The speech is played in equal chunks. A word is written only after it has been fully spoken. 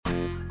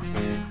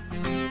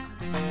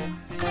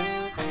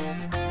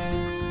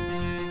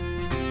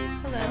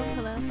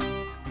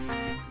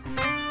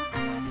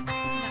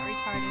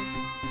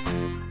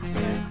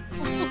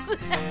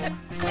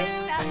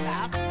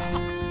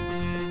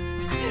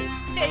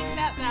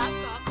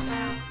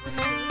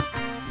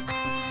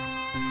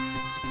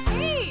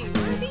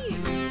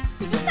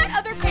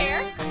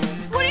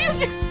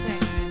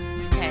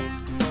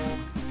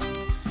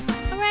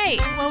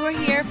right. Well, we're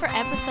here for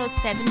episode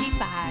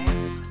 75.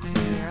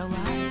 We're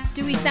alive.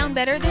 Do we sound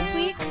better this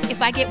week?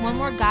 If I get one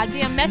more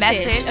goddamn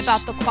message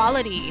about the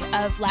quality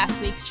of last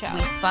week's show.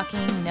 We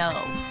fucking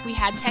know. We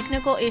had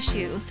technical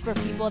issues for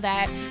people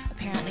that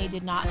apparently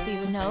did not see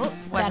the note.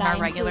 Wasn't our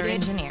regular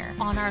engineer.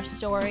 On our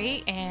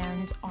story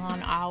and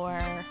on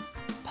our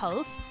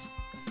post.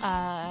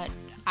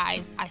 I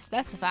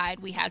specified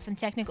we had some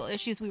technical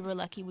issues. We were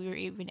lucky we were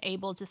even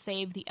able to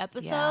save the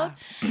episode.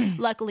 Yeah.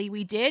 Luckily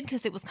we did,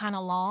 because it was kind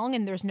of long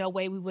and there's no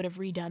way we would have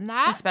redone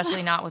that.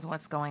 Especially not with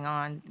what's going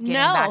on. Getting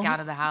back out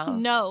of the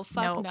house. No.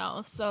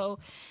 So,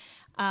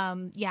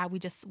 yeah,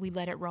 we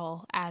let it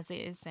roll as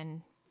is,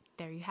 and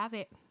there you have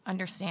it.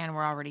 Understand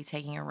we're already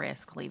taking a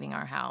risk leaving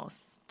our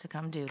house to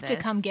come do this. To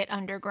come get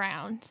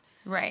underground.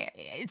 Right.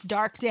 It's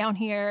dark down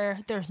here.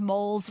 There's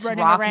moles it's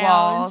running rock around.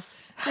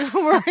 Walls.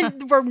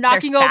 We're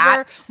knocking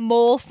over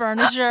mole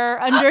furniture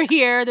under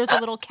here. There's a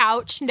little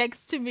couch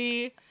next to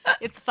me.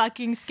 It's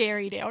fucking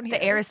scary down here.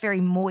 The air is very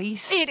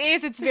moist. It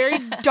is. It's very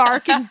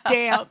dark and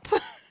damp.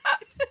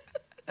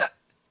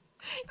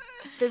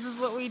 This is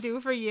what we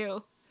do for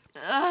you.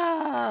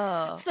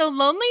 Oh. So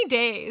lonely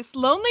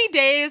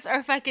days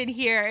are fucking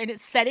here, and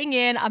it's setting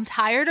in. I'm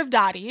tired of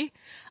Dottie.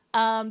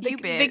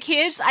 The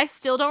kids I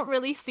still don't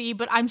really see,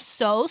 but I'm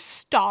so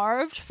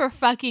starved for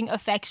fucking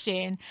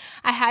affection.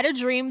 I had a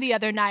dream the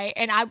other night,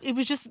 and it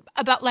was just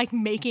about like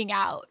making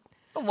out.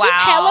 Wow. Just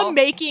hella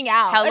making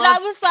out. Hella and I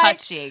was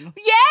touching. Like,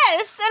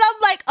 yes. And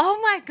I'm like, oh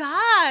my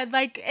God.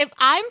 Like, if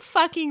I'm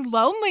fucking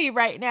lonely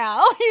right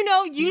now,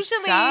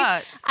 usually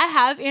I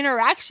have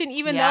interaction,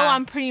 even though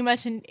I'm pretty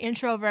much an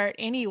introvert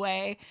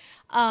anyway.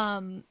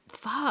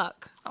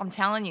 Fuck. I'm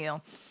telling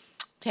you.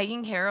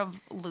 Taking care of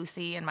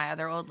Lucy and my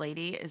other old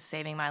lady is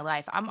saving my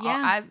life.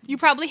 You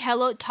probably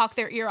hella talk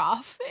their ear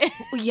off.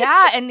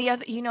 Yeah, and the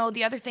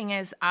other thing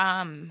is,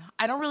 I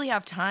don't really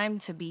have time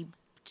to be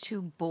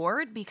too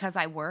bored because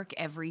I work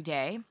every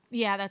day.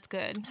 Yeah, that's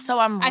good. So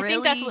I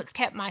think that's what's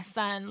kept my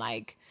son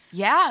not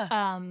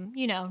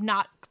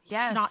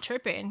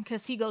tripping,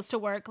 because he goes to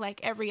work like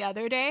every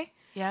other day.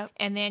 Yep.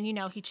 And then,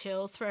 he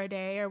chills for a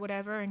day or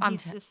whatever, and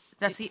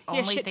that's the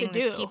only thing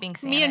that's keeping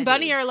sanity. Me and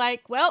Bunny are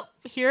like, well,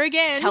 here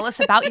again. Tell us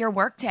about your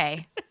work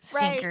day,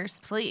 stinkers,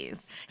 right.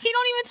 Please. He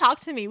don't even talk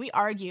to me. We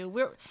argue.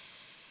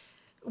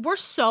 We're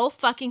so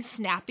fucking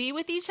snappy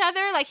with each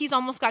other. Like, he's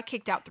almost got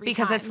kicked out 3 times.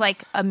 Because it's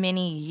like a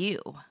mini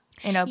you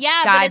in a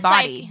guy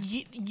body.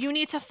 Like, you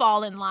need to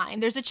fall in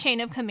line. There's a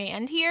chain of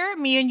command here.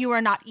 Me and you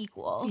are not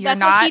equal. That's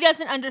what he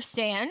doesn't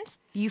understand.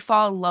 You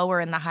fall lower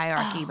in the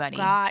hierarchy, buddy.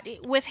 God.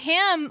 With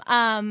him,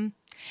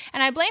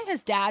 and I blame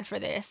his dad for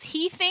this.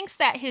 He thinks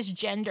that his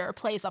gender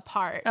plays a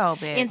part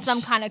in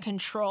some kind of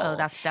control. Oh,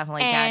 that's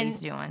definitely daddy's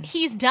doing.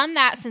 He's done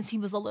that since he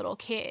was a little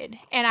kid.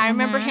 And I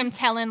remember him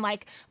telling,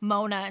 like,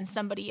 Mona and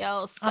somebody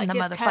else, like, I'm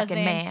the his motherfucking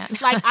cousin, man.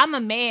 like, I'm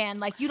a man.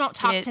 Like, you don't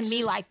talk to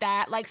me like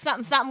that. Like,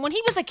 something. When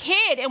he was a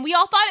kid, and we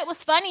all thought it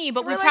was funny,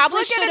 but we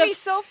probably should have. Look at him, he's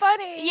so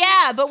funny.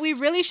 Yeah, but we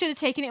really should have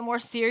taken it more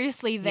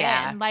seriously then.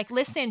 Yeah. Like,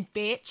 listen,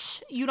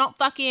 bitch, you don't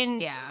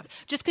fucking. Yeah.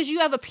 Just because you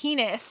have a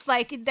penis,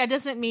 like, that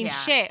doesn't mean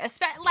shit.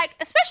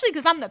 Especially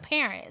because I'm the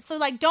parent. So,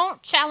 like,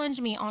 don't challenge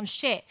me on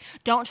shit.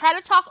 Don't try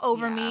to talk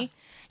over me.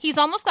 He's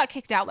almost got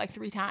kicked out like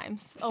 3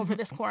 times over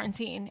this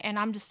quarantine. And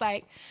I'm just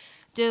like,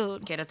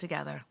 dude. Get it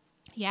together.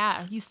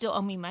 Yeah, you still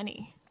owe me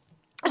money.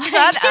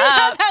 Shut up.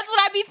 That's what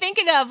I'd be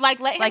thinking of.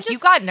 Like, let him you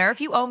got nerve?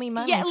 You owe me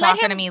money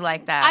talking to me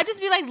like that. I'd just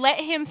be like, let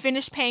him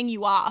finish paying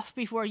you off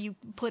before you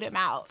put him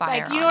out.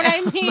 Fire like, you know what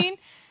I mean?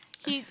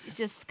 He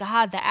just,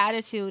 God, the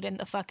attitude and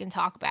the fucking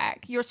talk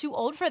back. You're too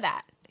old for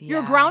that. Yeah.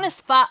 You're grown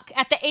as fuck.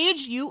 At the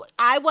age when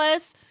I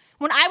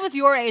was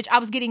your age, I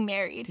was getting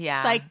married.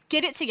 Yeah. Like,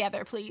 get it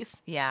together, please.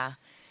 Yeah.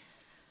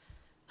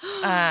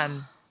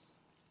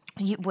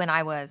 When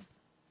I was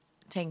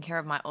taking care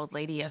of my old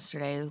lady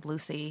yesterday,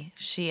 Lucy,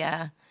 she,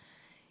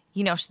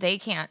 they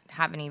can't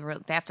have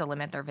they have to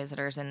limit their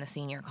visitors in the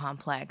senior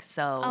complex.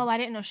 So. Oh, I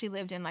didn't know she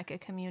lived in like a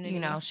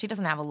community. She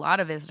doesn't have a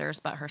lot of visitors,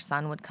 but her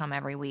son would come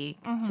every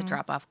week to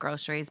drop off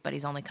groceries, but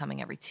he's only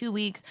coming every 2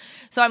 weeks.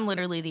 So I'm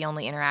literally the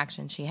only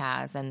interaction she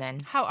has. And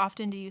then. How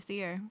often do you see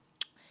her?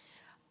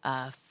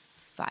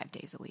 5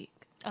 days a week.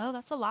 Oh,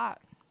 that's a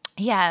lot.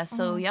 Yeah.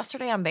 So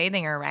yesterday I'm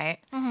bathing her, right?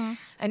 Mm-hmm.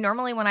 And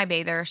normally when I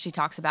bathe her, she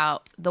talks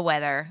about the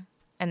weather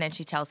and then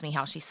she tells me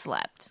how she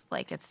slept.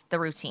 Like, it's the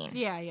routine.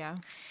 Yeah, yeah.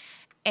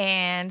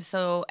 And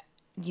so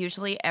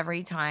usually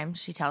every time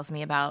she tells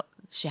me about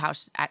how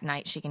at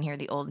night she can hear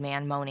the old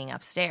man moaning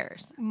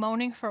upstairs.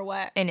 Moaning for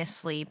what? In his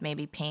sleep,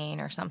 maybe pain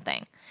or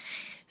something.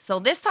 So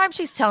this time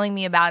she's telling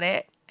me about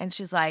it, and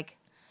she's like,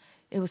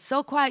 it was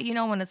so quiet.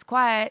 When it's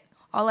quiet,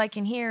 all I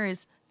can hear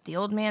is the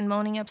old man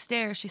moaning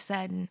upstairs, she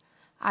said. And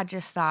I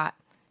just thought,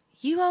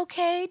 you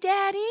okay,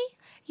 Daddy?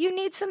 you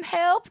need some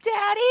help,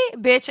 Daddy?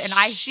 Bitch, and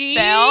she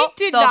fell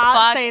did the not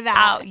fuck say that.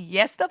 out.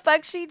 Yes, the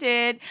fuck she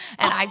did.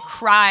 And I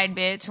cried,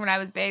 bitch, when I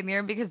was bathing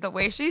there because the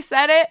way she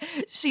said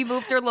it, she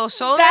moved her little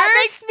shoulders.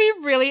 That makes me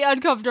really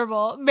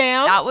uncomfortable,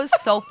 ma'am. That was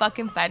so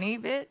fucking funny,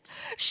 bitch.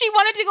 She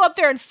wanted to go up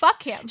there and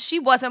fuck him. She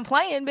wasn't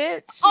playing,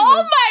 bitch. Oh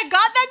my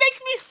God, that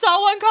makes me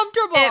so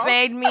uncomfortable. It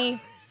made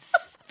me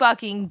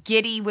fucking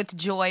giddy with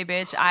joy,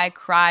 bitch. I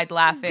cried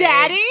laughing.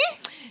 Daddy?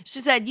 She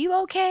said, you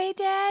okay,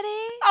 Daddy?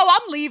 Oh,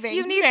 I'm leaving.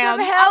 You need some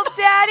help,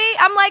 Daddy?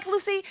 I'm like,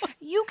 Lucy,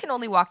 you can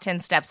only walk 10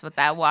 steps with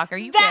that walker.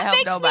 You can't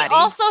help nobody. That makes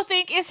me also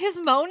think, is his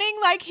moaning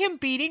like him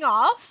beating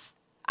off?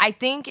 I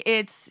think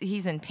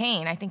he's in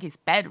pain. I think he's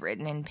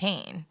bedridden in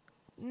pain.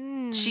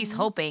 She's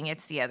hoping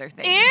it's the other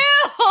thing.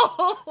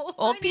 Ew.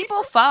 Old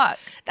people fuck.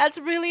 That's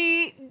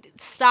really...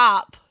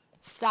 Stop.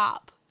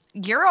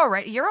 You're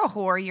a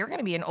whore. You're going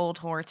to be an old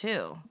whore,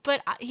 too.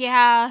 But,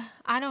 yeah,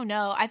 I don't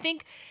know. I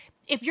think...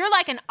 If you're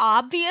like an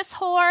obvious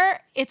whore,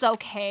 it's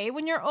okay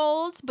when you're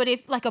old, but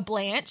if like a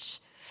Blanche,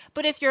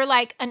 but if you're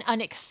like an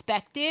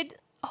unexpected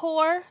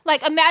whore,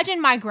 like imagine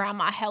my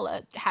grandma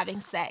hella having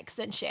sex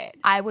and shit.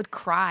 I would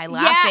cry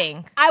laughing.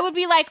 Yeah, I would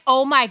be like,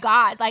 oh my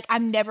God, like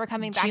I'm never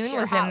coming back to your house.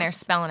 June was in there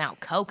spelling out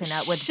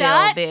coconut with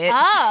Shut Bill, bitch.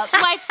 up.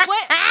 Like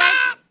what?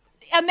 Like,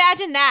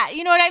 imagine that.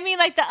 You know what I mean?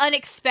 Like the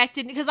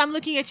unexpected, because I'm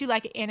looking at you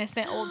like an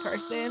innocent old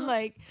person.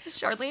 Like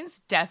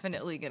Charlene's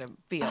definitely going to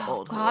be an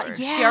old God, whore.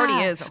 yeah. She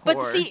already is a whore.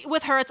 But see,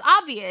 with her, it's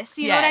obvious.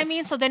 You know what I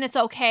mean? So then it's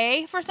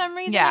okay for some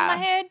reason in my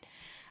head.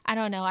 I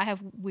don't know. I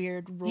have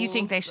weird rules. Do you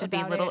think they should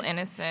be little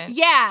innocent?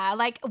 Yeah.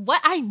 Like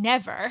what? I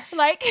never.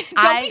 Like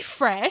don't be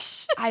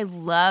fresh. I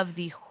love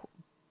the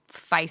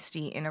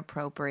feisty,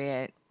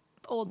 inappropriate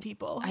old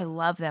people. I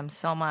love them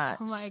so much.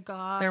 Oh my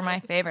God. They're my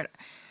favorite.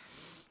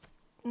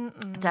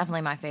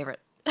 Definitely my favorite.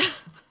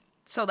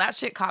 So that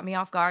shit caught me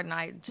off guard, and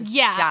I just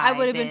died, I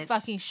would have been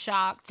fucking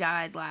shocked.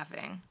 Died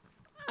laughing.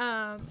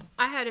 I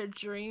had a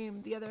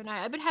dream the other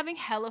night. I've been having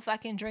hella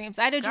fucking dreams.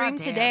 I had a dream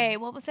today.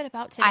 What was it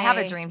about today? I have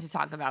a dream to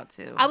talk about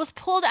too. I was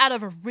pulled out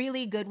of a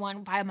really good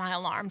one by my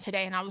alarm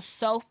today, and I was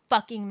so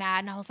fucking mad.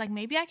 And I was like,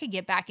 maybe I could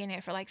get back in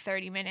it for like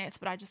 30 minutes,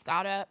 but I just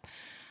got up.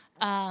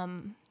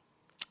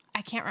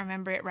 I can't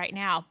remember it right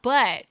now,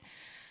 but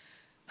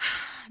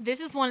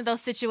this is one of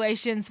those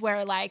situations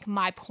where like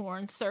my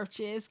porn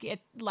searches get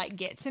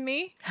to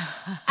me.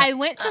 I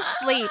went to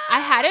sleep. I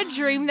had a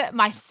dream that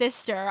my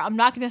sister, I'm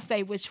not going to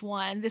say which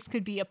one. This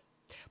could be a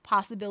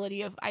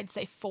possibility of, I'd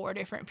say 4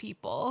 different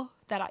people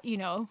that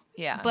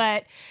Yeah.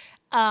 But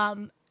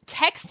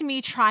text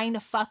me trying to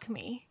fuck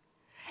me.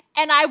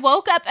 And I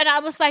woke up and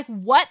I was like,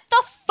 what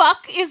the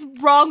fuck is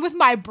wrong with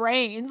my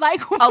brain? Like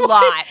a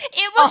lot.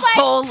 It was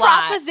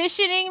like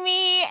propositioning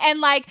me and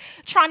like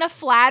trying to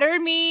flatter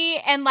me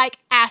and like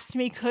asked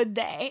me, could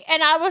they?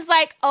 And I was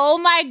like, oh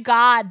my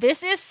God,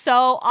 this is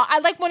so... I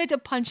like wanted to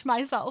punch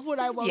myself when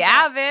I woke up.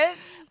 Yeah,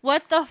 bitch.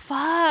 What the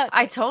fuck?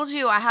 I told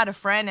you I had a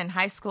friend in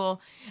high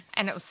school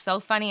and it was so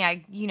funny.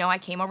 I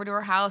came over to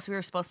her house. We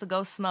were supposed to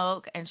go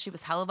smoke and she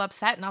was hella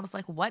upset. And I was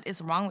like, what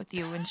is wrong with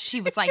you? And she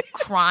was like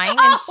crying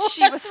and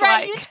she was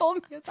right. You told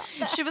me about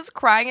that. She was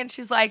crying and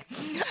she's like,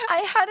 I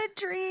had a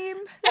dream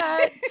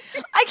that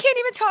I can't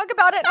even talk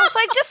about it. And I was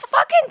like, just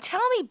fucking tell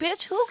me,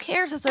 bitch. Who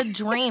cares? It's a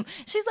dream.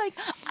 She's like,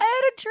 I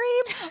had a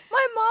dream.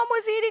 My mom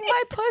was eating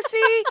my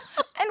pussy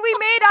and we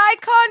made eye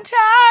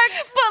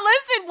contact. But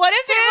listen, what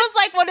if it was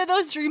like one of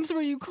those dreams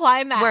where you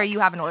climax? Where you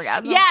have an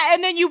orgasm? Yeah,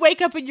 and then you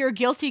wake up and you're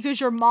guilty because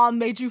your mom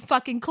made you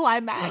fucking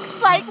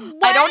climax. Like,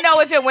 what? I don't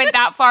know if it went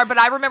that far, but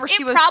I remember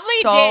she was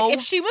probably so... did.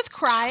 If she was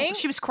crying...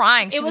 She was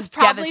crying. She was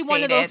probably devastated.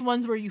 One of those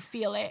ones where you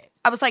feel it.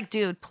 I was like,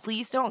 dude,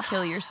 please don't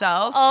kill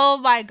yourself. Oh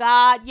my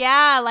God.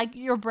 Yeah, like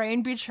your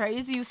brain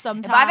betrays you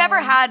sometimes. If I've ever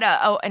had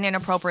an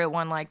inappropriate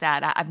one like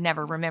that, I've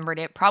never remembered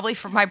it. Probably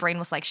my brain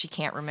was like, she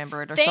can't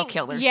remember it or she'll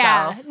kill herself.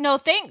 Yeah. No,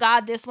 thank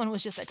God this one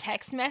was just a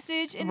text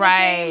message in the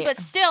dream. But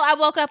still, I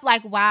woke up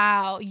like,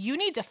 wow, you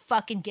need to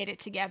fucking get it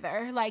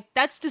together. Like,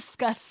 that's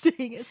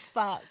disgusting as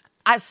fuck.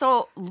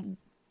 So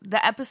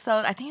the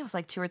episode, I think it was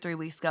like 2 or 3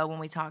 weeks ago when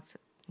we talked,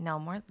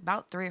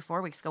 about 3 or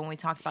 4 weeks ago when we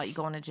talked about you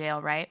going to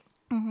jail, right?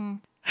 Mm-hmm.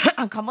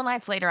 A couple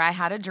nights later, I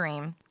had a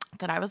dream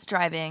that I was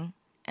driving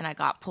and I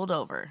got pulled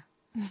over.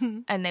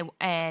 Mm-hmm.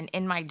 And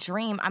in my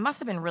dream, I must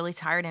have been really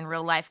tired in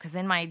real life because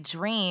in my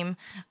dream,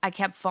 I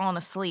kept falling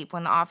asleep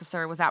when the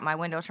officer was at my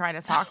window trying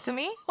to talk to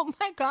me. Oh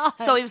my God.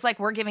 So he was like,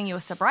 we're giving you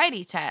a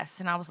sobriety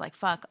test. And I was like,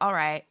 fuck, all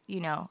right.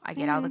 I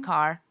get out of the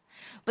car.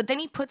 But then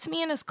he puts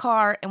me in his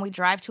car and we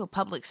drive to a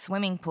public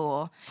swimming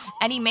pool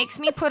and he makes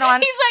me put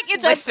on... He's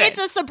like, it's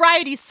a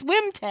sobriety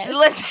swim test.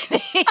 Listen,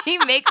 he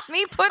makes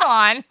me put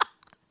on...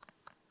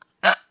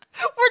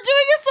 We're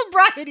doing a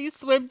sobriety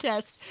swim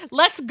test.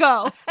 Let's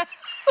go.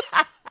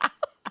 Listen,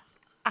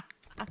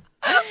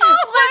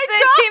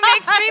 he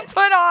makes me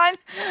put on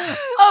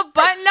a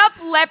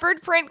button-up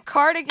leopard print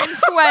cardigan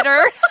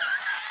sweater.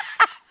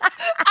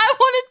 I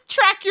want to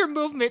track your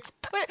movements.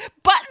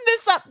 Button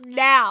this up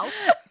now.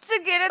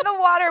 To get in the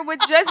water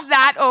with just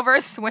that over a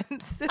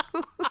swimsuit.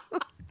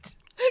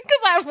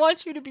 Because I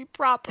want you to be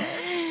proper.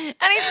 And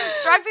he's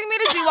instructing me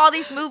to do all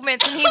these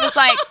movements. And he was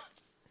like,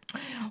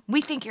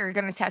 we think you're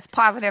going to test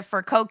positive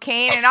for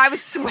cocaine. And I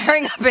was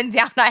swearing up and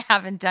down I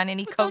haven't done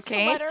any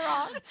cocaine.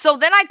 So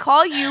then I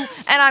call you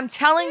and I'm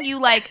telling you,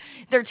 like,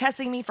 they're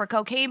testing me for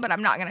cocaine, but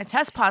I'm not going to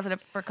test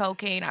positive for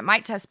cocaine. I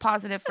might test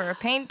positive for a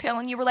pain pill.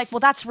 And you were like, well,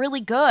 that's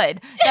really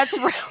good. That's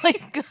really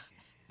good.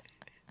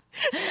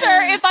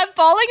 Sir, if I'm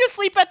falling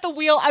asleep at the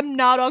wheel, I'm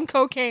not on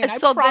cocaine. I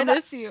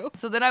promise you.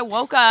 So then I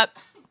woke up.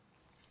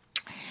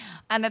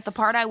 And at the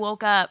part I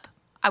woke up,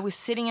 I was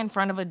sitting in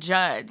front of a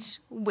judge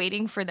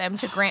waiting for them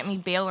to grant me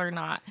bail or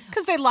not.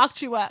 Because they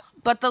locked you up.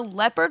 But the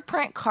leopard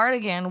print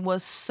cardigan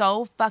was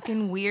so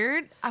fucking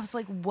weird. I was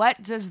like,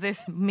 what does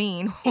this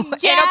mean? In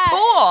a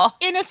pool.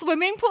 In a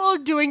swimming pool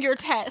doing your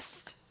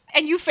test.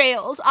 And you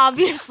failed,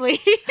 obviously.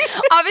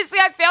 Obviously,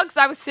 I failed because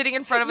I was sitting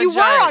in front of a judge. You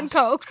were on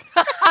coke,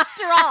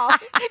 after all.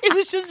 It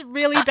was just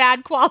really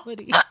bad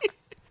quality.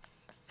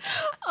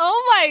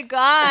 Oh my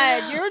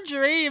God, your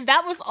dream.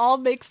 That was all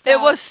mixed up.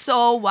 It was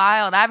so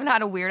wild. I haven't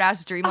had a weird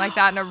ass dream like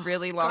that in a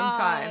really long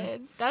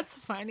time. That's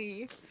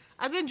funny.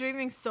 I've been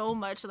dreaming so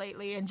much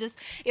lately, and just,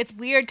 it's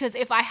weird because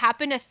if I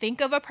happen to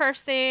think of a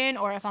person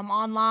or if I'm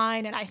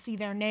online and I see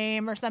their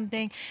name or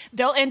something,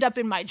 they'll end up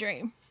in my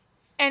dream.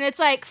 And it's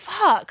like,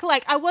 fuck,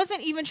 like, I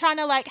wasn't even trying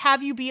to, like,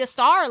 have you be a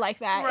star like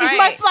that.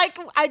 Right.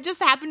 I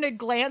just happened to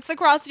glance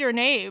across your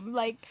name.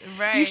 Like,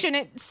 you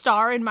shouldn't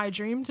star in my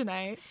dream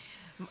tonight.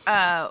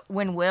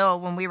 When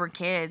we were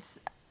kids,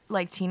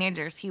 like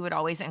teenagers, he would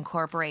always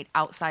incorporate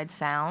outside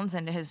sounds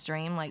into his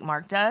dream, like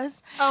Mark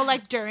does. Oh,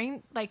 like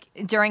during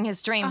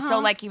his dream. So,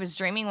 like, he was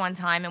dreaming one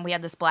time, and we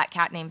had this black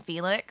cat named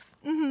Felix.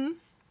 Mm-hmm.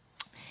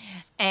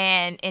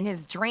 And in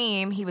his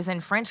dream, he was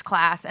in French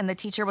class, and the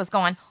teacher was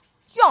going,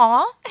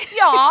 yeah,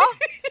 yeah,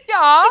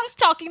 yeah. She was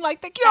talking like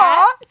the cat.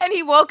 Yeah. And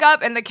he woke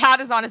up, and the cat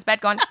is on his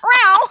bed going,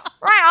 row,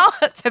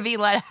 row, to be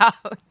let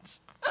out.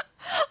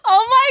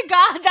 Oh my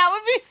God, that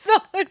would be so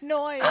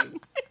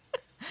annoying.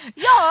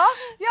 Yeah,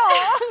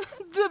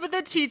 yeah. But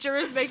the teacher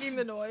is making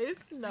the noise.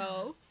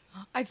 No.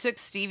 I took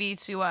Stevie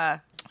to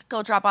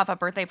go drop off a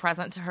birthday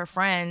present to her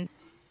friend.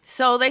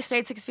 So they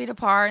stayed 6 feet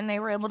apart, and they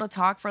were able to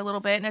talk for a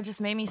little bit, and it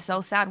just made me so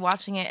sad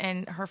watching it.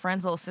 And her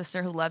friend's little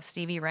sister, who loves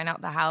Stevie, ran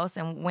out the house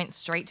and went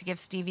straight to give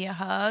Stevie a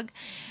hug.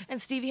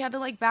 And Stevie had to,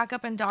 like, back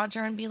up and dodge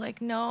her and be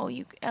like, no,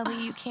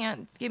 Ellie, you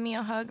can't give me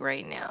a hug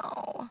right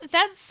now.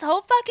 That's so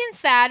fucking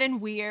sad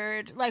and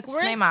weird. Like,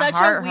 we're in such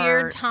a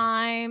weird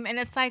time, and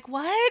it's like,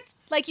 what?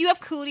 Like, you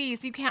have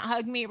cooties. You can't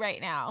hug me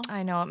right now.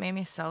 I know. It made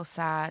me so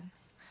sad.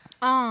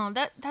 Oh,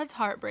 that's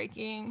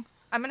heartbreaking.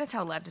 I'm going to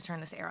tell Lev to turn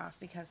this air off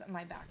because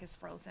my back is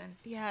frozen.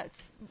 Yeah,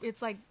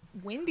 it's like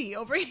windy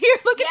over here.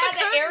 Look at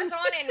the air's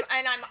on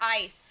and I'm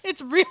ice.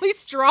 It's really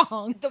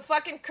strong. The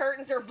fucking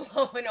curtains are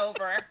blowing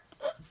over.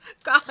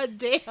 God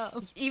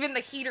damn. Even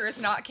the heater is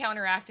not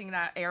counteracting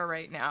that air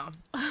right now.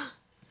 Sorry.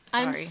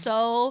 I'm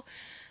so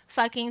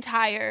fucking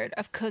tired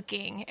of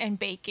cooking and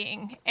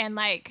baking. And,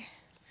 like,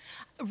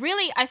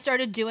 really, I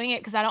started doing it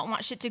because I don't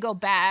want shit to go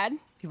bad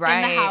in the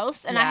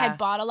house. And I had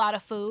bought a lot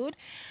of food.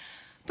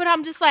 But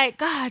I'm just like,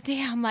 God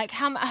damn, like,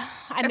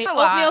 I made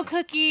oatmeal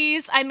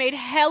cookies. I made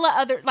hella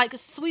other, like,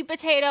 sweet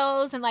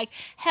potatoes and, like,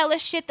 hella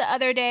shit the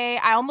other day.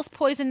 I almost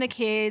poisoned the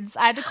kids.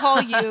 I had to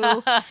call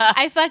you.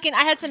 I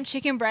had some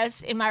chicken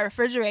breasts in my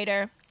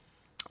refrigerator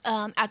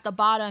at the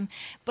bottom,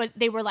 but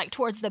they were, like,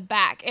 towards the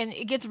back. And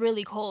it gets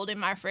really cold in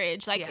my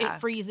fridge. Like, it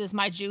freezes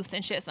my juice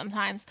and shit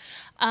sometimes.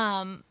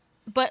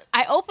 But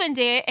I opened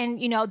it,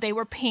 and, you know, they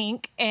were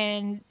pink,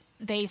 and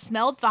they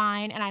smelled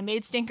fine, and I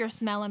made Stinker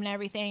smell them and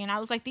everything. And I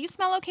was like, these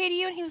smell okay to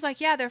you? And he was like,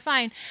 yeah, they're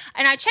fine.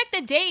 And I checked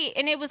the date,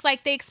 and it was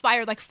like they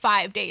expired like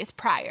 5 days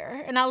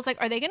prior. And I was like,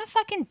 are they going to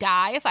fucking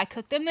die if I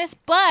cook them this?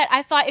 But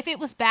I thought if it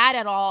was bad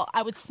at all,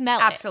 I would smell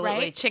it. Absolutely.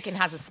 Right? Chicken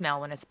has a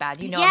smell when it's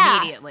bad. You know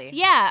immediately.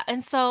 Yeah.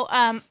 And so,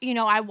 you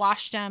know, I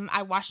washed them.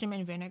 I washed them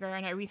in vinegar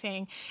and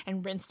everything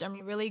and rinsed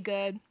them really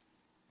good.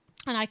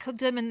 And I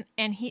cooked him,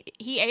 and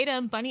he ate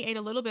them. Bunny ate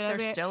a little bit of it.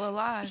 They're still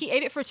alive. He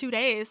ate it for 2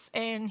 days,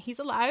 and he's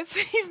alive.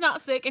 He's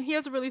not sick, and he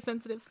has a really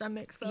sensitive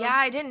stomach. So. Yeah,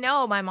 I didn't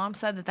know. My mom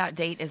said that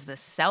date is the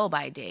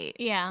sell-by date.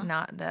 Yeah.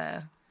 Not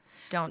the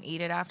don't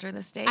eat it after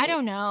this date. I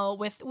don't know.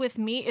 With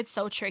meat, it's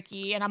so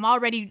tricky, and I'm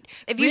already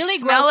really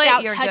grossed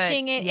out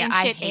touching it and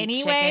shit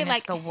anyway. Chicken. Like,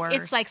 it's the worst.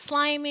 It's like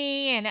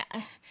slimy, and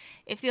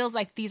it feels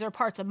like these are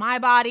parts of my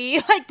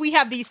body. Like, we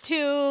have these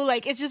too.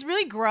 Like, it's just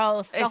really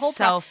gross. It's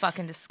so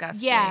fucking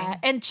disgusting. Yeah.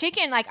 And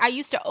chicken, like, I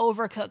used to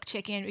overcook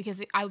chicken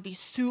because I would be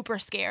super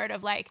scared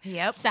of, like,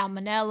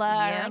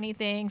 salmonella or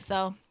anything.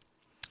 So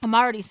I'm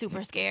already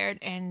super scared.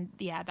 And,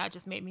 yeah, that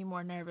just made me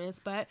more nervous.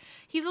 But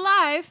he's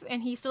alive,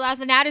 and he still has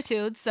an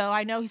attitude. So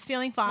I know he's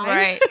feeling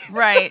fine.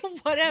 Right.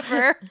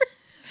 Whatever.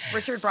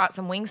 Richard brought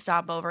some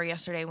Wingstop over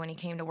yesterday when he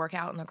came to work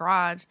out in the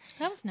garage.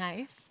 That was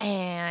nice.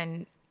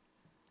 And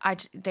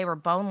they were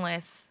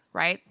boneless,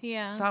 right?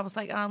 Yeah. So I was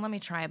like, oh, let me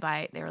try a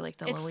bite. They were like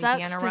the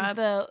Louisiana rub.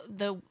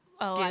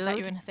 I thought you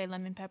were going to say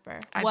lemon pepper.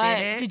 I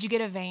did it. Did you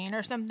get a vein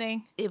or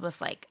something? It was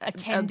like a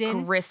tendon?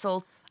 A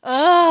gristle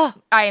Ugh.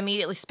 I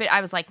immediately spit. I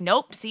was like,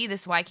 nope, see,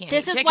 this is why I can't eat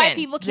chicken. This is why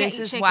people can't eat chicken.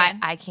 This is why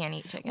I can't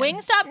eat chicken.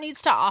 Wingstop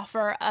needs to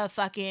offer a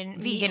fucking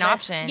vegan meatless,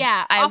 option.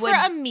 Yeah, I offer would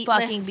a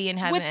meatless. Fucking be in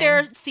heaven. With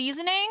their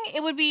seasoning,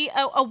 it would be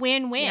a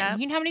win-win. Yep.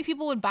 You know how many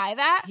people would buy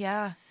that?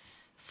 Yeah.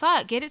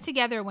 Fuck, get it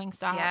together,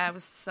 Wingstop. Yeah, I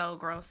was so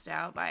grossed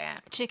out by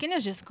it. Chicken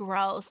is just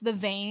gross. The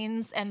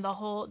veins and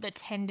the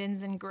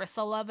tendons and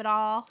gristle of it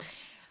all.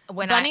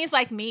 Bunny's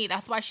like me.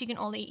 That's why she can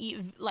only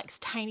eat like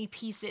tiny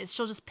pieces.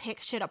 She'll just pick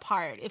shit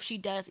apart if she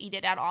does eat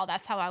it at all.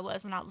 That's how I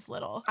was when I was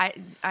little.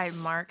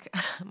 Mark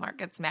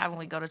gets mad when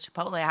we go to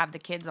Chipotle. I have the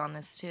kids on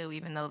this too,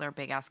 even though they're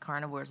big ass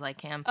carnivores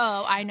like him.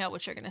 Oh, I know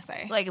what you're gonna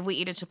say. Like if we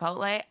eat at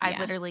Chipotle, I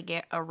literally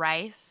get a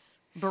rice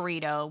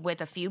burrito with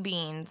a few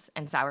beans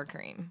and sour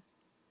cream.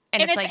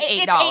 And it's like $8.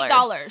 It's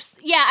 $8.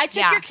 Yeah, I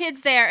took your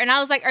kids there, and I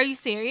was like, "Are you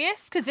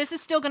serious? Because this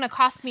is still gonna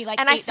cost me like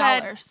 $8." I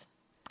said,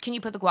 can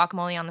you put the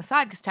guacamole on the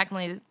side? Because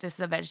technically this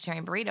is a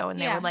vegetarian burrito.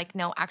 And they were like,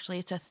 no, actually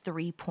it's a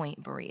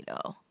 3-point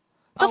burrito.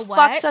 The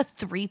fuck's a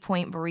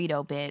 3-point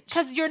burrito, bitch?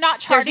 Because you're not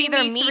charging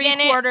me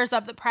 3/4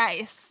 of the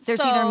price. There's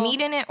either meat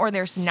in it or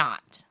there's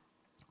not.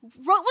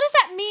 What does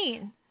that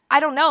mean? I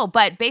don't know.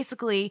 But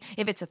basically,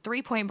 if it's a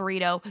 3-point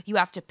burrito, you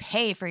have to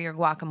pay for your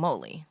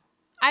guacamole.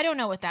 I don't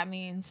know what that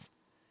means.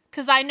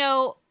 Because I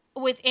know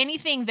with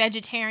anything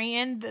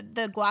vegetarian,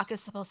 the guac is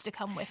supposed to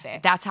come with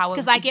it. That's how it...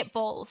 Because I get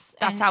bowls.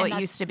 That's how it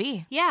used to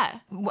be. Yeah.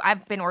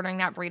 I've been ordering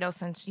that burrito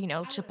since,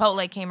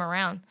 Chipotle came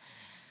around.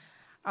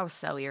 I was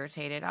so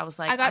irritated. I was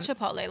like... I got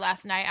Chipotle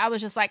last night. I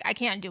was just like, I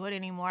can't do it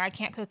anymore. I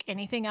can't cook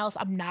anything else.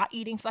 I'm not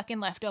eating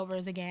fucking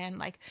leftovers again.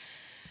 Like,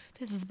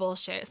 this is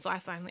bullshit. So I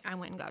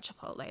went and got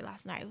Chipotle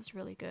last night. It was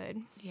really good.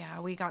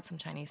 Yeah, we got some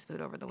Chinese food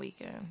over the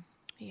weekend.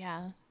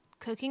 Yeah.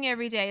 Cooking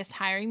every day is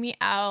tiring me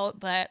out,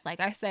 but like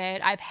I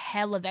said, I've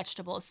hella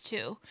vegetables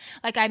too.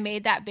 Like I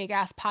made that big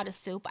ass pot of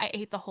soup. I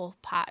ate the whole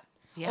pot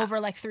over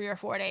like 3 or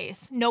 4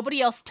 days.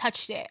 Nobody else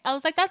touched it. I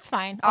was like, that's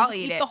fine. I'll just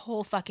eat the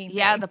whole fucking thing.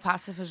 Yeah, the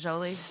pasta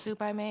fagioli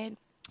soup I made.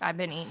 I've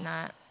been eating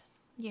that.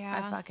 Yeah.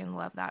 I fucking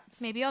love that.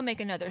 Maybe I'll make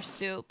another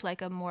soup,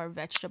 like a more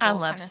vegetable I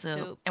love kind of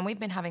soup. And we've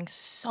been having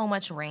so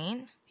much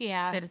rain.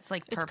 Yeah. That it's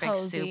like perfect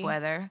soup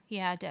weather.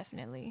 Yeah,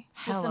 definitely.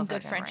 With some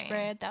good French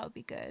bread, that would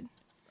be good.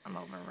 I'm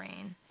over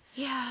rain.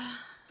 Yeah.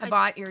 I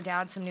bought your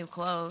dad some new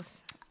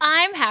clothes.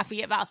 I'm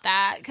happy about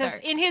that because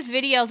in his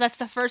videos, that's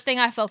the first thing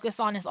I focus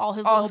on is all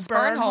his little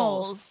burn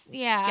holes.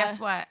 Yeah.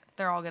 Guess what?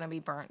 They're all going to be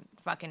burnt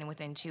fucking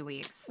within 2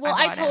 weeks. Well,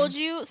 I told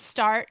you,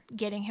 start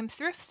getting him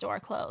thrift store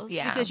clothes.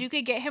 Yeah. Because you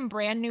could get him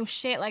brand new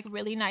shit, like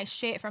really nice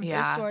shit from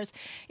thrift stores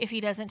if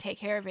he doesn't take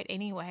care of it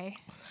anyway.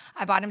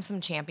 I bought him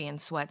some Champion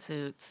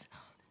sweatsuits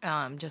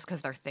just because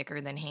they're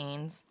thicker than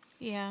Hanes.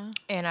 Yeah.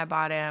 And I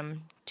bought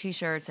him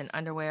t-shirts and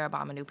underwear. I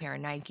bought him a new pair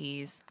of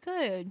Nikes.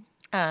 Good.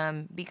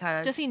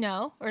 Because... Does he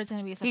know? Or is it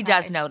going to be a surprise? He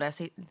does notice.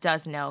 He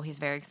does know. He's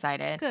very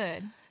excited.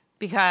 Good.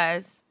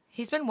 Because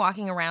he's been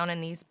walking around in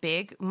these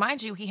big...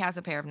 Mind you, he has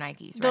a pair of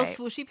Nikes, right? Those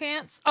swooshy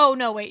pants? Oh,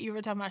 no, wait. You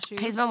were talking about shoes.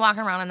 He's been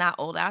walking around in that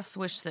old-ass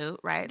Swiss suit,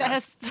 right? That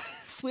has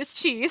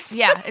Swiss cheese.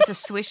 Yeah, it's a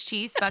Swiss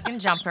cheese fucking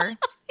jumper.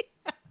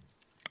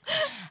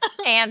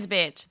 And,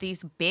 bitch,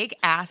 these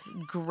big-ass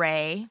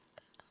gray...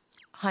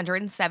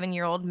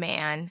 107-year-old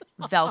man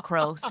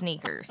Velcro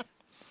sneakers.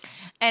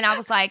 And I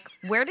was like,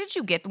 where did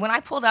you get... When I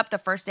pulled up the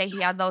first day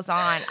he had those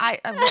on, I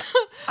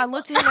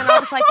looked at him and I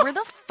was like, where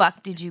the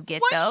fuck did you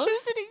get those? What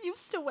shoes did he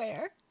used to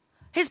wear?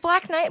 His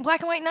black and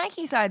white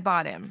Nikes I had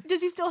bought him. Does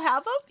he still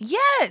have them?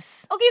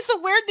 Yes. Okay,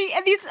 so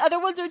and these other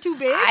ones are too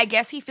big? I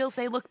guess he feels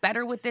they look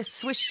better with this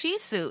Swiss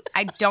cheese suit.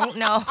 I don't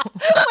know.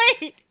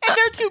 Wait, and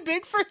they're too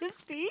big for his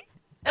feet?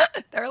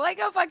 They're like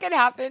a fucking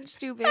half-inch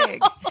too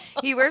big.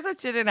 He wears a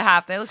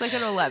 10.5. They look like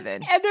an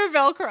 11. And they're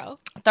Velcro.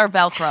 They're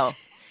Velcro.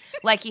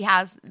 Like he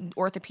has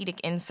orthopedic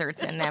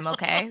inserts in them,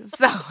 okay?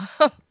 So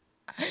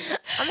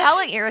I'm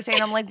hella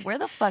irritated. I'm like, where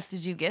the fuck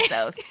did you get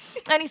those?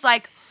 And he's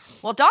like,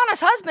 well,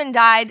 Donna's husband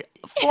died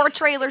 4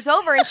 trailers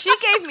over, and she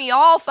gave me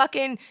all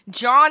fucking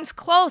John's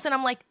clothes. And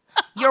I'm like,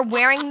 you're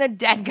wearing the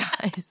dead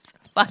guy's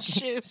fucking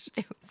shoes.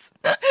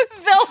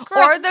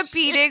 Velcro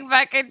orthopedic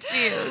fucking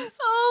shoes.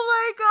 Oh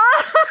my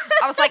God.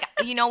 I was like,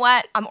 you know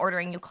what? I'm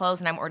ordering you clothes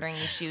and I'm ordering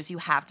you shoes. You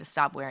have to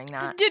stop wearing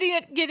that. Did he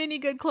get any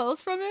good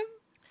clothes from him?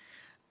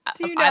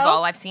 Do you know?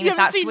 All I've seen is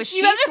that Swiss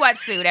cheese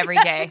sweatsuit every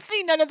day. I haven't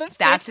seen none of the fits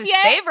That's his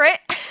yet? favorite.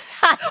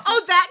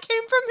 Oh, that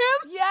came from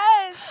him?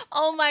 Yes.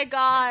 Oh my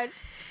God.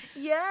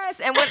 Yes.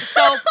 And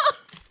so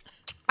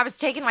I was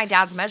taking my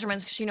dad's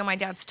measurements because my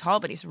dad's tall,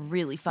 but he's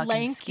really fucking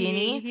lanky,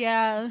 skinny.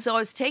 Yeah. So I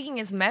was taking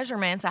his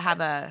measurements. I have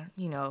the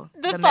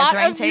thought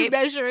measuring of tape. You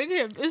measuring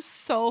him is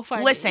so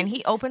funny. Listen,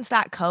 he opens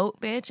that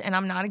coat, bitch, and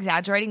I'm not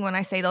exaggerating when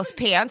I say those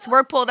pants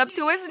were pulled up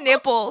to his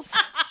nipples,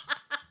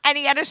 and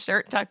he had a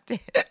shirt tucked in.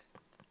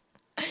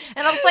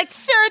 And I was like,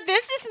 sir,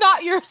 this is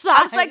not your size.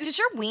 I was like, does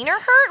your wiener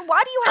hurt?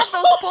 Why do you have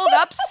those pulled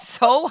up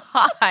so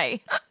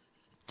high?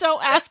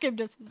 Don't ask him,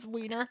 does his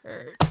wiener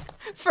hurt?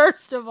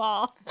 First of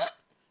all.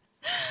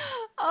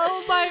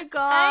 Oh my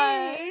God.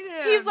 I hate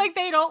him. He's like,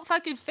 they don't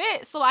fucking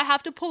fit, so I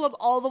have to pull them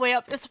all the way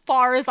up as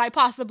far as I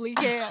possibly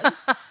can.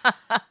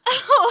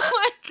 Oh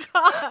my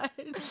God.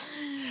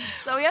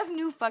 So he has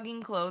new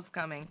fucking clothes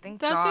coming.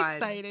 Thank God. That's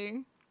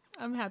exciting.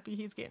 I'm happy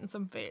he's getting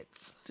some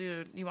fits.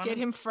 Dude, you want to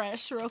get him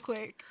fresh real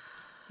quick?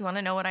 You want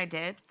to know what I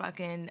did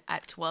fucking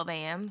at 12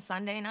 a.m.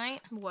 Sunday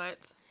night? What?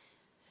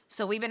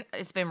 So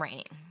it's been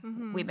raining.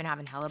 Mm-hmm. We've been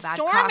having hella bad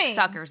Storming.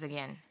 cocksuckers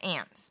again.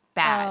 Ants.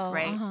 Bad,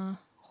 right? Uh-huh.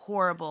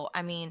 Horrible.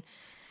 I mean,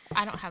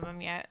 I don't have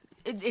them yet.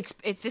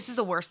 This is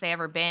the worst they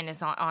ever been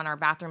is on our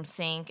bathroom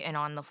sink and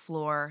on the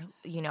floor,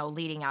 you know,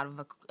 leading out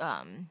of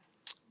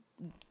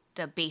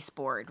the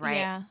baseboard, right?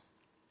 Yeah.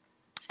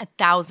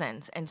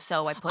 Thousands. And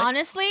so I put...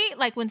 Honestly,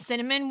 like when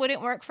cinnamon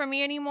wouldn't work for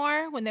me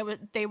anymore, when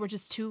they were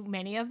just too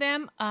many of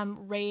them,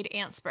 Raid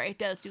ant spray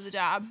does do the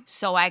job.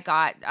 So I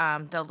got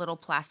the little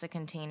plastic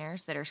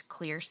containers that are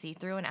clear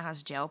see-through and it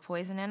has gel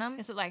poison in them.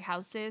 Is it like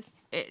houses?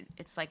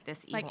 It's like this...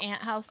 Like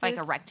ant houses? Like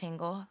a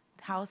rectangle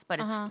house, but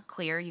it's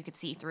clear. You could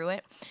see through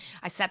it.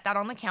 I set that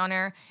on the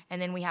counter,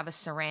 and then we have a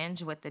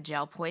syringe with the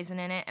gel poison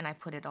in it, and I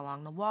put it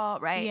along the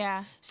wall, right?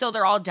 Yeah. So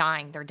they're all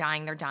dying. They're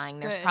dying.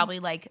 There's probably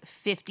like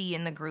 50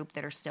 in the group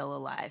that are still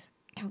alive,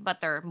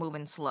 but they're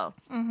moving slow.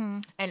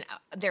 Mm-hmm. And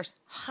there's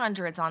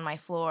hundreds on my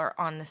floor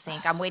on the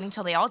sink. I'm waiting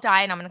till they all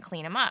die, and I'm going to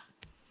clean them up.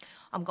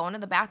 I'm going to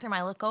the bathroom.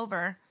 I look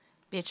over.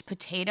 Bitch,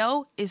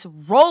 Potato is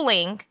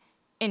rolling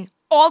in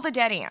all the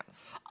dead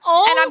ants.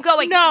 Oh, and I'm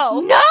going,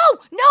 no,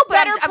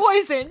 but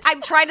poisoned.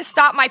 I'm trying to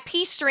stop my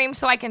pee stream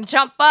so I can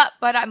jump up,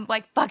 but I'm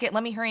like, fuck it,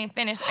 let me hurry and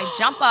finish. I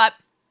jump up,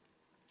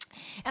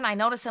 and I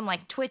notice him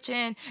like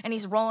twitching, and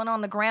he's rolling on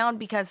the ground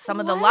because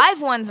some of the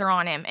live ones are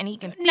on him, and he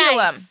can feel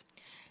them.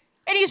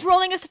 And he's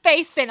rolling his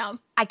face in them.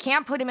 I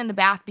can't put him in the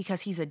bath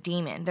because he's a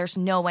demon. There's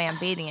no way I'm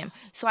bathing him.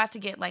 So I have to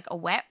get like a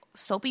wet,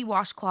 soapy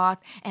washcloth,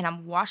 and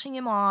I'm washing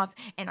him off,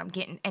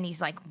 and he's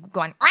like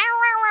going, row,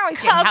 row, row.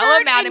 He's getting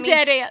hella mad at me.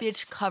 Dead ants.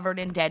 Bitch, covered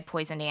in dead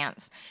poisoned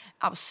ants.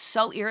 I was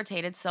so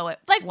irritated. So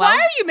why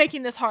are you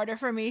making this harder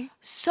for me?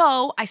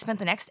 So I spent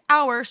the next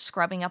hour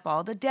scrubbing up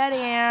all the dead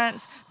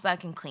ants,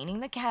 fucking cleaning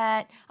the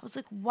cat. I was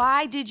like,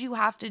 why did you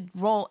have to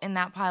roll in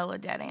that pile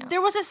of dead ants?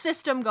 There was a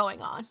system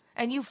going on.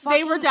 And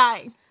they were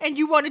dying. And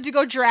you wanted to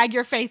go drag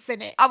your face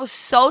in it. I was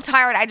so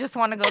tired. I just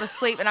want to go to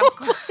sleep. And I'm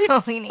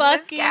cleaning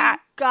this cat.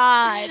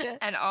 God.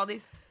 And all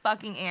these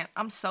fucking ants.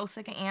 I'm so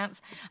sick of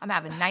ants. I'm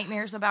having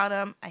nightmares about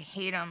them. I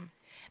hate them.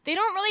 They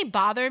don't really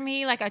bother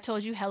me. Like I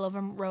told you, hell of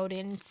them rode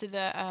into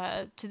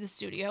the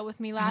studio with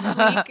me last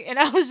week, and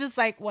I was just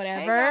like,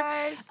 whatever.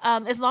 Hey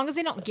guys. As long as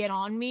they don't get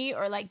on me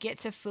or like get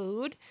to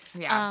food.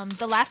 Yeah.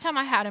 The last time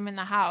I had them in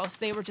the house,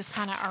 they were just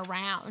kind of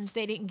around.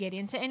 They didn't get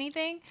into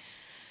anything.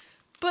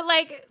 But,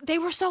 like, they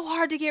were so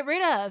hard to get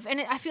rid of.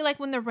 And I feel like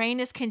when the rain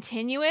is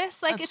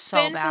continuous, like it's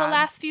been for the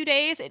last few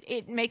days,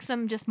 it makes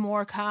them just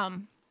more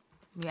come.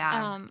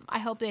 Yeah. I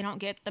hope they don't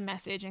get the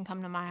message and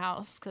come to my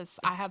house because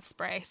I have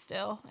spray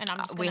still. And I'm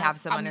just we have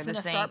some under the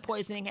sink. Start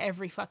poisoning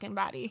every fucking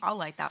body. I'll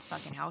light that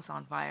fucking house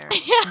on fire.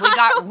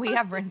 Yeah. We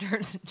have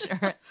renter's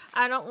insurance.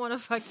 I don't want to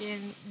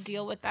fucking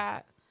deal with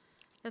that.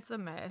 It's a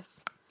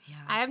mess. Yeah.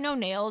 I have no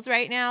nails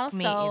right now.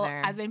 Me so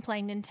either. I've been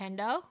playing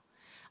Nintendo.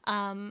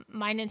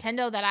 My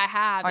Nintendo that I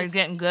have is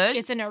getting good.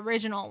 It's an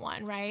original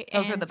one, right?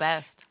 Those are the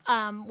best.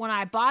 When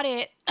I bought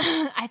it,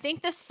 I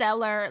think the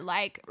seller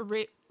like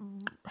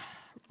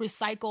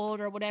recycled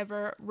or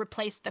whatever,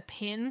 replaced the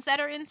pins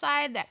that are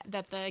inside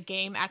that the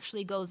game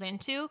actually goes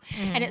into.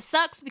 And it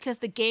sucks because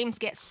the games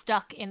get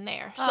stuck in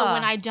there. So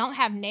when I don't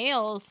have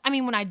nails,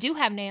 when I do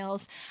have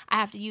nails, I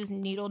have to use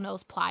needle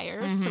nose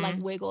pliers to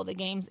like wiggle the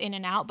games in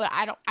and out, but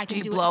I can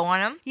do blow on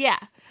them? Yeah.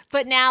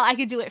 But now I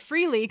could do it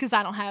freely because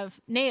I don't have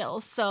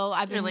nails. So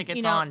I've been, like,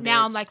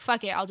 now I'm like,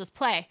 fuck it, I'll just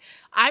play.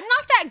 I'm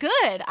not that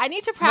good. I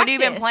need to practice. What have you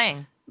been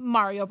playing?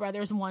 Mario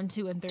Brothers 1,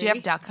 2, and 3. Do you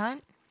have Duck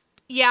Hunt?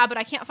 Yeah, but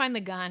I can't find the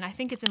gun. I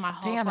think it's in my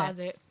hall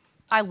closet.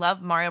 I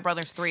love Mario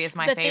Brothers 3 is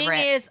my favorite.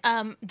 The thing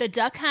is, the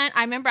Duck Hunt,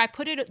 I remember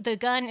the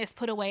gun is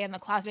put away in the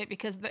closet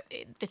because the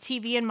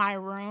TV in my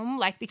room,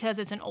 like because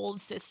it's an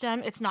old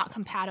system, it's not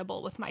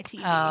compatible with my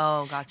TV.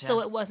 Oh, gotcha. So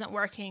it wasn't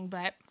working,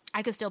 but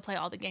I could still play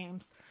all the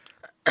games.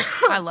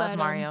 I love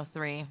Mario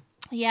 3.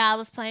 Yeah, I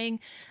was playing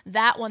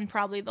that one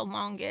probably the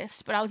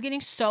longest, but I was getting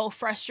so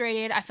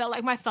frustrated. I felt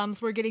like my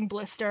thumbs were getting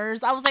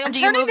blisters. I was like, I'm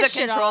turning this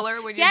shit off. Do you move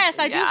the controller? Yes,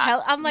 I do.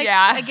 I'm like,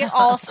 I get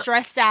all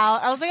stressed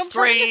out. I was like, I'm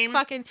turning this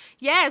fucking...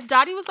 Yes,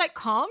 Dottie was like,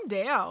 calm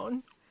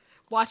down.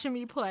 Watching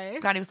me play.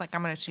 Dottie was like,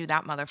 I'm going to chew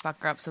that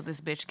motherfucker up so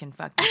this bitch can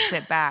fucking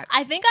sit back.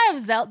 I think I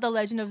have The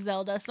Legend of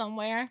Zelda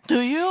somewhere.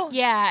 Do you?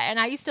 Yeah, and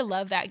I used to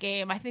love that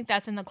game. I think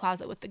that's in the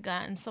closet with the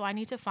gun, so I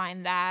need to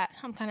find that.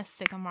 I'm kind of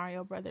sick of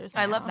Mario Brothers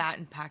now. I love that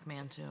and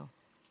Pac-Man, too.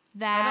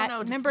 That, I don't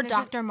know, remember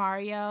Dr.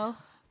 Mario?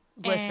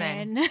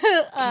 Listen.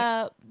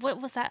 And, what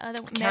was that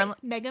other one?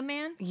 Mega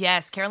Man?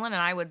 Yes, Carolyn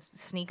and I would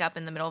sneak up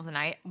in the middle of the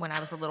night when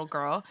I was a little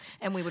girl,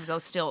 and we would go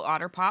steal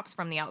Otter Pops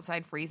from the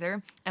outside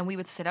freezer, and we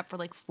would sit up for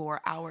like 4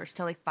 hours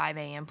till like 5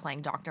 a.m.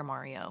 playing Dr.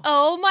 Mario.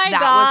 Oh my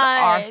God.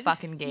 That was our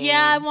fucking game.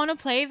 Yeah, I want to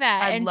play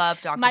that. I love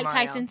Dr. Mario. Mike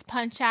Tyson's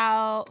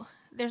Punch-Out.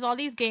 There's all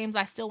these games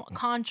I still want.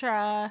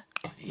 Contra.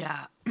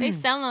 Yeah. They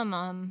sell them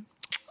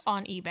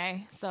on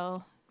eBay,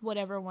 so...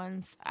 Whatever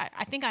ones.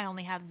 I think I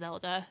only have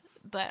Zelda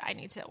but I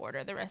need to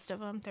order the rest of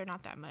them. They're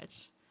not that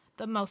much.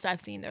 The most I've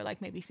seen, they're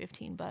like maybe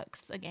 $15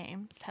 a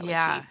game. It's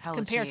hella cheap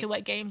compared to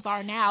what games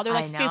are now. They're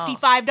like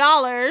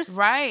 $55.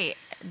 Right.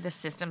 The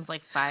system's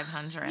like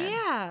 $500.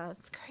 Yeah,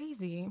 it's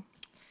crazy.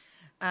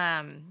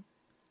 Can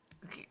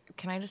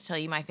I just tell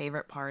you my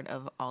favorite part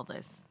of all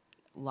this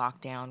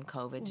lockdown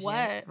COVID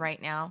shit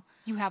right now?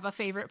 You have a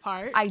favorite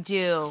part? I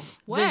do.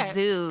 What? The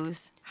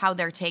zoos, how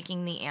they're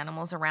taking the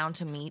animals around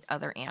to meet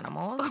other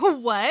animals.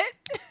 What?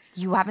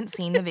 You haven't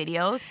seen the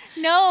videos?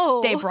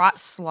 No. They brought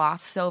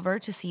sloths over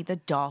to see the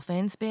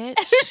dolphins, bitch.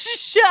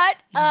 Shut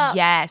up.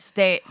 Yes,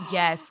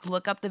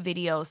 look up the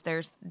videos.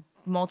 There's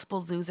multiple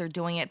zoos are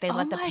doing it. They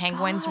let the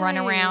penguins run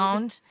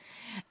around.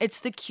 It's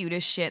the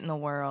cutest shit in the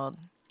world.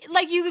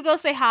 Like you could go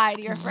say hi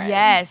to your friends.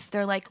 Yes,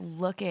 they're like,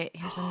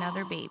 here's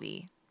another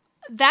baby.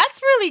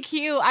 That's really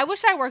cute. I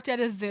wish I worked at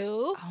a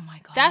zoo. Oh my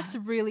God. That's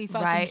really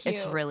fucking cute.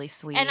 It's really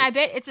sweet. And I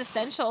bet it's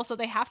essential, so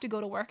they have to go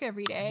to work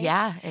every day.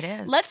 Yeah, it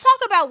is. Let's talk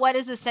about what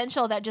is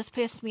essential that just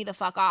pissed me the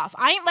fuck off.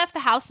 I ain't left the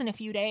house in a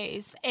few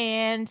days.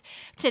 And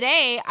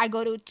today I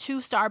go to 2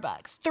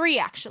 Starbucks. 3,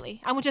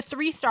 actually. I went to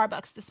 3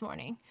 Starbucks this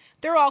morning.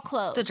 They're all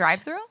closed. The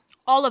drive-thru?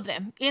 All of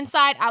them.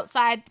 Inside,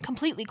 outside,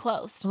 completely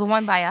closed. The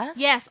one by us?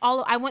 Yes.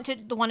 I went to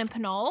the one in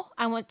Pinole.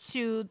 I went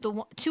to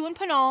the 2 in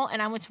Pinole,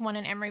 and I went to one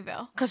in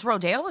Emeryville. Because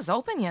Rodeo was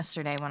open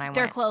yesterday when I went.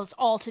 They're closed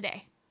all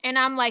today. And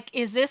I'm like,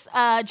 is this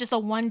just a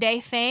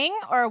one-day thing,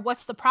 or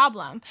what's the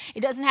problem?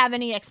 It doesn't have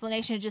any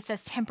explanation. It just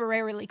says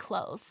temporarily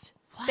closed.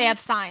 What? They have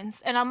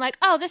signs. And I'm like,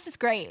 oh, this is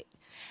great.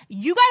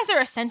 You guys are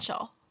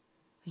essential.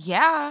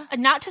 Yeah.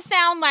 Not to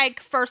sound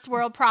like first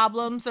world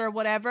problems or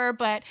whatever,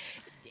 but...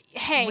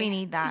 Hey, we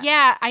need that.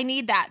 Yeah, I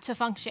need that to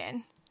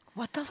function.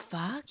 What the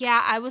fuck?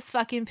 Yeah, I was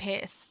fucking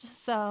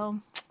pissed. So,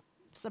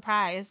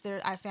 surprised.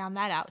 I found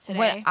that out today.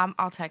 Wait,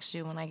 I'll text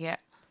you when I get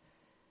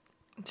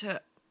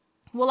to...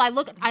 Well,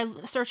 I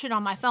search it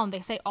on my phone. They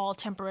say all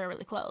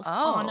temporarily closed.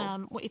 Oh.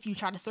 On, if you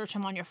try to search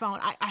them on your phone.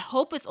 I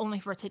hope it's only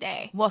for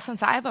today. Well,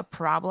 since I have a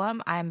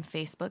problem, I'm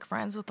Facebook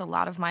friends with a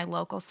lot of my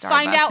local Starbucks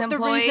find out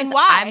employees. The reason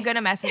why. I'm going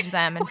to message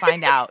them and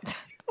find out.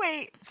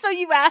 Wait, so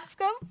you ask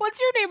them, what's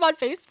your name on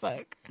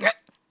Facebook?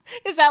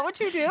 Is that what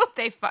you do?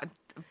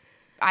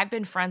 I've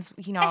been friends,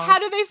 you know. How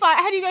do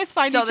you guys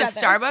find each other?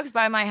 So the Starbucks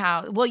by my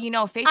house. Well, you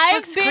know,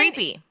 Facebook's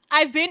creepy.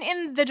 I've been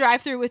in the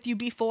drive-thru with you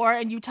before,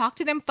 and you talk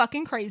to them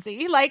fucking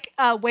crazy. Like,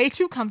 way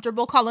too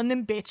comfortable calling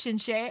them bitch and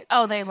shit.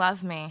 Oh, they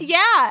love me. Yeah.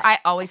 I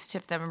always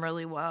tip them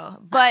really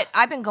well. But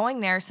I've been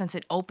going there since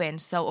it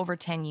opened, so over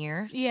 10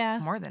 years. Yeah.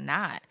 More than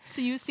that.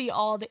 So you see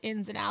all the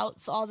ins and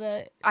outs, all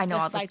the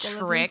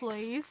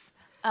tricks.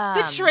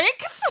 The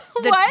tricks?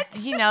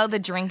 What? You know, the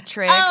drink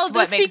tricks. Oh,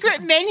 the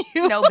secret menu.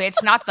 No,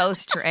 bitch, not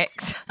those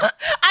tricks.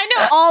 I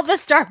know all the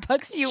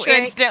Starbucks you tricks.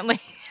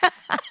 Instantly.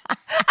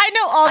 I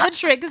know all the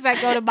tricks that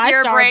go to my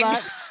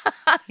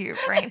Starbucks. Your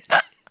brain.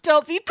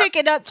 Don't be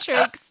picking up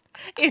tricks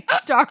in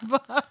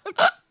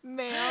Starbucks,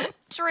 ma'am.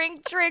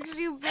 Drink tricks,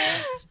 you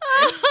bitch.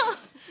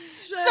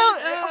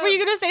 So, were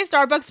you going to say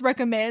Starbucks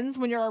recommends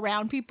when you're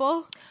around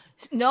people?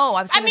 No,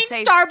 I was going to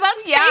say...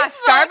 Starbucks? Yeah,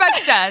 Facebook.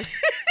 Starbucks does.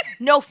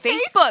 No,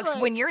 Facebook.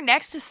 When you're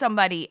next to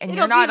somebody and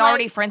you're not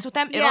already friends with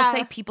them, it'll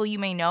say people you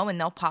may know and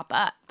they'll pop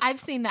up. I've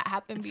seen that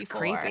happen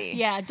before. It's creepy.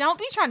 Yeah, don't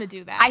be trying to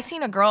do that. I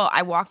seen a girl.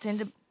 I walked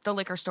into the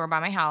liquor store by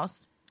my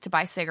house to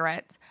buy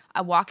cigarettes.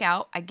 I walk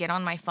out. I get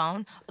on my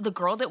phone. The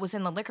girl that was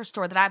in the liquor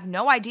store that I have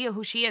no idea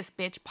who she is,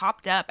 bitch,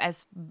 popped up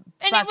as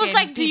and it was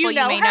like, do you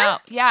know her?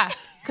 Yeah,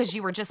 because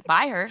you were just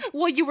by her.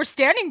 Well, you were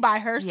standing by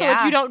her, so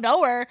if you don't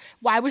know her,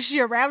 why was she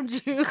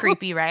around you?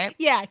 Creepy, right?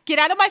 Yeah, get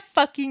out of my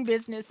fucking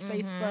business,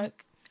 Facebook.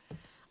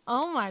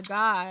 Oh my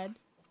God.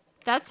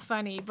 That's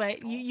funny,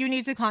 but you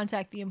need to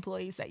contact the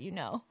employees that you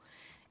know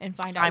and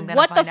find out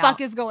what the fuck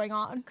is going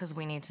on. Because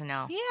we need to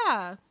know.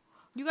 Yeah.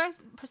 You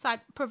guys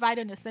provide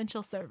an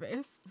essential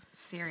service.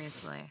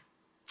 Seriously.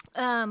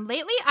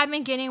 Lately, I've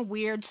been getting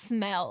weird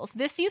smells.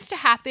 This used to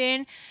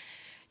happen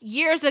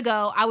years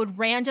ago. I would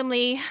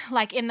randomly,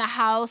 like in the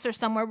house or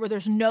somewhere where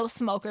there's no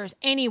smokers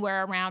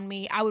anywhere around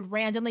me, I would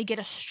randomly get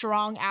a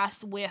strong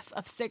ass whiff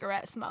of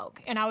cigarette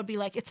smoke. And I would be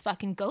like, it's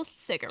fucking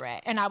ghost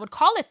cigarette. And I would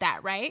call it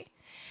that, right?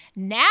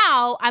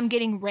 Now I'm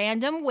getting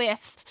random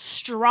whiffs,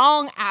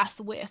 strong ass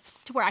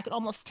whiffs to where I could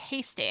almost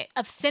taste it,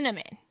 of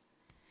cinnamon.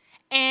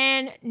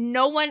 And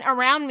no one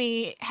around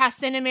me has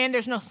cinnamon.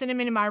 There's no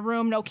cinnamon in my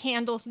room, no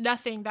candles,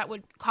 nothing that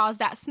would cause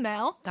that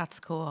smell. That's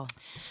cool.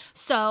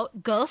 So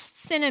ghost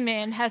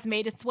cinnamon has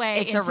made its way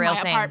into my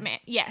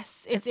apartment.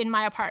 Yes, it's in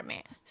my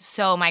apartment.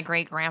 So my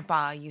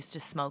great-grandpa used to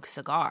smoke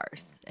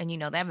cigars. And, you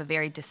know, they have a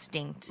very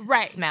distinct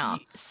smell.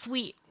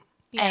 Sweet.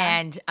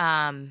 Yeah.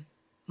 And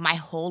my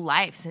whole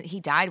life, he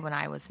died when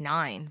I was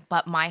 9,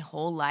 but my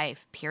whole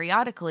life,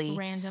 periodically,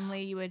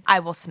 randomly, I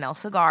will smell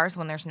cigars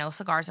when there's no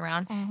cigars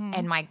around.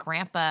 And my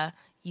grandpa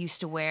used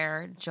to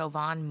wear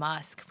Jovan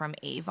Musk from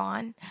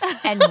Avon.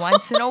 And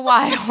once in a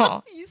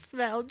while, you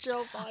smell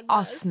Jovan Musk.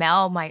 I'll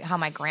smell how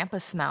my grandpa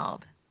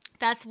smelled.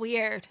 That's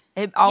weird.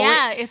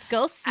 It's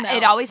ghost smell.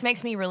 It always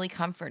makes me really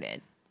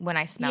comforted when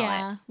I smell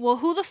it. Well,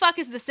 who the fuck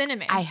is the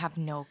cinnamon? I have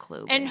no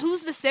clue. And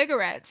who's the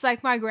cigarettes?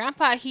 Like my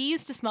grandpa, he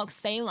used to smoke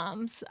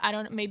Salem's. I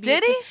don't know, maybe.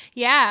 Did he?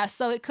 Yeah,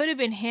 so it could have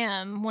been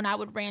him when I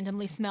would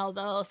randomly smell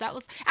those. That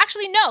was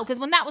actually no, because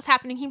when that was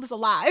happening, he was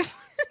alive.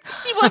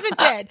 He wasn't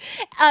dead.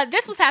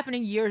 This was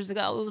happening years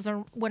ago. It was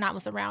when I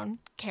was around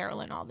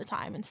Carolyn all the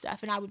time and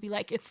stuff, and I would be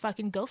like, "It's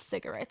fucking ghost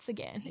cigarettes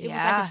again." It was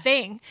like a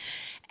thing.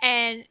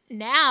 And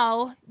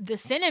now the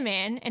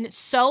cinnamon, and it's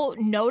so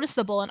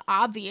noticeable and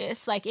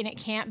obvious, like, and it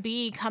can't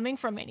be coming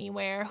from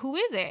anywhere. Who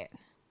is it?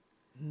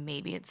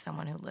 Maybe it's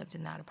someone who lived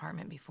in that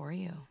apartment before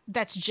you.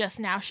 That's just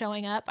now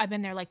showing up. I've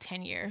been there like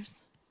 10 years.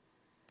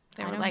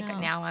 They were like,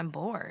 now I'm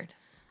bored.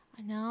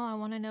 I know. I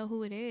want to know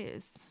who it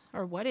is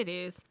or what it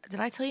is. Did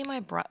I tell you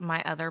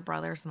my other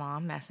brother's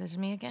mom messaged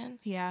me again?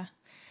 Yeah.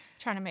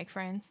 Trying to make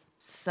friends.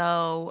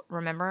 So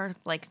remember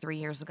like 3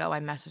 years ago, I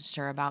messaged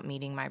her about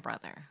meeting my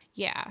brother.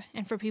 Yeah.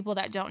 And for people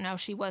that don't know,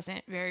 she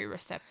wasn't very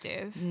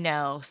receptive.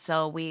 No.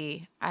 So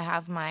I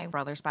have my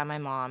brothers by my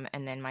mom,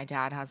 and then my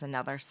dad has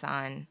another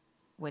son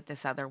with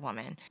this other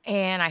woman.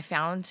 And I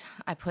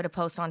put a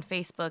post on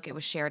Facebook. It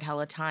was shared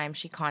hella times.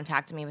 She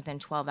contacted me within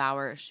 12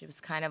 hours. She was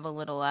kind of a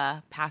little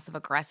passive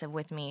aggressive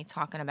with me,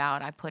 talking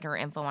about I put her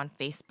info on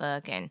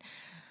Facebook and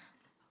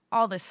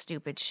all this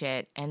stupid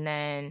shit. And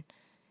then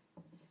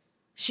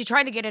she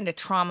tried to get into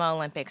trauma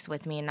Olympics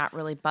with me, and that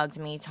really bugged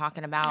me,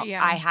 talking about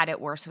I had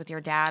it worse with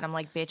your dad. I'm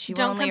like, bitch, you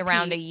were only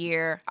around a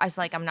year. I was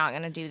like, I'm not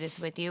going to do this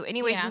with you.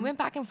 Anyways, we went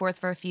back and forth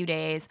for a few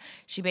days.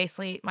 She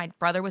basically, my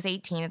brother was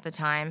 18 at the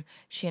time.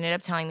 She ended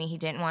up telling me he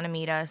didn't want to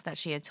meet us, that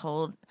she had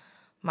told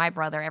my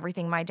brother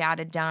everything my dad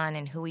had done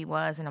and who he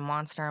was and a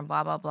monster and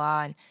blah, blah,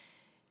 blah. And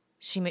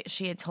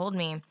she had told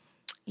me,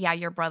 yeah,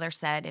 your brother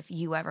said if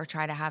you ever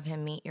try to have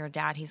him meet your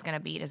dad, he's going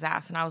to beat his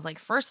ass. And I was like,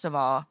 first of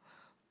all,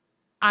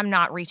 I'm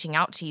not reaching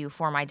out to you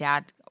for my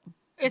dad.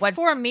 It's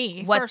for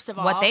me, first of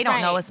all. What they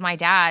don't know is my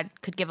dad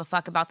could give a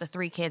fuck about the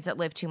 3 kids that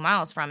live 2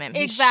 miles from him.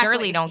 Exactly. He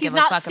surely don't give a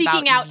fuck about He's not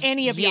seeking out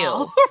any of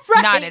you.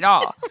 Right. Not at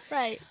all.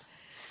 Right.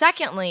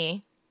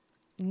 Secondly,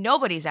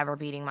 nobody's ever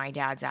beating my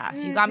dad's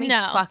ass. You got me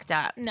fucked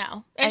up.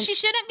 No. And she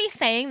shouldn't be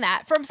saying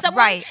that. From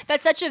someone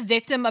that's such a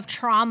victim of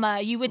trauma,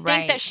 you would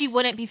think that she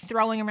wouldn't be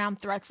throwing around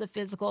threats of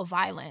physical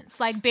violence.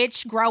 Like,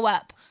 bitch, grow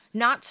up.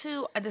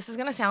 This is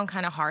going to sound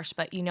kind of harsh,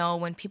 but you know,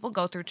 when people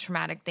go through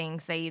traumatic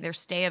things, they either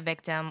stay a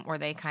victim or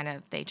they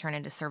turn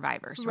into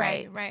survivors,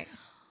 right? Right.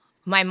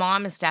 My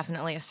mom is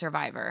definitely a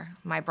survivor.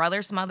 My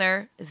brother's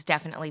mother is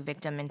definitely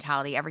victim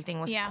mentality.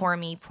 Everything was poor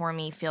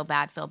me, feel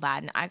bad.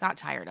 And I got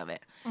tired of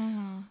it.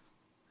 Mm-hmm.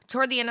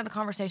 Toward the end of the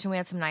conversation, we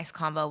had some nice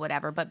convo,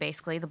 whatever. But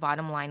basically, the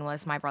bottom line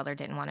was my brother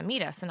didn't want to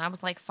meet us. And I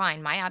was like,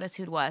 fine. My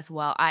attitude was,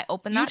 well, I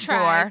opened that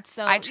door.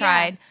 I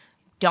tried. Yeah.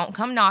 Don't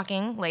come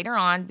knocking later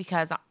on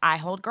because I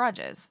hold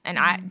grudges. And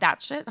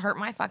that shit hurt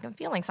my fucking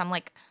feelings. I'm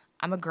like,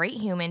 I'm a great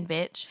human,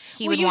 bitch.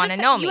 He would want to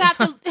know me.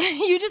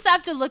 You just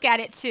have to look at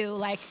it too.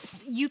 Like,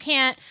 you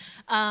can't.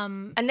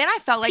 And then I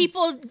felt like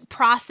people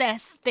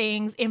process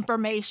things,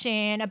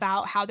 information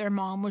about how their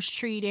mom was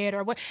treated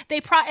or what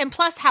they and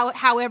plus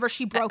however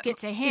she broke it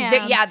to him.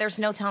 There's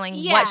no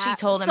telling what she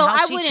told him, so how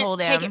I she wouldn't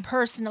told him. Take it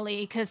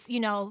personally because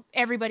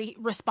everybody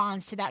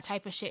responds to that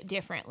type of shit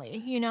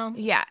differently.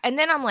 Yeah, and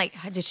then I'm like,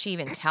 did she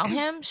even tell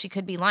him? She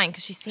could be lying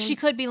because she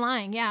could be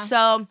lying. Yeah.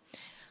 So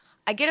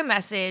I get a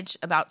message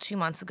about 2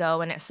 months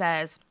ago, and it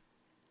says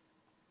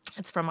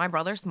it's from my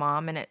brother's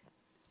mom, and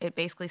it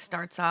basically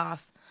starts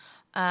off.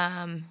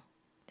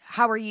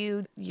 How are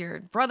you? Your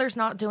brother's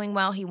not doing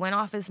well. He went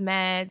off his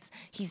meds.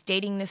 He's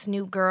dating this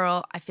new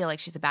girl. I feel like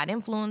she's a bad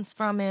influence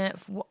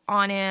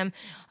on him.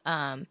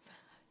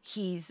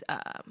 He's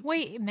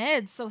wait,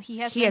 meds. So he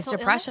has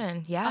depression.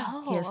 Illness?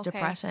 Yeah, he has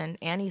depression,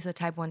 and he's a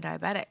type 1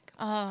 diabetic.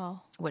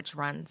 Oh, which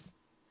runs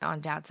on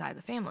dad's side of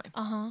the family.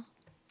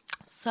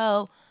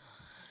 So,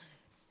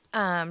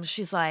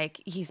 she's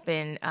like, he's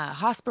been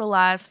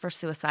hospitalized for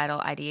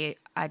suicidal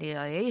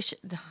ideation.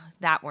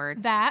 That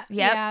word. Yep.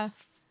 Yeah.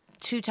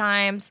 2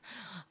 times.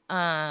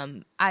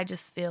 I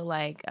just feel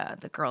like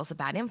the girl's a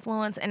bad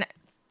influence. And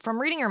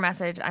from reading her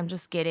message, I'm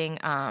just getting...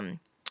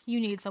 you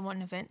need someone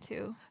to vent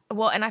to.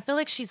 Well, and I feel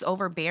like she's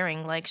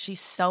overbearing. Like, she's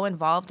so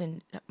involved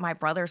in my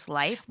brother's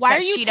life. Why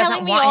are you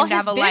telling me all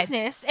his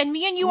business? And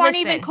me and you aren't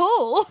even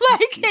cool.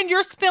 And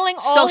you're spilling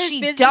all his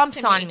business. So she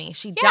dumps on me.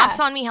 She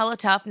dumps on me hella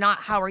tough. Not,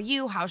 how are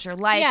you? How's your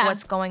life? Yeah.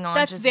 What's going on?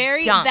 That's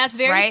very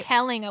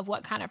telling of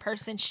what kind of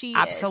person she is.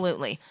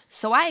 Absolutely.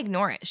 So I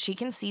ignore it. She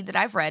can see that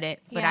I've read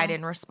it, but I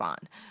didn't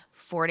respond.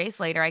 4 days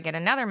later, I get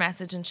another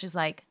message, and she's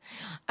like,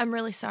 I'm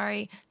really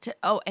sorry to...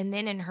 Oh, and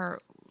then in her...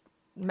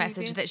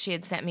 message that she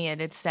had sent me, it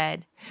had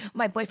said,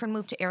 my boyfriend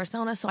moved to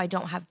Arizona, so I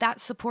don't have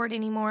that support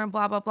anymore, and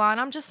blah, blah, blah.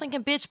 And I'm just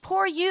thinking, bitch,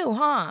 poor you,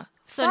 huh?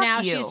 So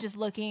now she's just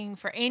looking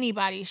for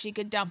anybody she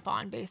could dump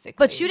on, basically.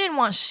 But you didn't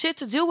want shit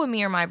to do with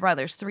me or my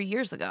brothers 3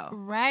 years ago.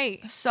 Right.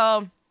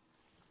 So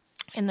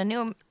in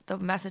the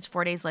message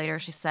 4 days later,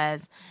 she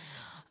says,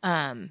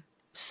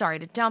 sorry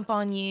to dump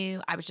on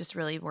you. I was just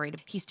really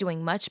worried. He's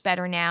doing much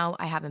better now.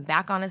 I have him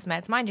back on his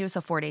meds. Mind you, it's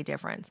a 4-day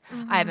difference.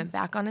 I have him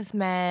back on his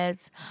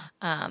meds.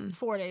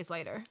 4 days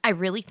later. I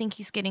really think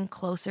he's getting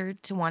closer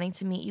to wanting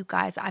to meet you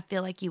guys. I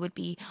feel like you would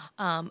be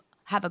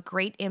have a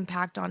great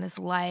impact on his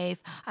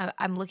life.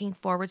 I'm looking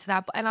forward to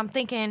that. And I'm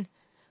thinking,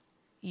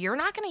 you're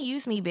not going to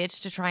use me,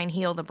 bitch, to try and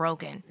heal the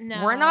broken.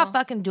 No. We're not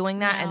fucking doing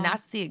that. No. And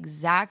that's the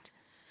exact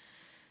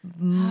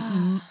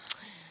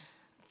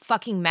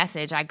fucking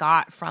message I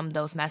got from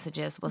those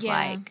messages was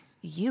like,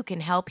 you can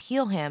help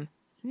heal him.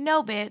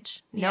 No,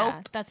 bitch. Nope.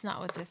 Yeah, that's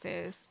not what this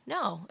is.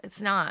 No, it's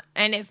not.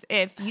 And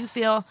if you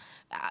feel,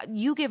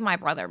 you give my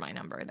brother my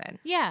number then.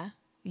 Yeah.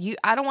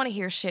 I don't want to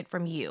hear shit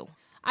from you.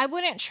 I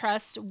wouldn't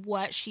trust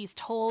what she's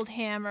told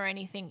him or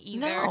anything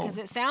either, because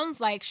it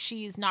sounds like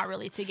she's not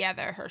really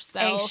together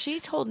herself. And she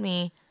told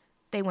me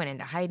they went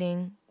into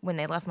hiding when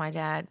they left my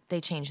dad.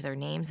 They changed their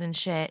names and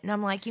shit. And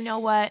I'm like, you know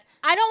what?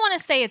 I don't want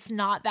to say it's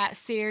not that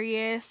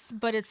serious,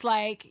 but it's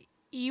like,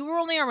 you were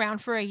only around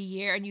for a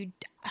year, and you,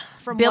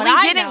 from Billy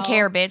what I didn't know,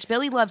 care, bitch.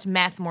 Billy loved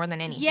meth more than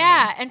anything.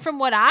 Yeah, and from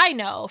what I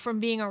know from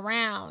being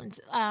around,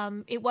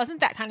 it wasn't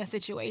that kind of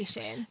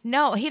situation.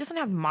 No, he doesn't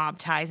have mob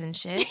ties and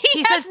shit. He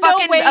He's a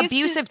fucking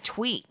abusive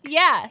tweak.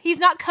 Yeah, he's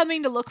not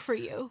coming to look for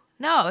you.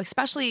 No,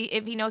 especially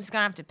if he knows he's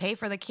gonna have to pay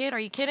for the kid. Are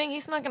you kidding?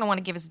 He's not gonna want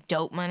to give his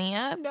dope money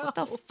up. No. What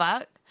the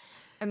fuck?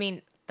 I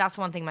mean, that's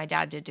one thing my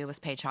dad did do was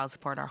pay child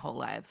support our whole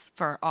lives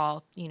for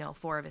all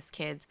 4 of his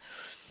kids.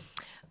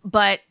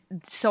 But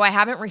so I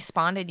haven't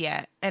responded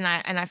yet, and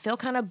I feel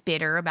kind of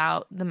bitter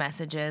about the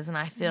messages, and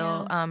I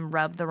feel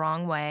rubbed the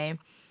wrong way,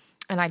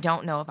 and I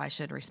don't know if I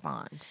should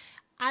respond.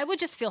 I would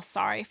just feel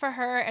sorry for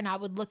her, and I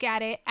would look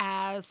at it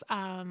as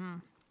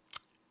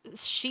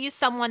she's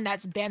someone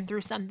that's been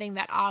through something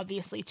that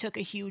obviously took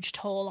a huge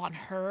toll on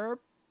her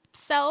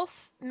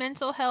self,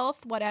 mental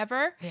health,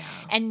 whatever. Yeah.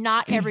 And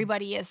not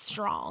everybody is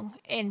strong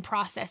in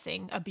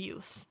processing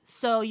abuse.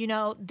 So,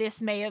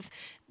 this may have,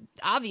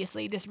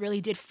 obviously, this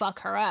really did fuck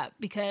her up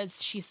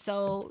because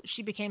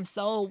she became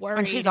so worried.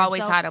 And she's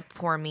always had a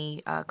poor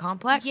me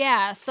complex.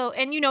 Yeah. So,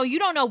 and you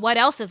don't know what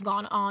else has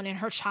gone on in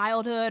her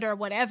childhood or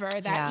whatever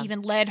that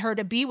even led her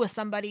to be with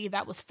somebody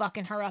that was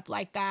fucking her up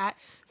like that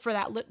for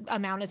that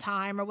amount of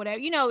time or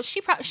whatever.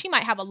 She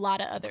might have a lot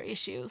of other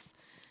issues.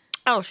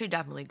 Oh, she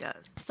definitely does.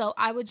 So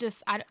I would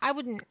I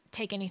wouldn't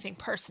take anything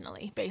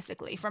personally,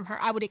 basically, from her.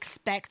 I would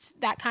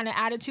expect that kind of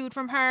attitude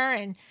from her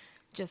and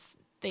just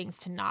things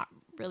to not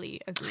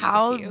really agree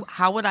with you.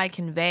 How would I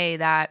convey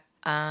that?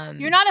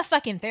 You're not a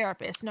fucking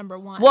therapist, number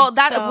one. Well,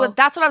 that's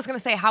what I was going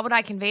to say. How would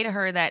I convey to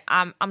her that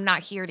I'm not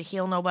here to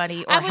heal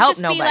nobody or help nobody? I would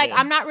just be like,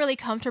 I'm not really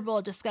comfortable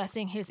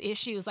discussing his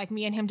issues. Like,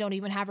 me and him don't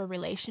even have a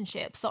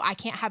relationship, so I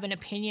can't have an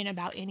opinion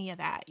about any of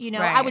that. Right.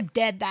 I would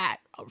dead that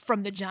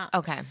from the jump.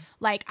 Okay.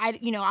 Like, I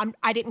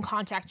didn't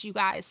contact you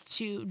guys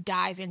to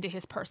dive into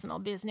his personal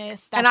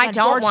business. That's and I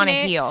don't want to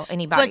heal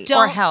anybody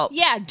or help.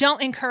 Yeah,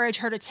 don't encourage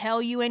her to tell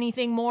you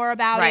anything more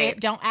about it.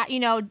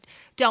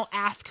 Don't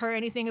ask her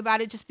anything about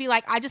it. Just be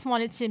like, I just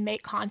wanted to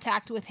make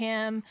contact with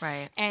him.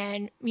 Right.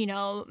 And,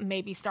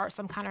 maybe start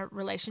some kind of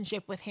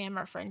relationship with him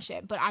or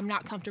friendship. But I'm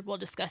not comfortable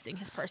discussing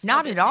his personal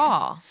business. Not at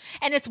all.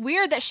 And it's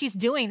weird that she's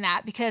doing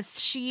that because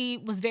she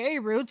was very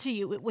rude to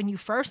you when you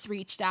first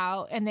reached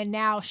out. And then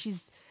now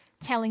she's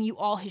telling you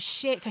all his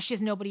shit because she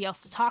has nobody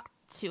else to talk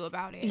to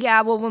about it.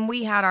 Yeah, well, when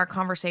we had our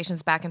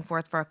conversations back and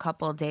forth for a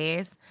couple of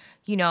days,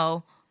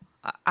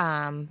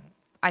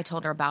 I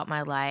told her about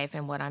my life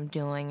and what I'm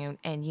doing.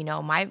 And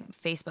my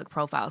Facebook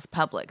profile is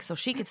public, so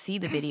she could see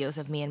the videos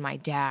of me and my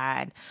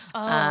dad.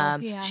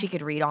 She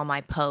could read all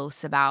my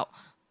posts about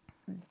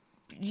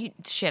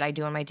shit I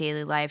do in my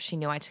daily life. She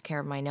knew I took care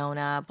of my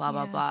Nona, blah,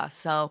 blah, blah.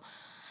 So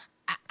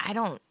I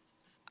don't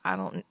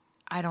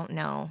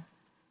know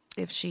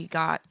if she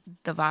got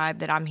the vibe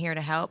that I'm here to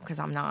help, because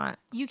I'm not.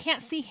 You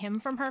can't see him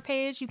from her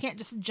page. You can't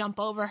just jump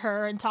over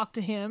her and talk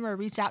to him or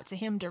reach out to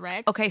him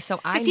direct. Okay, so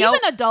I know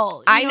he's an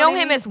adult. I know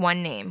him as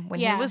one name.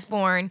 When he was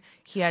born,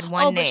 he had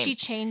one name. Oh, but she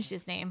changed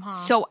his name, huh?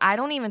 So I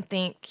don't even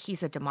think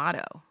he's a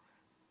D'Amato.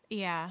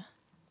 Yeah.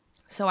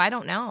 So I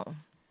don't know.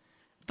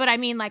 But I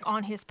mean, like,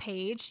 on his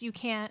page, you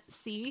can't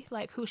see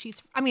like who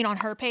she's. I mean, on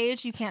her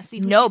page, you can't see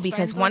who No, she's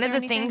because friends one with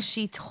of the things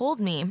she told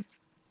me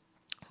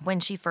when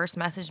she first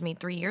messaged me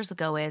 3 years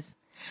ago is,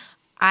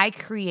 I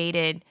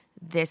created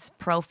this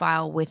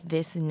profile with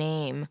this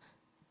name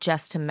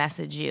just to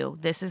message you.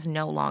 This is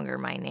no longer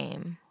my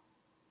name.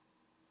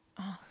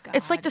 Oh, God.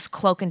 It's like this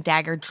cloak and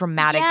dagger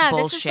dramatic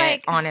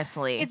bullshit,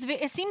 honestly.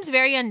 It seems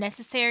very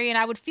unnecessary, and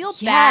I would feel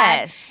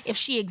bad if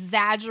she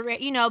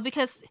exaggerates,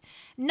 because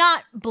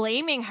not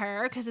blaming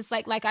her, because it's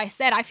like I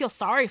said, I feel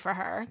sorry for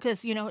her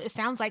because, it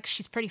sounds like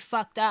she's pretty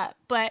fucked up.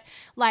 But,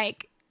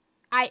 like,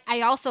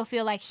 I also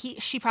feel like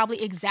she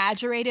probably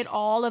exaggerated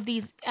all of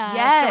these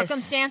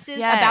circumstances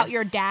about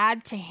your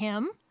dad to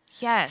him.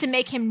 Yes. To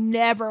make him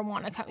never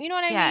want to come. You know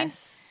what I mean?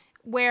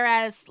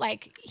 Whereas,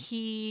 like,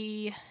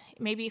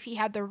 maybe if he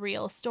had the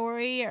real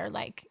story or,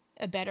 like,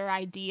 a better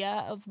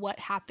idea of what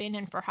happened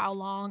and for how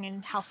long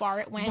and how far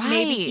it went,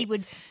 maybe he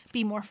would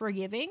be more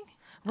forgiving.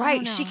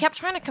 Right. She kept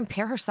trying to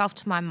compare herself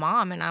to my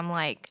mom, and I'm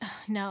like,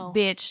 no.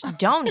 Bitch,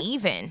 don't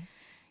even.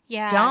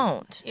 Yeah.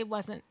 Don't. It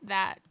wasn't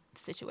that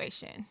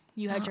situation.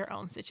 You had your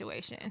own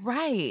situation.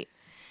 Right.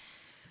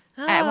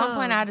 At one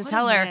point, I had to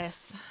tell her,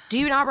 do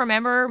you not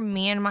remember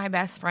me and my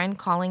best friend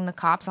calling the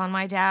cops on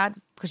my dad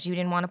because you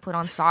didn't want to put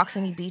on socks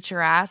and he beat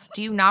your ass?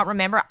 Do you not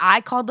remember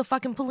I called the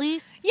fucking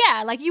police?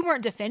 Yeah, like you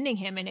weren't defending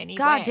him in any way.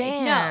 God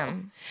damn.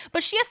 No.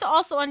 But she has to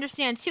also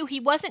understand, too, he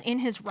wasn't in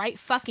his right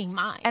fucking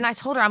mind. And I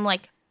told her,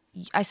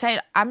 I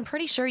said, I'm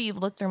pretty sure you've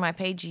looked through my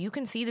page. You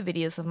can see the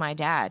videos of my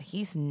dad.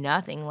 He's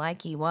nothing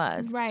like he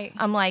was. Right.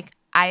 I'm like,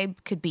 I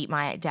could beat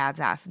my dad's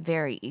ass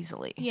very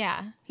easily.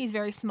 Yeah. He's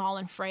very small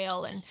and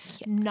frail and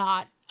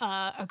not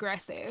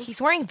aggressive.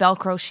 He's wearing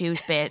Velcro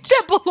shoes, bitch.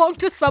 That belong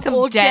to some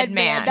old dead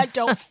man that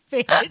don't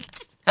fit.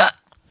 He's in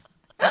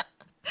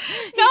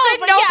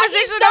no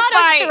position to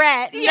fight. A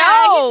threat. Yeah,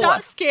 no. He's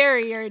not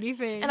scary or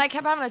anything. And I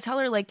kept having to tell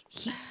her, like,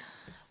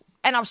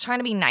 and I was trying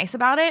to be nice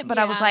about it, but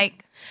I was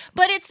like...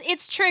 But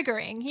it's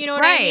triggering, you know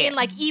what I mean?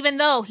 Like, even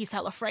though he's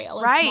hella frail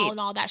and small and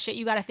all that shit,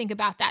 you got to think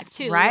about that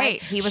too. Right.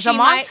 Like, he was a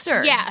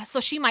monster. So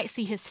she might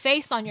see his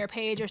face on your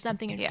page or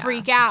something and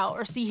freak out,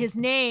 or see his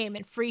name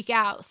and freak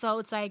out. So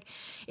it's like,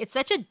 it's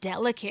such a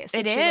delicate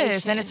situation. It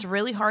is, and it's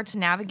really hard to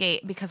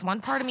navigate because one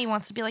part of me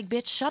wants to be like,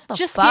 bitch, shut the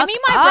Just fuck up. Just give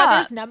me my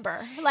brother's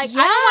number. Like, I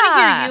don't want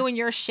to hear you and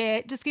your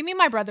shit. Just give me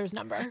my brother's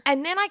number.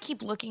 And then I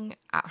keep looking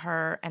at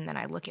her, and then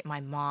I look at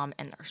my mom,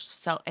 and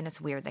and it's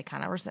weird. They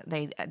kind of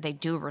they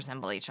do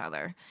resemble each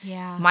other.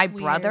 Yeah. My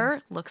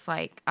brother looks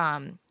like my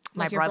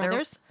brother.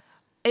 Brothers?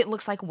 It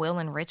looks like Will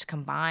and Rich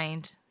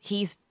combined.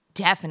 He's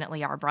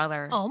definitely our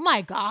brother. Oh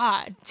my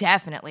God.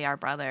 Definitely our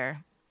brother.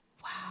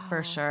 Wow.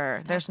 For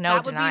sure. There's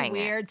no denying it. That would be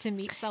weird to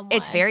meet someone.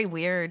 It's very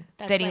weird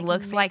that he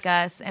looks like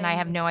us and I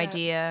have no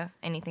idea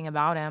anything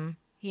about him.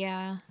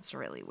 Yeah. It's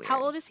really weird.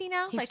 How old is he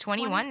now? He's like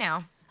 21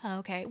 now. Oh,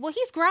 okay. Well,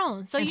 he's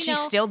grown. So, she's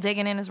still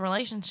digging in his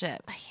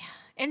relationship. Yeah.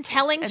 And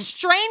telling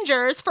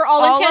strangers for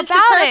all intents and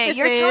purposes.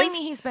 You're telling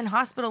me he's been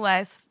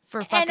hospitalized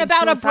for fucking and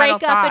about a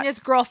breakup thoughts. And his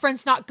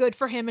girlfriend's not good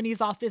for him and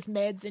he's off his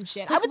meds and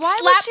shit. Like, I would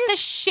slap the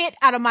shit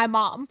out of my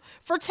mom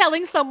for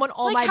telling someone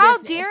all my business.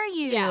 How dare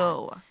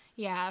you?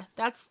 Yeah,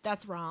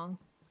 that's wrong.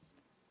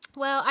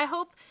 Well, I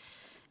hope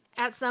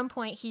at some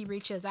point he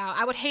reaches out.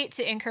 I would hate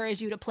to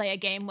encourage you to play a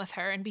game with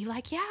her and be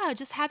like, yeah,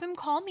 just have him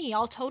call me.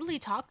 I'll totally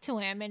talk to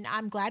him. And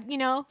I'm glad,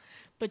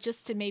 but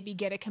just to maybe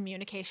get a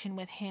communication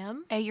with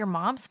him. Hey, your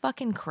mom's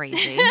fucking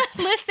crazy.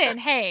 Listen,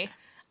 hey,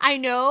 I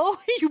know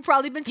you've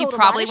probably been told you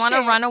probably want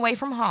to run away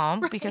from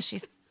home because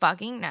she's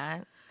fucking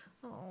nuts.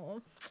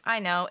 Oh, I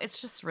know.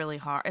 It's just really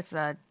hard. It's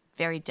a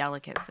very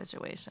delicate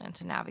situation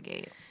to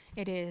navigate.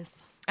 It is.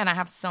 And I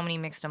have so many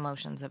mixed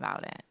emotions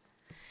about it.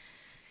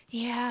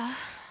 Yeah,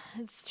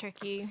 it's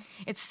tricky.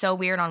 It's so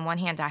weird. On one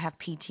hand, I have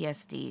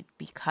PTSD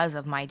because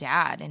of my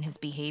dad and his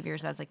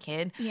behaviors as a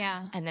kid.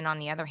 Yeah. And then on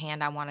the other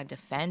hand, I want to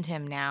defend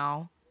him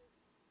now.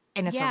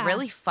 And it's a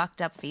really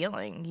fucked up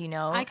feeling,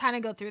 I kind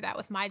of go through that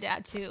with my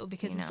dad, too,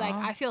 because it's like,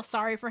 I feel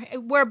sorry for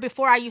him. Where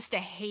before I used to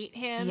hate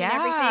him and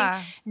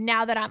everything,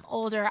 now that I'm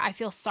older, I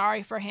feel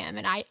sorry for him.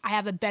 And I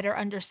have a better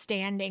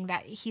understanding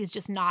that he's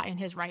just not in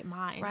his right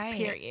mind,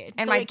 period.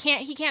 And so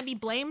he can't be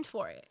blamed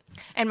for it.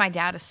 And my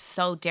dad is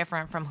so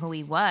different from who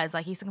he was.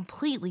 Like, he's a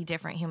completely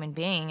different human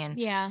being. And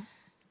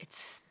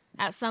it's...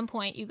 At some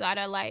point, you got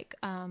to,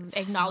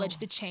 acknowledge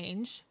the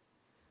change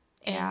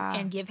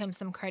and give him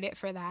some credit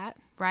for that.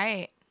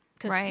 Right.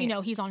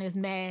 Because, he's on his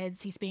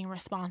meds. He's being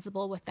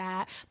responsible with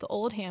that. The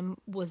old him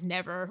was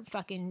never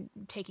fucking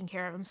taking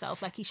care of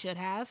himself like he should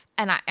have.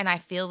 And I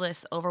feel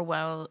this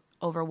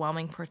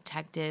overwhelming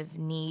protective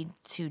need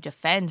to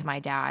defend my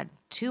dad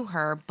to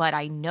her, but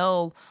I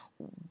know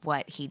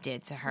what he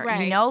did to her. Right.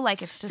 It's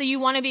just... So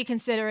you want to be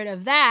considerate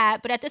of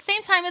that, but at the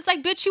same time, it's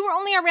like, bitch, you were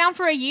only around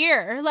for a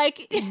year.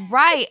 Like...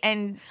 Right,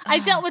 and... I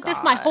dealt with this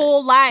my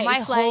whole life.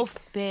 My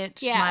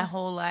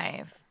whole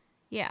life.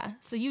 Yeah,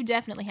 so you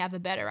definitely have a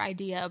better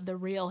idea of the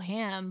real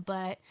him,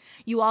 but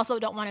you also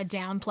don't want to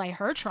downplay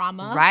her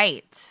trauma.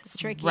 Right. It's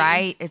tricky.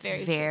 Right. It's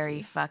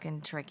very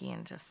fucking tricky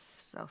and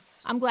just so...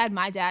 I'm glad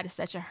my dad is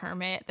such a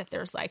hermit that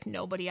there's,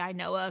 nobody I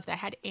know of that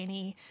had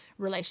any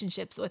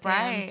relationships with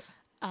him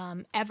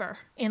ever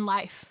in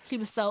life. He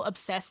was so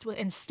obsessed with,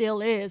 and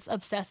still is,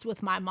 obsessed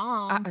with my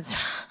mom.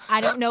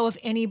 I don't know of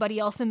anybody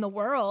else in the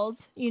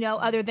world,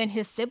 other than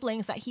his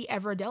siblings that he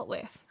ever dealt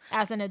with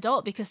as an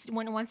adult, because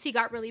once he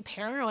got really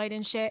paranoid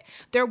and shit,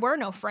 there were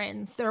no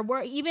friends. There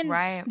were even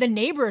the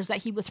neighbors that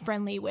he was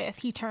friendly with,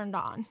 he turned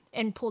on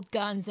and pulled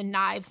guns and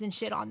knives and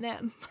shit on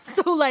them.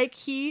 So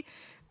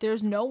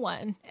there's no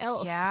one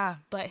else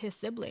but his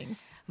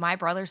siblings. My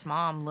brother's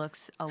mom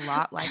looks a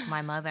lot like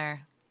my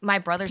mother. My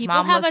brother's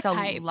mom looks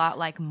a lot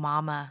like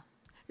Mama.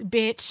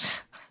 Bitch.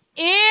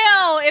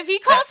 Ew, if he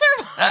calls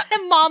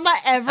her mama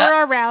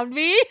ever around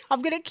me,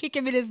 I'm going to kick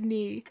him in his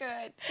knee.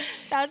 Good.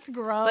 That's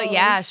gross. But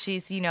yeah,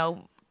 she's,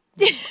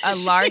 a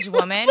large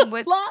woman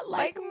with... a lot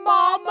like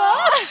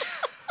mama.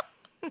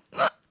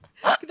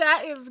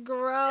 That is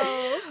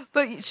gross.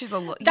 But she's a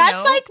lot.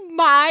 That's like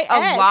my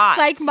ex. Lot.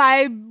 Like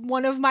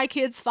one of my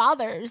kids'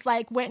 fathers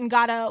like went and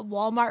got a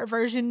Walmart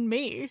version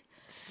me.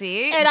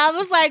 See? And I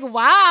was like,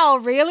 wow,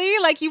 really?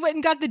 Like, you went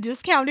and got the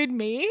discounted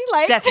me?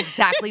 Like, that's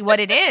exactly what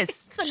it is.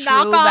 It's a True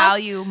knockoff.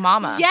 value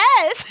mama.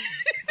 Yes.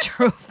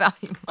 True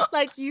value mama.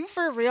 Like, you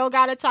for real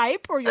got a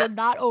type or you're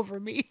not over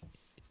me.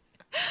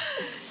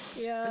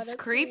 Yeah. It's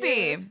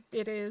creepy. Weird.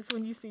 It is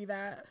when you see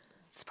that.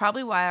 It's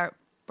probably why our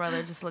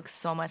brother just looks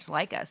so much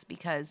like us,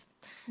 because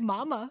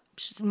Mama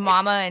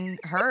and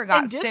her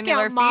got and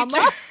similar mama.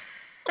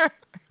 features.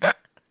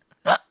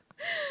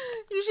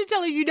 You should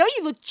tell her, you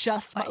look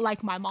just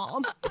like my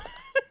mom.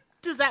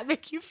 Does that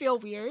make you feel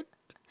weird?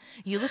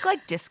 You look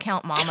like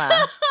discount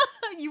mama.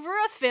 You were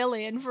a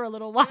fill-in for a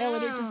little while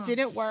and it just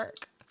didn't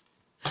work.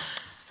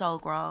 So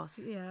gross.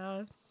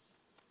 Yeah.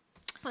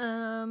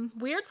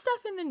 Weird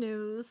stuff in the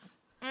news.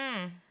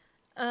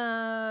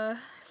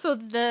 So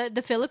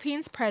the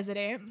Philippines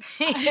president,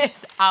 he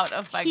is out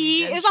of fucking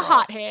he control. is a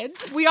hothead.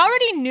 We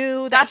already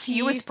knew that's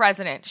you as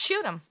president.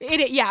 Shoot him.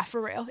 Yeah,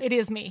 for real. It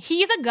is me.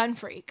 He's a gun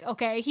freak,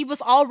 okay? He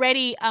was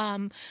already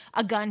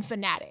a gun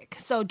fanatic.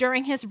 So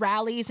during his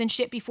rallies and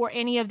shit before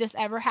any of this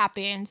ever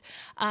happened,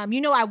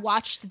 I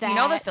watched that. You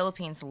know the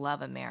Philippines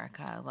love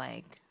America,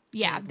 like.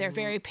 Yeah, they're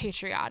very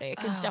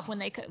patriotic and stuff when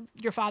they could.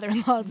 Your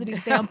father-in-law is an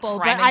example,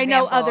 but Prime I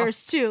know example.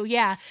 others too,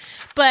 yeah.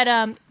 But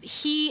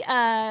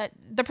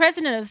the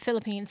president of the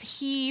Philippines,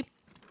 he,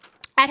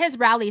 at his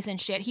rallies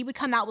and shit, he would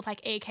come out with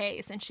like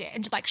AKs and shit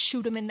and just like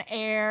shoot them in the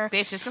air.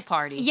 Bitch, it's a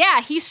party. Yeah,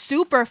 he's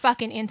super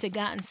fucking into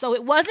guns. So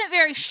it wasn't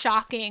very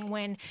shocking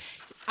when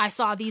I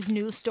saw these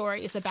news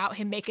stories about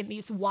him making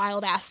these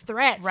wild ass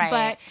threats, right.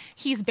 But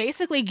he's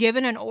basically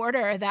given an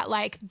order that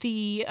like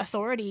the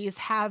authorities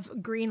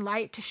have green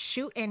light to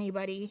shoot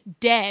anybody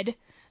dead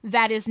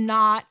that is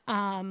not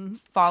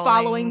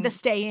following the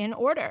stay in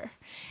order.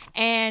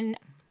 And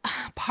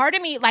part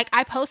of me, like,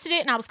 I posted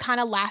it and I was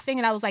kind of laughing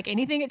and I was like,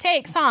 anything it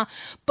takes, huh?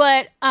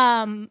 But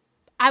I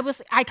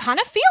kind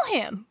of feel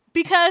him.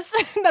 Because,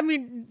 I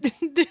mean,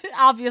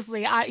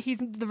 obviously, he's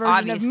the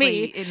version of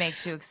me. It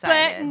makes you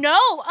excited. But no,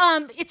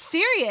 it's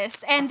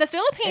serious. And the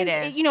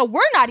Philippines,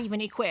 we're not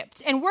even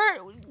equipped. And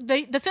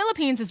the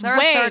Philippines is They're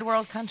a third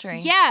world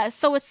country. Yeah,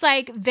 so it's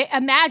like,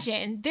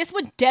 imagine, this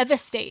would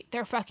devastate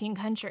their fucking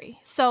country.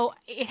 So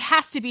it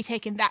has to be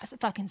taken that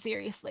fucking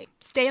seriously.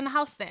 Stay in the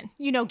house then.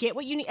 Get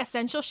what you need,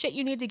 essential shit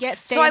you need to get.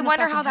 Stay so in I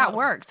wonder how that house.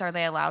 works. Are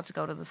they allowed to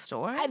go to the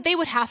store? They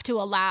would have to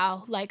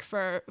allow, like,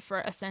 for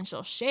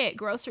essential shit,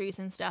 groceries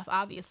and stuff.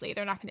 Obviously,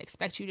 they're not going to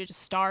expect you to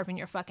just starve in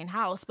your fucking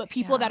house. But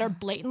people that are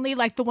blatantly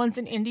like the ones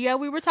in India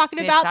we were talking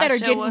about that are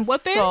getting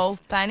whoopings. So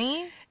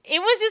funny. It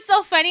was just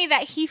so funny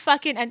that he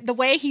fucking, and the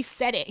way he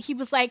said it, he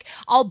was like,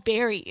 I'll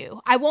bury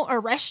you. I won't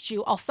arrest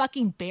you. I'll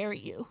fucking bury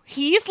you.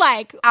 He's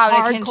like out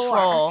hardcore. of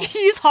control.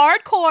 He's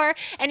hardcore.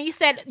 And he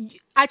said,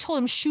 I told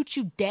him, shoot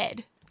you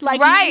dead.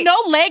 Like, right. No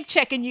leg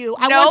checking you.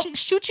 I want to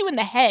shoot you in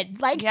the head.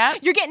 Like,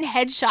 you're getting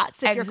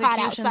headshots if you're caught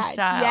outside.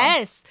 Style.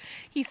 Yes.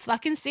 He's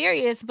fucking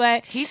serious,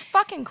 but... He's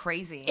fucking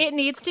crazy. It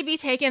needs to be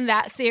taken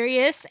that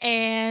serious,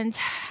 and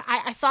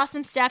I saw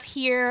some stuff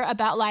here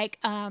about, like,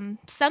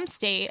 some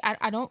state.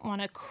 I don't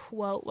want to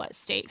quote what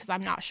state, because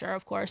I'm not sure,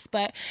 of course,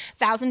 but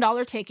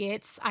 $1,000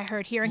 tickets. I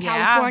heard here in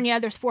California,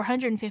 there's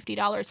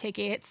 $450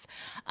 tickets.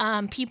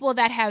 People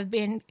that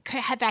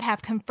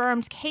have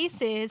confirmed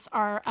cases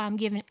are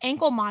given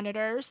ankle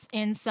monitors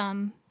in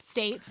some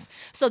states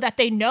so that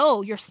they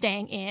know you're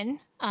staying in.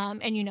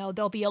 And,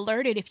 they'll be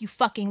alerted if you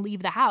fucking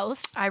leave the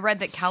house. I read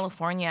that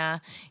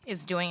California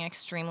is doing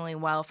extremely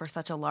well for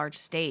such a large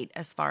state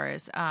as far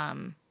as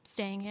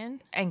staying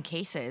in and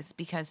cases,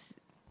 because,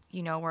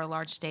 we're a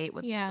large state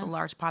with a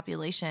large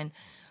population.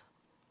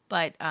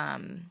 But our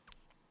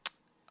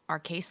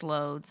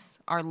caseloads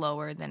are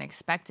lower than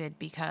expected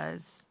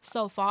because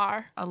so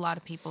far a lot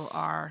of people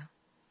are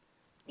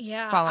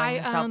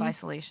following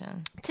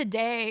self-isolation.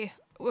 Today...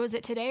 Was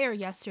it today or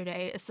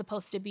yesterday? Is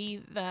supposed to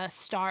be the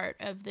start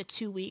of the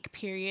 2-week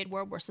period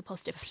where we're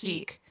supposed to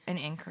peak an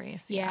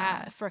increase.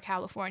 Yeah, for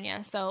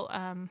California. So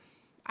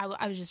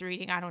I was just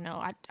reading. I don't know.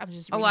 I was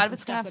just reading a lot of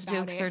it's gonna have to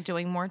do because they're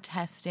doing more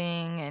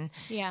testing and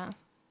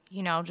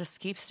just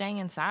keep staying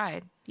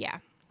inside. Yeah,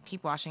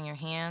 keep washing your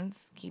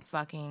hands. Keep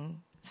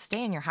fucking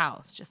stay in your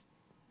house.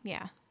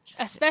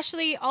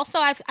 Especially, also,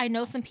 I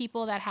know some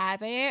people that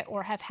have it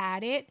or have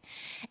had it,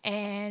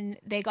 and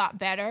they got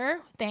better,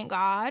 thank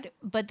God,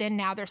 but then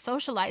now they're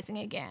socializing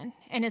again.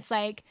 And it's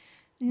like,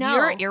 no.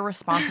 You're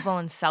irresponsible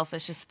and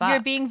selfish as fuck.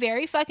 You're being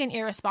very fucking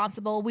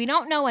irresponsible. We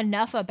don't know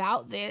enough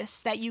about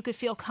this that you could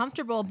feel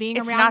comfortable being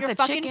around your fucking friends. It's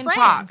not the chicken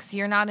pox.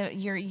 You're not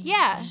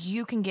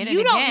you can get it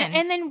again.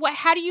 And then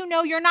how do you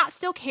know you're not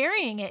still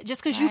carrying it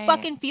just because you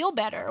fucking feel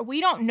better? We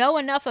don't know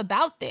enough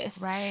about this.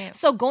 Right.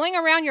 So going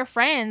around your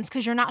friends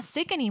because you're not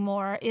sick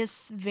anymore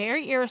is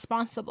very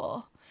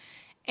irresponsible.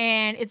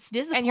 And it's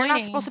disappointing. And you're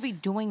not supposed to be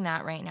doing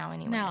that right now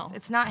anyways. No.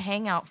 It's not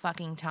hangout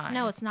fucking time.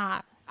 No, it's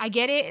not. I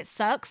get it. It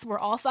sucks. We're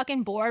all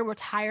fucking bored. We're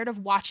tired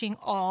of watching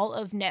all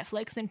of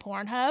Netflix and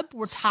Pornhub.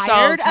 We're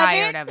tired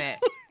of it.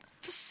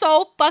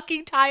 So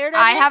fucking tired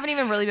of it. I haven't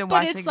even really been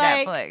watching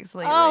Netflix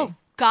lately. Oh,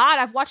 God,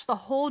 I've watched the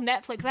whole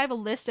Netflix. I have a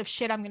list of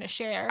shit I'm going to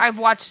share. I've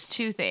watched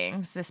 2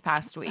 things this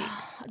past week.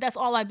 That's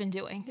all I've been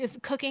doing is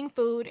cooking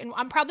food, and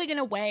I'm probably going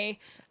to weigh.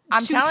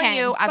 I'm telling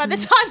you, by the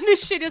time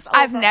this shit is over.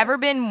 I've never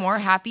been more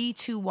happy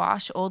to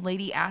wash old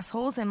lady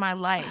assholes in my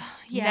life.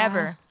 Yeah,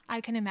 never.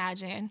 I can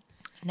imagine.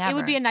 Never. It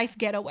would be a nice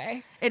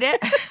getaway. It is.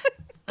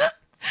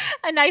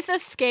 A nice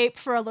escape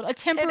for a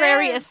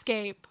temporary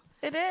escape.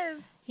 It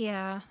is.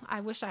 Yeah, I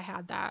wish I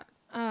had that.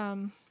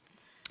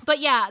 But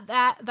yeah,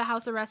 the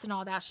house arrest and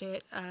all that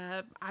shit.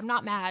 I'm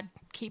not mad.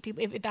 Keep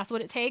people if that's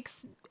what it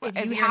takes. If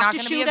you're not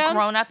going to be a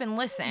grown up and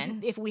listen.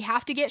 If we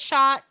have to get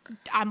shot,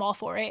 I'm all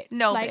for it.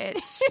 No,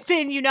 bitch.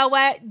 Then you know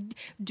what?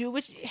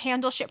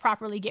 Handle shit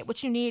properly. Get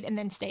what you need, and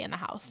then stay in the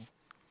house.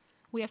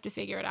 We have to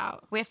figure it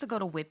out. We have to go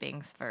to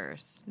whippings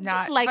first,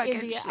 not like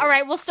India. Shit. All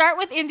right, we'll start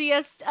with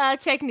India's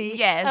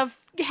technique of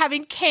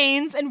having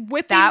canes and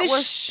whipping that the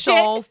was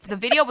shit. The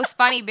video was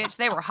funny, bitch.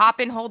 They were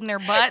hopping, holding their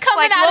butts.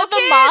 Coming like, out of the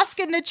kids. mosque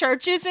and the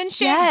churches and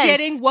shit,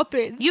 getting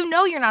whoopings. You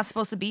know you're not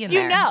supposed to be in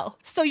there. You know.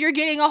 So you're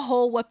getting a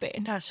whole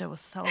whooping. That shit was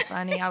so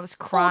funny. I was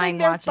crying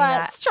their watching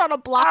butts, that. Trying to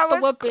block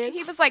the whoopings.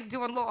 He was like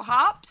doing little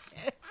hops.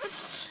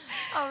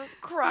 I was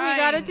crying. We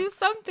got to do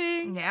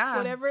something. Yeah.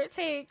 Whatever it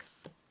takes.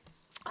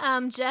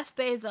 Jeff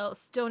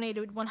Bezos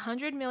donated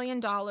 $100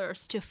 million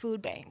to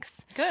food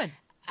banks. Good.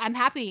 I'm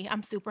happy.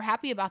 I'm super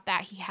happy about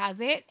that. He has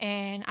it,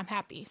 and I'm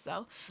happy.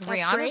 So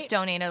Rihanna's great.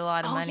 donated a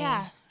lot of money.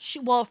 Yeah.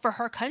 For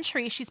her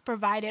country, she's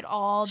provided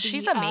all the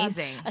she's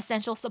amazing.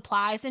 Essential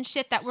supplies and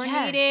shit that were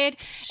needed.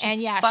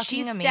 She's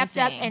she stepped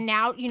up, and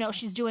now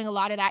she's doing a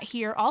lot of that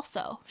here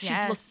also. She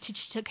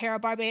took care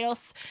of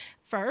Barbados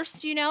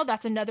first,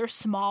 that's another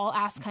small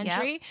ass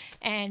country,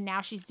 and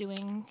now she's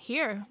doing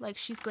here. Like,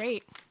 she's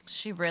great.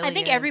 She really I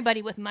think is.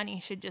 Everybody with money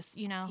should just,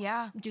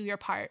 do your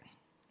part.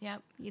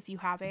 Yep. If you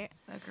have it.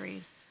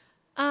 Agreed.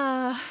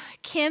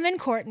 Kim and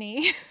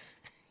Courtney.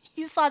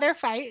 You saw their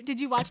fight?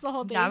 Did you watch the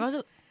whole thing? That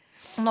was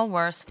the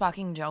worst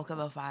fucking joke of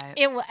a fight.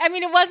 It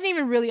wasn't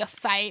even really a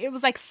fight. It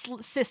was like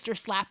sister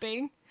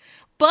slapping.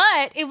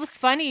 But it was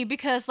funny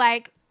because,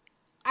 like,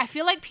 I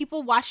feel like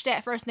people watched it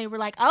at first and they were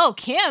like, "Oh,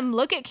 Kim,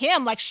 look at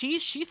Kim! Like she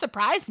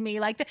surprised me."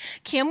 Like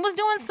Kim was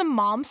doing some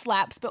mom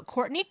slaps, but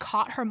Courtney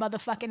caught her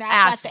motherfucking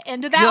ass at the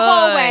end of that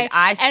hallway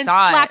and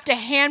slapped a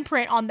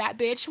handprint on that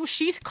bitch.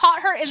 She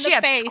caught her in the face. She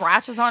had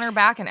scratches on her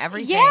back and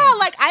everything. Yeah,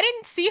 like I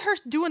didn't see her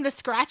doing the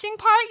scratching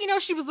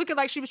part. She was looking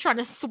like she was trying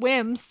to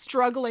swim,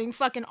 struggling,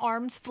 fucking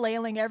arms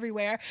flailing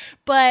everywhere.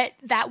 But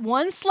that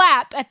one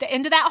slap at the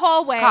end of that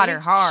hallway caught her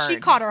hard. She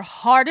caught her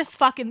hard as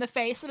fuck in the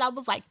face, and I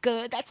was like,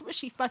 "Good, that's what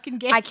she fucking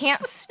gets." I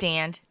can't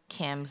stand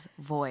Kim's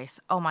voice.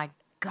 Oh my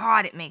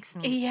God, it makes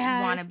me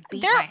want to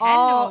beat my head into a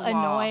wall. They're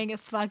all annoying as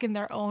fuck in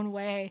their own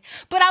way.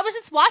 But I was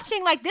just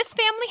watching, like, this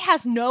family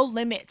has no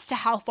limits to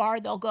how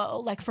far they'll go,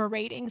 like, for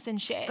ratings and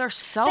shit. They're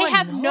so They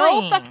have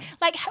annoying.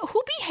 like,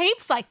 who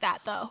behaves like that,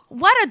 though?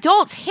 What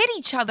adults hit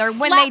each other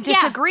when they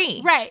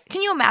disagree? Yeah, right.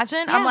 Can you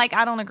imagine? Yeah. I'm like,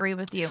 I don't agree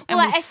with you. And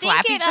we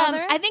slap each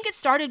other? I think it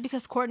started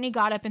because Courtney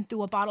got up and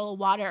threw a bottle of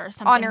water or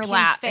something on her Kim's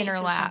lap, face in her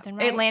or lap.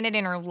 Right? It landed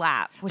in her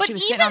lap when but she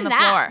was sitting on the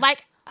that, floor.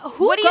 Like,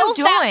 who what are goes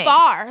you doing? that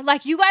far?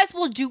 Like, you guys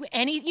will do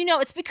any,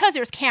 it's because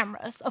there's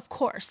cameras, of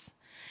course.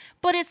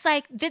 But it's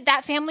like,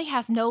 that family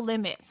has no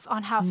limits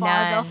on how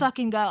far they'll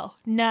fucking go.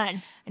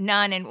 None.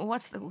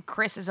 And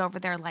Chris is over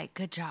there like,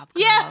 good job,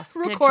 girls. Yeah,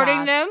 good recording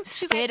job. them.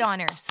 Spit on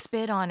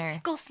her.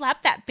 Go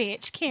slap that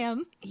bitch,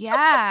 Kim.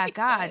 Yeah,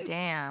 god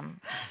damn.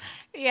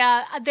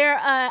 Yeah,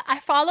 I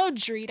followed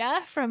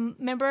Drita from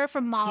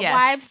Mob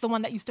Wives, the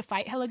one that used to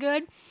fight hella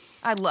good.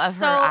 I love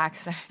her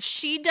accent.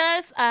 She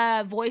does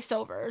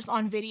voiceovers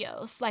on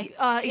videos, like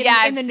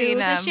in the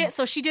news and shit.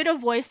 So she did a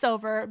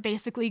voiceover,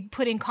 basically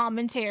putting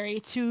commentary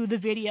to the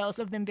videos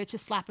of them bitches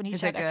slapping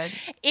each other. Is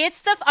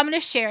it good? I'm gonna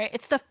share it.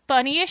 It's the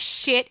funniest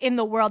shit in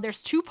the world.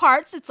 There's 2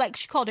 parts. It's like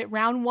she called it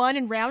round 1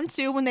 and round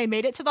 2 when they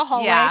made it to the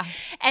hallway,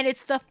 and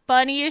it's the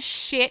funniest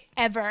shit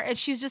ever. And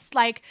she's just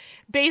like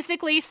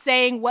basically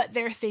saying what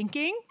they're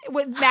thinking,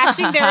 with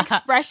matching their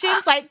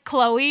expressions, like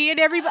Chloe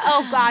and everybody.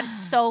 Oh God,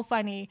 it's so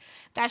funny.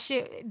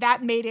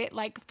 That made it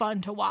like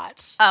fun to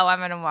watch. Oh, I'm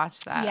gonna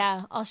watch that.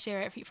 Yeah, I'll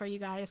share it for you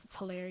guys. It's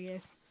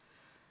hilarious.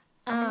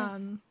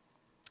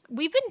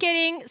 We've been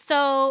getting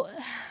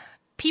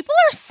people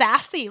are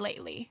sassy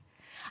lately.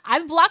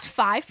 I've blocked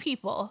 5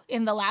 people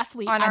in the last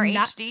week. On our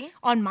HD?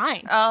 On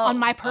mine. On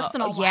my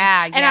personal one.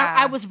 Yeah. And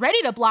I was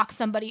ready to block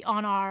somebody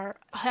on our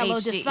Hello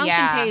HD,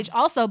 Dysfunction page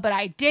also, but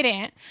I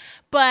didn't.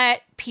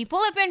 But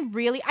people have been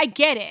really, I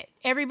get it.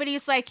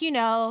 Everybody's like,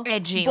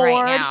 edgy bored,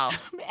 right now.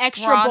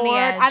 Extra bored.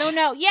 I don't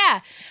know. Yeah.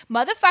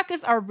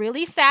 Motherfuckers are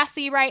really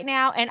sassy right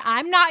now, and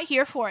I'm not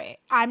here for it.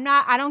 I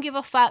don't give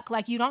a fuck.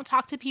 Like, you don't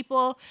talk to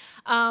people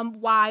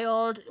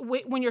wild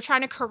when you're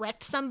trying to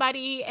correct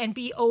somebody and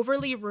be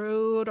overly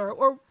rude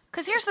or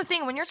Because here's the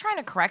thing. When you're trying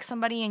to correct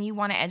somebody and you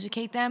want to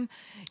educate them,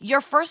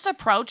 your first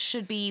approach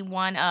should be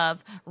one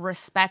of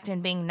respect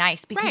and being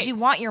nice because you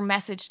want your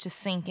message to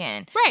sink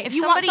in. Right. If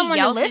you somebody want someone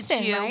yells to listen,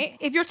 at you, right?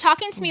 If you're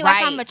talking to me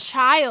like I'm a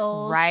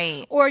child,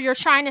 or you're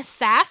trying to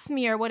sass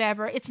me or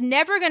whatever, it's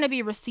never going to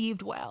be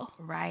received well.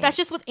 Right. That's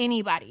just with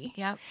anybody.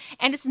 Yep.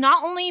 And it's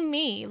not only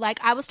me. Like,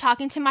 I was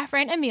talking to my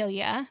friend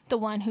Amelia, the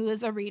one who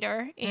is a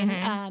reader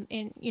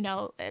in you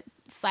know,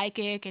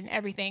 psychic and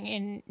everything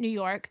in New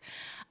York.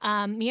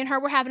 Me and her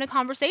were having a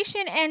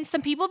conversation, and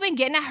some people have been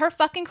getting at her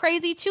fucking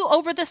crazy too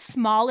over the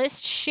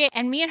smallest shit.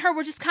 And me and her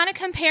were just kind of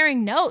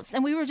comparing notes,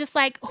 and we were just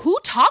like, who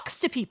talks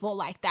to people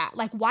like that?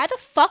 Like, why the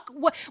fuck?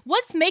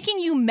 What's making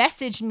you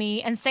message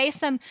me and say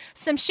some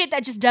shit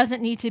that just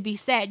doesn't need to be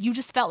said? You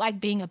just felt like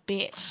being a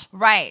bitch.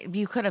 Right.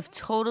 You could have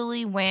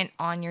totally went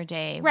on your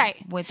day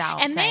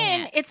without and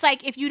saying then it's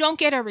like, if you don't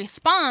get a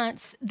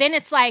response, then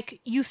it's like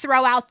you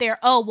throw out there,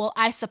 oh, well,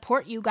 I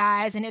support you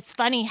guys, and it's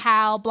funny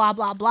how blah,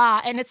 blah,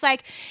 blah. And it's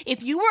like,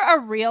 if you were a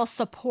real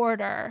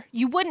supporter,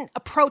 you wouldn't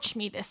approach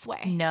me this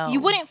way. No. You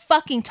wouldn't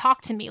fucking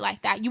talk to me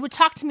like that. You would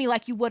talk to me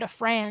like you would a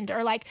friend,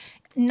 or like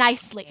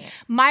nicely.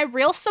 My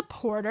real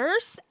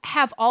supporters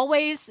have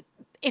always,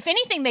 if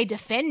anything, they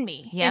defend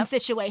me in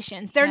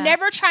situations. They're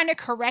never trying to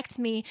correct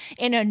me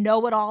in a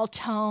know-it-all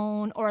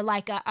tone or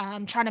like a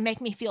trying to make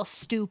me feel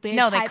stupid.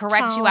 No, they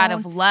correct you out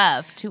of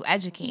love to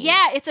educate.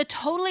 Yeah, it's a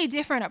totally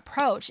different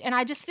approach. And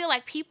I just feel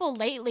like people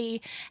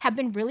lately have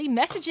been really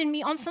messaging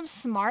me on some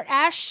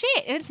smart-ass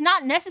shit. And it's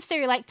not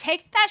necessary. Like,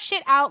 take that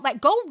shit out.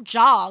 Like, go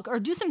jog or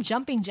do some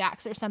jumping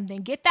jacks or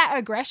something. Get that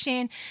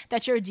aggression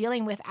that you're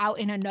dealing with out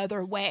in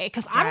another way.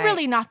 Because I'm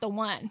really not the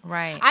one.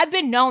 Right. I've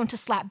been known to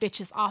slap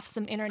bitches off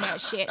some internet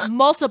shit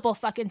multiple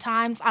fucking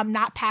times. I'm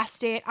not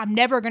past it. I'm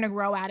never gonna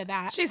grow out of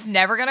that. She's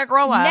never gonna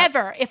grow up.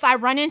 Never. If I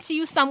run into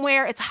you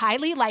somewhere, it's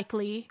highly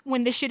likely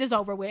when this shit is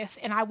over with,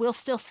 and I will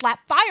still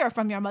slap fire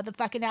from your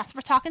motherfucking ass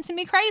for talking to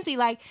me crazy.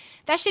 Like,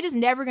 that shit is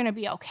never gonna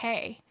be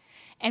okay.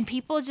 And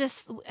people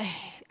just,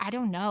 I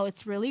don't know.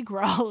 It's really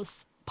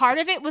gross. Part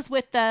of it was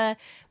with the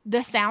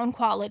sound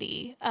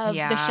quality of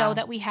the show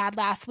that we had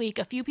last week.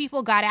 A few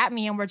people got at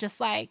me and were just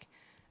like,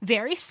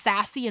 very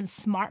sassy and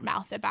smart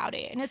mouth about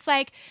it. And it's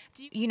like,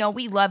 you know,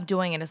 we love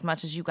doing it as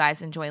much as you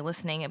guys enjoy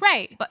listening.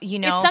 Right. But, you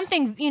know, it's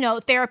something, you know,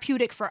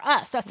 therapeutic for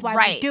us. That's why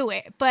we do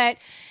it. But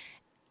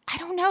I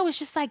don't know. It's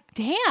just like,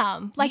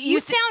 damn. Like, you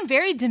sound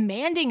very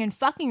demanding and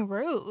fucking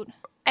rude.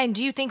 And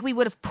do you think we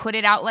would have put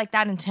it out like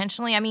that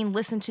intentionally? I mean,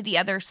 listen to the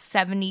other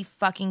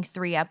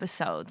 73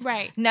 episodes.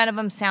 Right. None of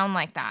them sound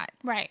like that.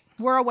 Right.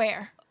 We're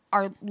aware.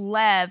 Our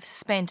Lev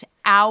spent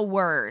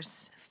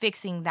hours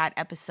fixing that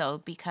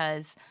episode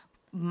because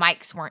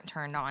mics weren't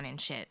turned on and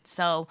shit.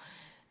 So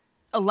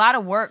a lot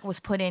of work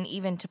was put in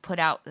even to put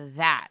out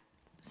that.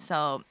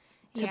 So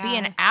to be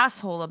an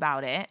asshole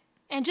about it.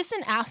 And just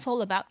an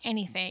asshole about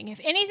anything. If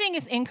anything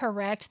is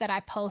incorrect that I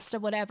post or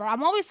whatever,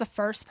 I'm always the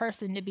first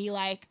person to be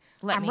like,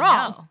 I'm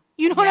wrong. Know.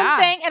 You know what I'm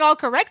saying? And I'll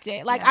correct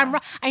it. Like, I'm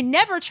wrong. I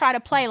never try to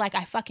play like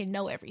I fucking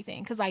know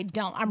everything, because I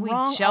don't. I'm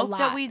wrong a lot. We joke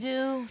that we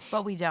do,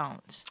 but we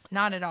don't.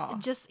 Not at all.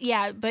 Just,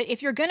 but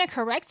if you're going to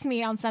correct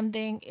me on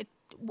something,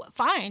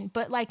 fine,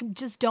 but like,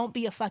 just don't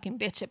be a fucking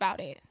bitch about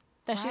it.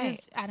 That shit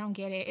is, I don't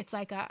get it. It's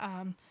like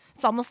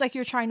it's almost like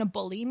you're trying to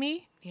bully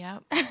me.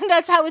 Yep.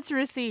 That's how it's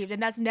received,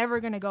 and that's never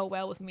gonna go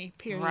well with me,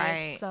 period.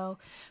 Right. So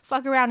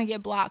fuck around and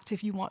get blocked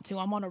if you want to.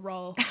 I'm on a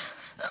roll.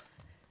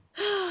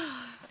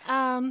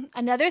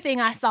 Another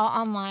thing I saw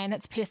online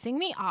that's pissing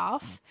me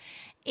off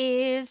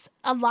is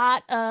a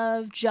lot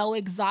of Joe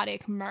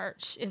Exotic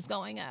merch is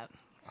going up.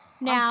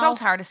 Now, I'm so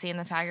tired of seeing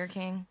the Tiger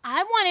King.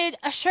 I wanted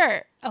a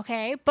shirt,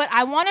 okay? But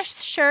I want a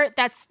shirt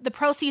that's, the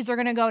proceeds are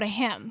going to go to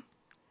him.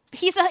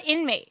 He's an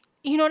inmate.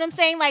 You know what I'm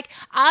saying? Like,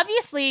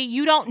 obviously,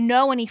 you don't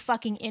know any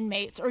fucking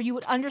inmates, or you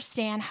would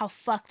understand how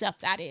fucked up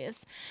that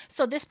is.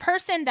 So this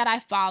person that I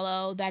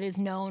follow that is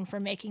known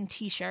for making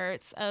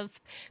T-shirts of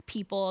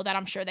people that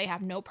I'm sure they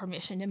have no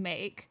permission to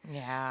make,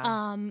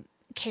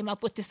 came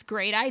up with this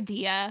great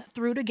idea,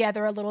 threw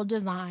together a little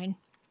design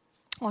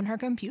on her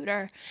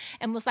computer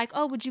and was like,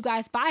 oh, would you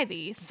guys buy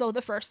these? So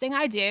the first thing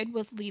I did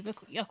was leave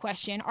a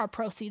question, are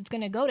proceeds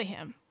going to go to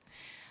him?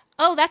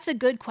 Oh, that's a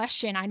good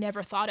question. I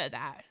never thought of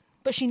that.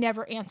 But she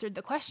never answered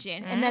the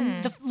question. And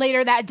then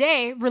later that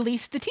day,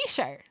 released the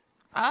T-shirt.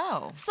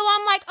 Oh. So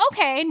I'm like,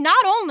 okay,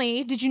 not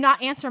only did you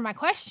not answer my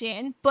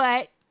question,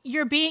 but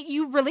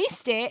you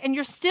released it and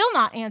you're still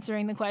not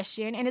answering the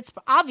question. And it's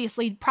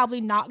obviously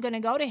probably not going to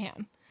go to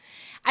him.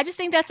 I just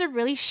think that's a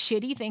really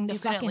shitty thing to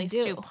fucking do. You can at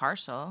least do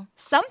partial.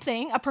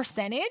 Something, a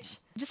percentage,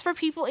 just for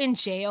people in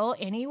jail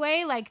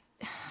anyway. Like,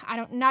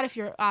 not if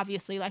you're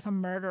obviously like a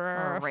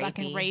murderer or a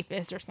fucking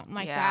rapist or something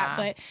like that.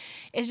 But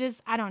it's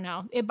just, I don't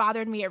know. It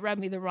bothered me. It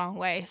rubbed me the wrong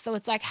way. So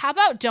it's like, how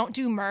about don't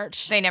do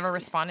merch? They never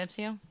responded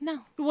to you? No.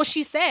 Well,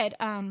 she said,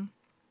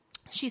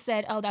 She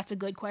said, "Oh, that's a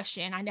good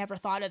question. I never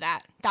thought of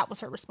that." That was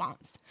her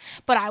response.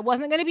 But I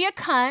wasn't going to be a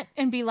cunt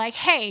and be like,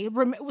 "Hey,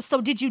 so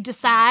did you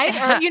decide?"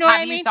 Or, you know what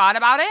I mean? Have you thought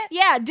about it?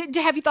 Yeah.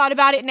 Have you thought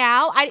about it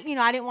now? I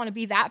didn't want to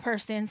be that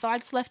person, so I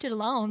just left it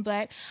alone.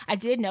 But I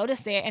did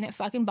notice it, and it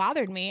fucking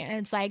bothered me. And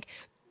it's like,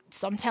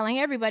 so I'm telling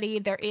everybody,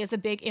 there is a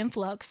big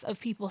influx of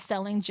people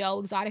selling Joe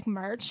Exotic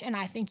merch, and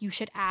I think you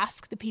should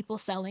ask the people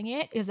selling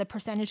it, is a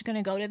percentage going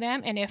to go to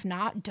them? And if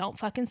not, don't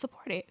fucking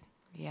support it.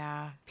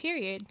 Yeah.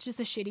 Period. It's just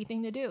a shitty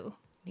thing to do.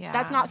 Yeah.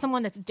 That's not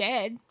someone that's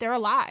dead. They're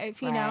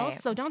alive, you know?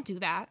 So don't do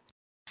that.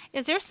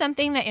 Is there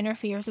something that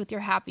interferes with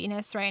your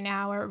happiness right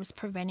now or is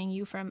preventing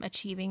you from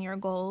achieving your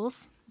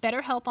goals?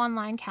 BetterHelp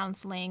Online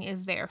Counseling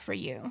is there for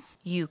you.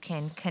 You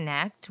can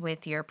connect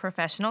with your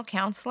professional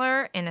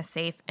counselor in a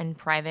safe and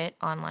private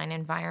online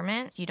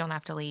environment. You don't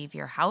have to leave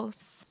your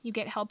house. You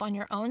get help on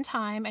your own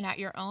time and at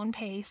your own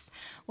pace.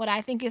 What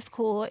I think is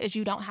cool is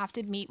you don't have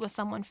to meet with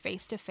someone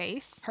face to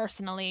face.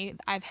 Personally,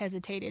 I've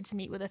hesitated to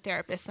meet with a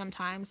therapist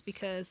sometimes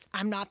because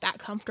I'm not that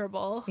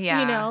comfortable,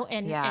 you know,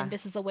 and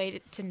this is a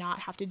way to not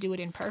have to do it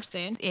in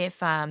person.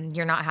 If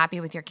you're not happy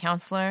with your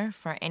counselor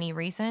for any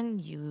reason,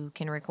 you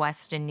can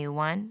request a new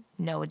one.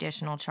 No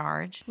additional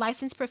charge.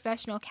 Licensed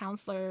professional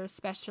counselors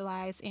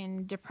specialize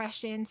in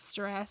depression,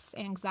 stress,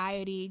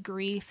 anxiety,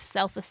 grief,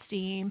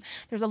 self-esteem.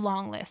 There's a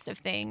long list of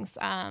things.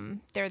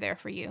 They're there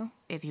for you.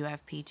 If you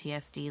have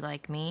PTSD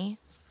like me,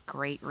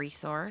 great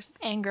resource.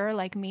 Anger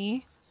like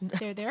me,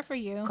 they're there for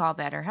you. Call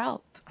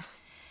BetterHelp.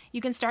 You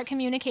can start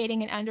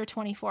communicating in under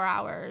 24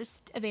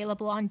 hours.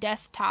 Available on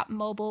desktop,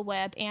 mobile,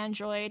 web,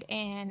 Android,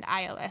 and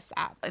iOS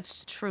app.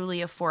 It's truly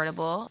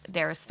affordable.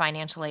 There's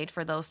financial aid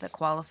for those that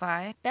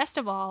qualify. Best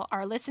of all,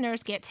 our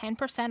listeners get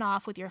 10%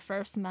 off with your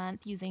first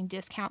month using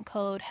discount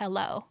code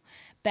HELLO.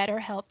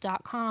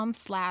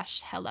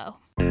 BetterHelp.com/hello.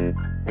 I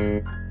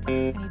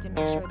need to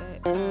make sure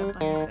that Bunny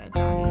fed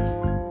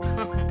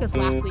Dottie. Because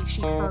last week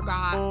she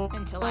forgot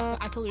until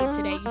I told her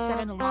today you set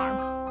an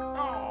alarm.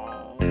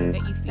 So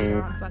that you feed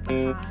her on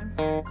fucking time.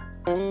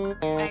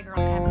 That girl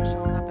Kevin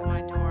shows up at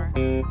my door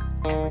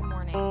every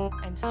morning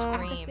and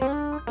screams.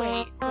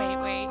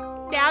 Wait.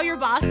 Now you're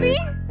bossy?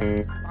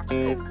 Watch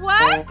this.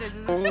 What? This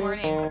is this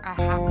morning. I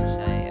have to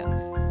show you.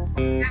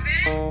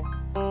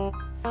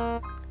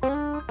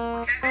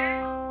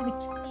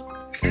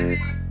 Kevin?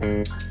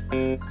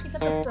 He's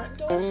at the front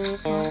door.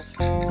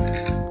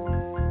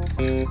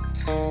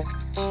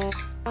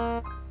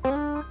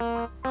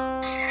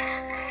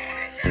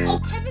 Oh,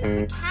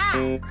 Kevin's the cat.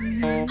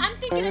 I'm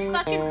thinking of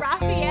fucking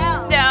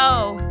Raphael.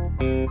 No.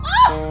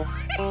 Oh!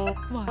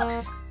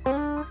 What?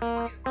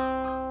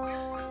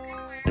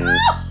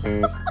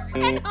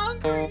 And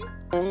hungry.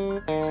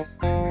 Oh,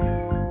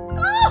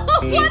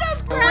 He what a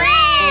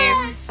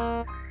screams.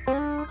 brat!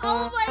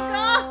 Oh my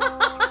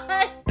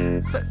god!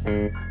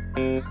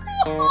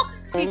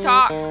 He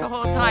talks the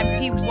whole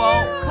time. He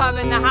won't come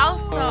in the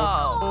house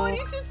though. Oh, and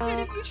he's just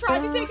sitting. You tried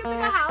to take him in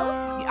the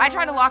house? I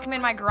tried to lock him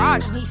in my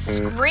garage and he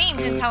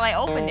screamed until I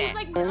opened it. He's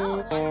like,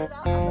 no,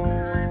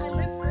 I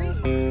live free.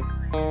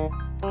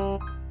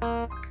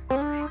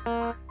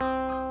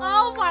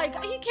 Oh my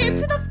god, he came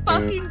to the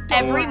fucking door.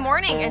 Every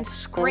morning and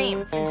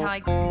screams until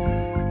I...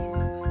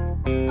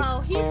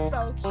 Oh, he's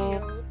so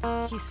cute.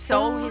 He's such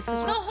a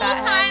The whole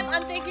fat time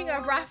I'm thinking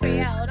of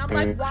Raphael, and I'm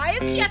like, why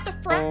is he at the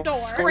front door?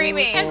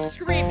 Screaming. And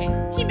screaming.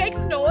 He makes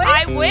noise?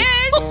 I wish.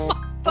 Oh my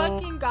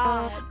fucking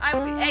god.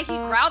 He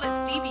growled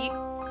at Stevie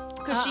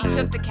because she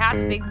took the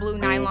cat's big blue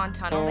nylon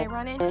tunnel they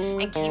run in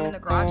and came in the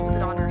garage with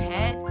it on her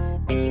head,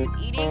 and he was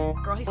eating.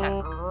 Girl, he said,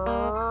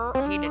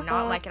 "Rrr." He did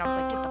not like it. I was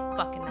like, get the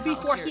fuck in the house.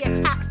 Before he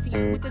attacks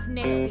you with his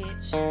nails.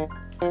 Bitch.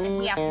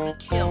 And he has to be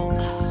killed.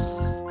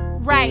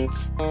 Right.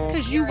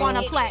 Because you You're an want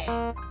to idiot. play.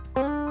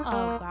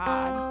 Oh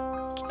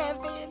god.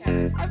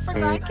 Kevin. I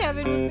forgot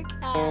Kevin was the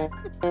cat.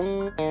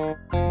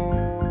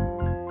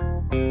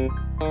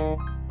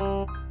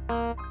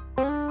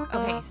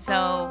 Okay,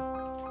 so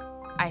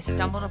I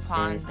stumbled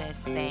upon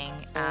this thing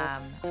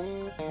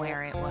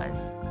where it was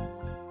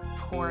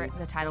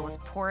the title was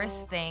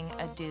Poorest Thing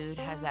a Dude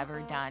Has Ever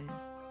Done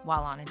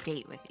While on a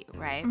Date with You,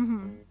 right?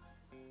 Mm-hmm.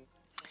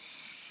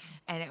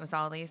 And it was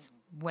all these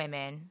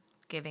women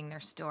giving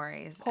their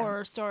stories.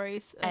 Horror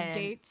stories of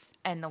dates.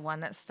 And the one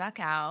that stuck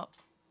out,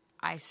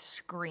 I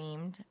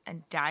screamed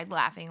and died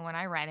laughing when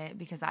I read it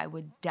because I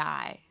would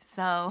die.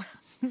 So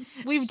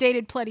we've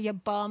dated plenty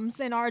of bums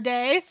in our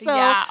day. So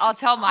yeah, I'll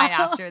tell mine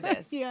after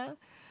this. Yeah.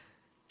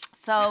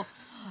 So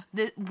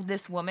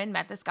this woman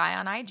met this guy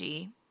on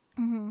IG.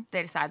 Mm-hmm.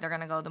 They decide they're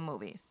going to go to the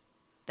movies.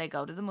 They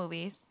go to the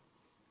movies.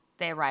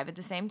 They arrive at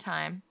the same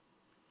time.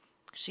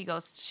 She's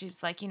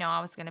like,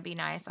 I was going to be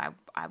nice. I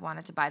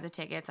wanted to buy the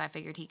tickets. I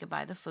figured he could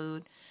buy the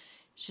food.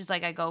 She's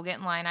like, I go get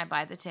in line. I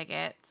buy the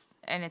tickets.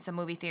 And it's a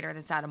movie theater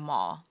that's at a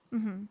mall.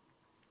 Mm-hmm.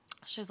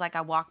 She's like,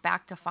 I walk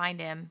back to find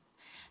him.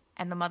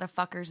 And the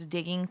motherfucker's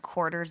digging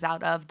quarters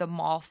out of the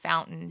mall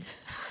fountain.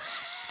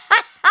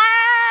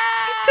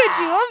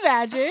 Could you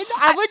imagine?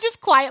 I would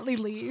just quietly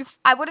leave.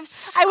 I would have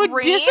screamed. I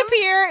would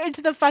disappear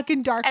into the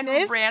fucking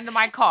darkness. And ran to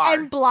my car.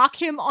 And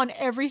block him on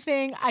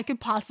everything I could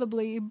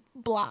possibly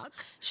block.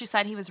 She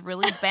said he was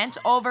really bent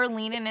over,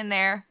 leaning in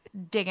there,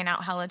 digging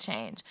out hella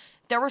change.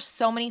 There were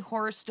so many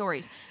horror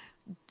stories.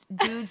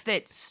 Dudes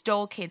that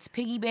stole kids'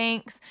 piggy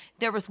banks.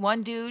 There was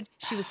one dude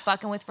she was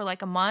fucking with for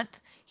like a month.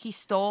 He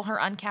stole her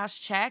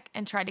uncashed check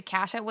and tried to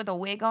cash it with a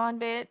wig on,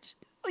 bitch.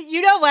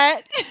 You know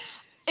what?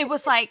 It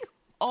was like,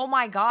 oh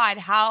my God,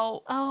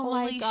 how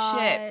holy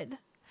shit.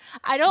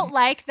 I don't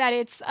like that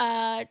it's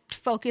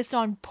focused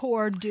on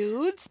poor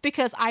dudes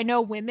because I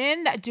know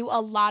women that do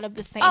a lot of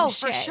the same shit. Oh,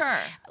 for sure.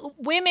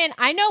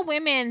 I know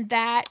women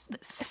that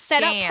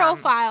set up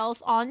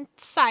profiles on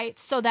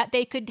sites so that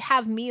they could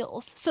have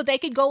meals, so they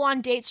could go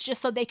on dates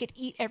just so they could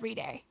eat every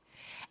day.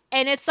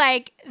 And it's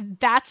like,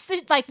 that's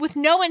with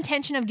no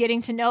intention of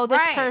getting to know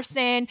this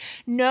person,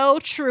 no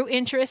true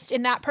interest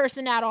in that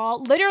person at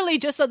all, literally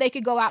just so they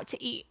could go out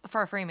to eat.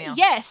 For a free meal.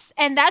 Yes.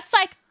 And that's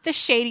like the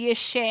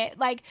shadiest shit.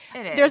 Like,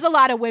 there's a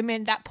lot of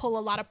women that pull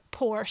a lot of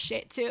poor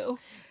shit too.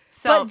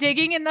 But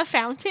digging in the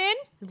fountain,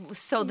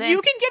 so then you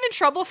can get in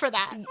trouble for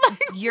that.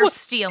 You're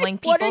stealing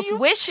people's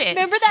wishes.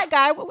 Remember that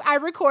guy I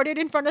recorded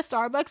in front of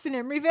Starbucks in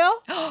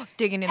Emeryville?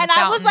 Digging in the fountain. And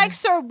I was like,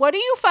 sir, what are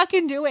you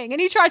fucking doing? And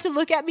he tried to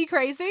look at me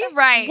crazy.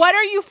 Right. What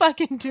are you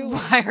fucking doing?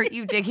 Why are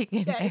you digging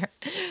in there?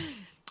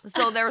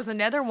 So there was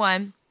another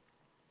one,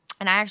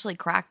 and I actually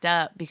cracked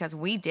up because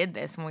we did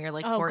this when we were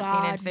like 14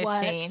 and 15.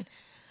 What?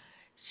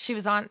 She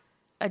was on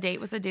a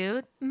date with a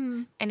dude,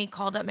 and he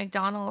called up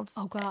McDonald's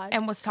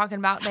and was talking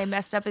about they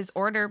messed up his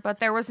order, but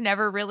there was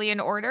never really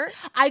an order.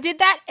 I did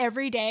that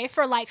every day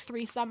for like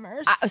 3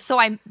 summers. So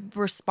I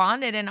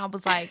responded and I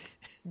was like,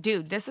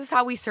 dude, this is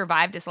how we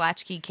survived as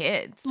latchkey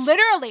kids.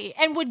 Literally.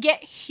 And would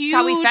get huge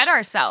how we fed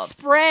ourselves.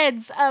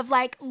 Spreads of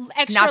like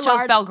extra Nachos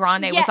large. Bel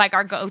Grande was like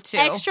our go-to.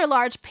 Extra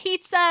large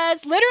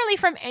pizzas, literally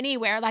from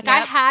anywhere. Like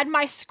I had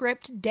my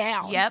script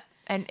down. Yep.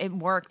 And it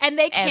worked. And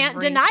they can't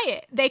deny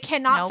it. They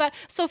cannot.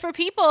 So for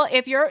people,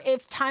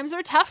 if times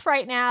are tough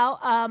right now,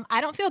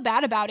 I don't feel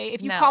bad about it.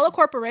 If you call a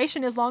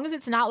corporation, as long as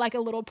it's not like a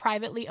little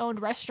privately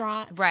owned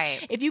restaurant.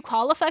 Right. If you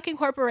call a fucking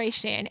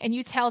corporation and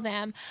you tell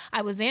them,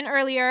 I was in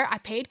earlier, I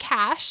paid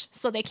cash,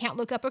 so they can't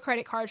look up a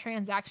credit card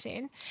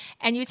transaction.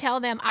 And you tell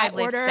them I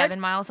lived ordered 7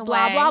 miles away.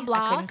 Blah, blah,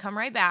 blah. I couldn't come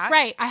right back.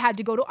 Right.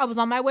 I was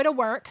on my way to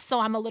work, so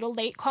I'm a little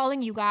late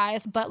calling you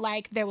guys, but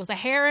like there was a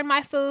hair in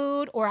my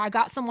food or I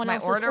got someone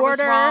else's order. Was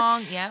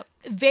wrong. Yep.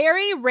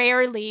 Very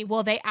rarely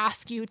will they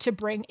ask you to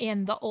bring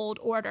in the old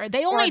order.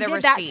 They only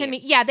did that to me.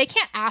 Yeah, they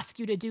can't ask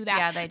you to do that.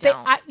 Yeah, they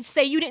don't.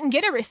 Say you didn't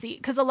get a receipt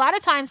because a lot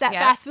of times at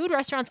fast food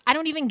restaurants, I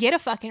don't even get a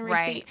fucking receipt.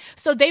 Right.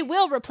 So they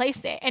will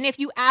replace it. And if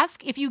you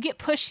get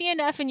pushy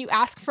enough and you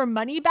ask for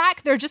money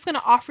back, they're just going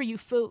to offer you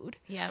food.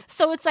 Yep.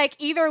 So it's like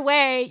either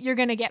way, you're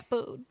going to get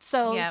food.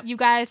 So you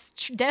guys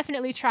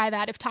definitely try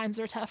that if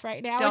times are tough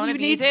right now. Don't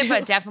abuse it,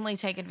 but definitely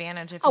take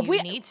advantage if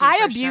you need to.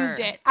 I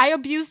abused it. I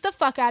abused the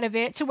fuck out of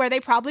it to where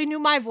they probably knew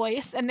my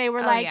voice and they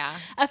were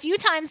a few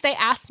times they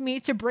asked me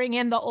to bring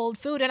in the old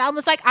food and I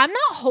was like, I'm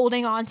not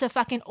holding on to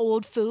fucking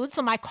old food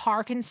so my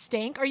car can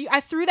stink.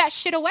 I threw that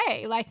shit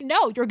away. Like,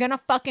 no, you're gonna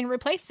fucking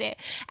replace it.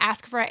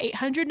 Ask for an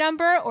 800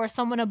 number or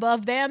someone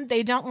above them.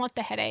 They don't want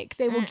the headache.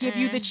 They will give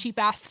you the cheap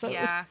ass food.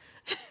 Yeah.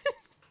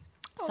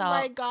 Oh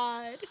my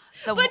God.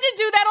 But to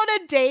do that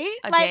on a date,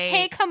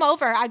 hey, come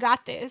over. I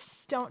got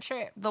this. Don't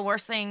trip. The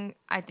worst thing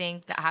I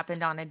think that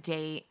happened on a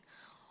date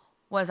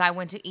was I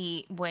went to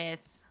eat with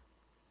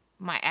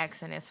my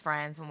ex and his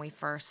friends when we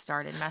first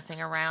started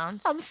messing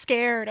around. I'm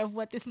scared of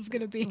what this is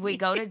going to be. We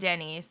go to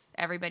Denny's.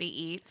 Everybody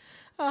eats.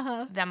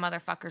 Uh-huh. Them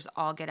motherfuckers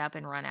all get up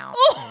and run out.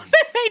 Oh,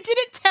 they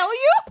didn't tell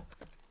you?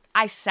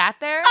 I sat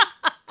there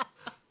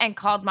and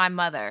called my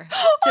mother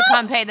to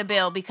come pay the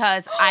bill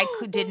because I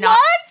did not.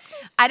 What?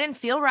 I didn't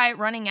feel right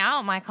running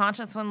out. My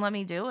conscience wouldn't let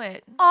me do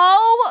it.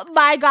 Oh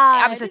my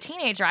God. I was a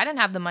teenager. I didn't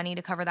have the money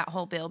to cover that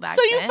whole bill back then.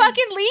 So you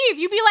fucking leave.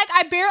 You'd be like,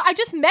 I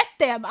just met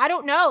them. I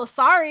don't know.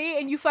 Sorry.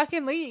 And you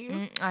fucking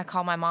leave. I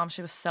called my mom.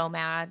 She was so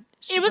mad.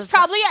 It was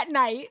probably at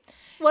night.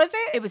 Was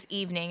it? It was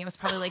evening. It was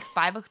probably like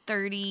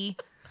 5:30.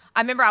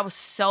 I remember I was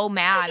so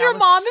mad. Your I was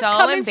mom so is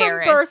coming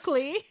embarrassed. from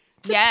Berkeley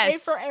to pay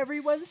for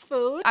everyone's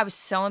food. I was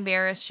so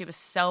embarrassed. She was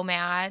so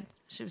mad.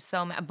 She was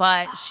so mad,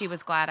 but she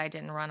was glad I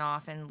didn't run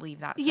off and leave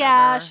that server.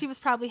 Yeah, she was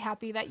probably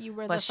happy that you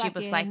were but she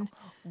was like,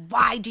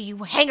 why do you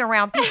hang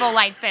around people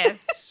like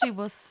this? She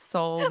was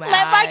so mad.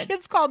 Let my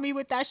kids call me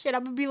with that shit.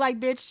 I'm gonna be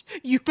like, bitch,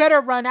 you better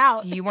run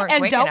out. You weren't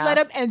and quick don't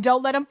enough.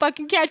 Don't let them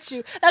fucking catch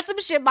you. That's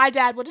some shit my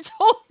dad would have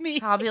told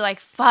me. I'll be like,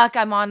 fuck,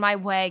 I'm on my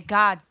way.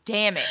 God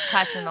damn it,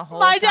 cussing the whole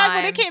time. My time. dad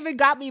would have came and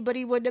got me, but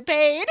he wouldn't have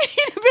paid.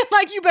 He'd have been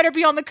like, you better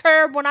be on the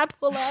curb when I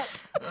pull up.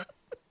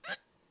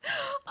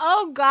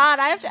 Oh God,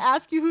 I have to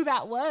ask you who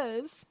that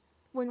was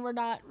when we're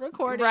not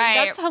recording.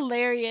 Right. That's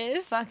hilarious.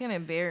 It's fucking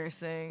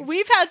embarrassing.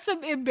 We've had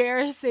some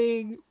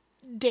embarrassing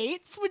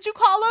dates, would you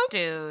call them?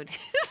 Dude.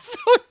 So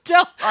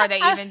dumb. Are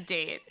they even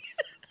dates?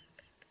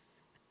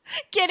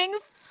 Getting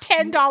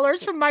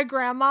 $10 from my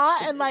grandma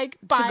and like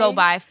to go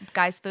buy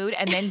guys food,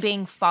 and then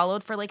being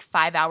followed for like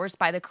 5 hours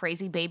by the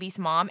crazy baby's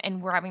mom,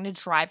 and we're having to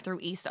drive through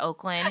East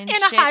Oakland and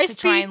shit to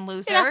try and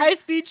lose her. In a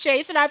high-speed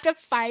chase, and I have to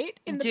fight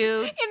in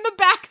the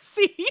back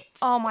seat.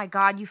 Oh my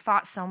God, you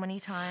fought so many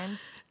times.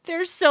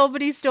 There's so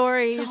many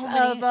stories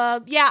of,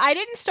 I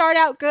didn't start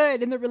out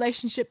good in the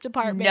relationship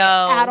department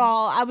at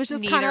all. I was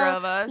just kind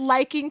of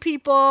liking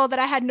people that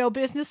I had no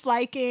business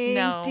liking,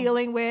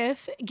 dealing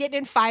with, getting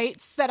in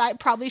fights that I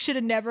probably should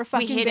have never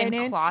fucking been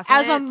in. Closets.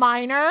 As a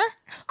minor,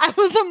 I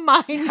was a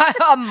minor.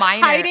 A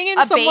minor. Hiding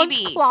in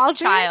someone's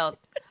closet. Child.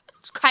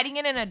 Hiding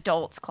in an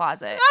adult's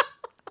closet.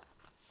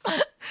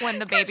 When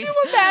the baby's, could you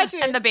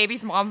imagine? And the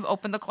baby's mom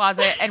opened the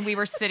closet, and we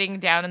were sitting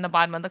down in the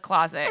bottom of the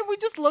closet, and we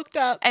just looked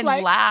up and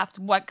laughed.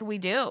 What could we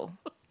do?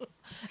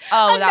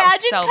 Oh, that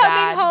was so bad. Imagine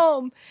coming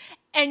home,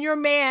 and your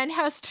man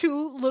has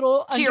two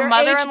little to your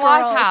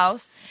mother-in-law's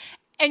house,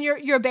 and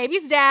your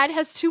baby's dad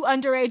has two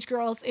underage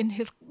girls in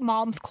his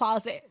mom's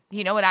closet.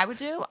 You know what I would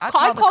do? I'd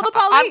call the police.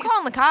 I'm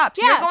calling the cops.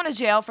 Yeah. You're going to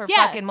jail for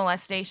fucking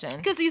molestation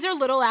because these are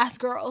little ass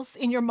girls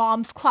in your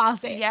mom's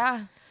closet.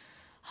 Yeah.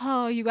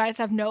 Oh, you guys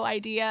have no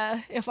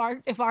idea if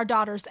our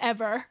daughters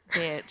ever.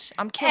 Bitch,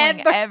 I'm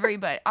killing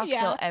everybody. I'll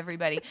kill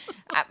everybody.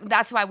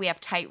 That's why we have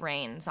tight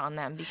reins on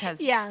them because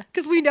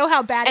we know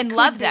how bad it could be. And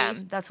love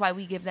them. That's why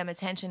we give them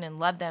attention and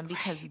love them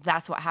because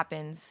that's what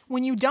happens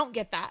when you don't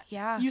get that.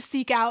 Yeah, you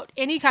seek out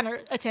any kind of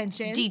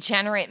attention.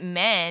 Degenerate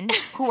men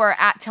who are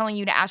telling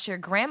you to ask your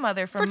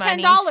grandmother for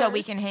money so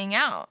we can hang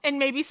out and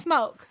maybe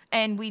smoke.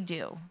 And we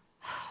do.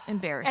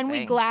 Embarrassing. And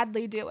we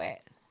gladly do it.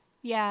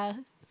 Yeah.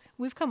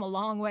 We've come a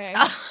long way.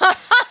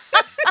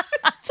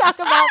 Talk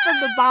about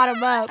from the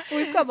bottom up.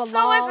 We've come a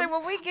long way. So listen,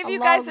 when we give you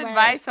guys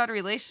advice on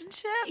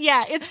relationships.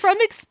 Yeah, it's from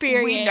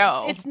experience. We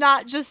know. It's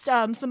not just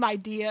some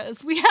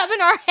ideas we have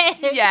in our head.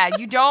 Yeah,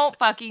 you don't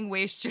fucking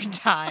waste your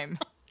time.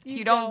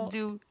 You don't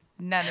do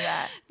none of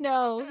that.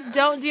 No,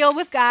 don't deal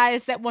with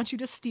guys that want you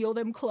to steal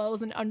them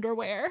clothes and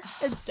underwear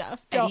and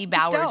stuff. Eddie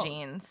Bauer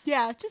jeans.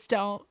 Yeah, just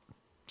don't.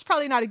 It's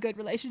probably not a good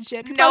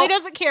relationship. He probably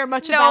doesn't care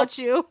much about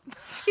you.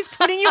 He's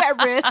putting you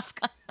at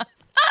risk.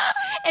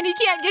 And he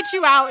can't get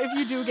you out if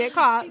you do get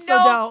caught. So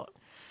don't.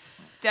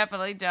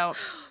 Definitely don't.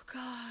 Oh,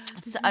 God.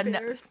 It's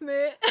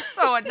embarrassment.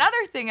 So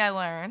another thing I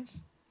learned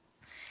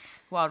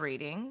while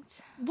reading.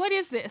 What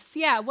is this?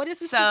 Yeah, what is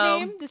this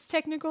name? This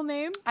technical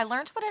name? I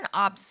learned what an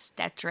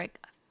obstetric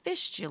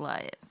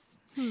fistula is.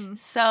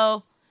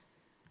 So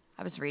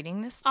I was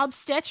reading this.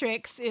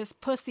 Obstetrics is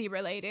pussy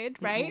related,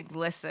 right?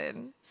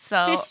 Listen.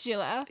 So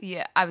fistula.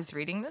 Yeah, I was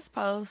reading this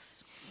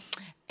post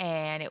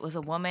and it was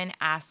a woman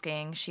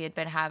asking, she had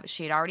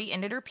already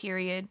ended her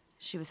period.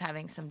 She was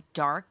having some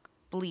dark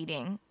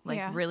bleeding,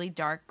 really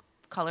dark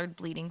colored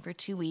bleeding for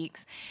 2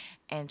 weeks,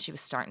 and she was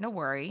starting to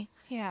worry.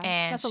 Yeah,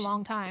 and that's a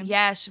long time.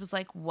 Yeah, she was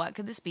like, what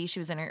could this be? She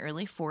was in her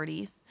early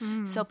 40s.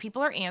 So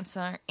people are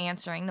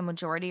answering. The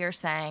majority are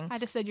saying... I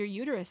just said your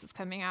uterus is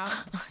coming out.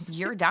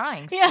 You're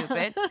dying,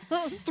 stupid.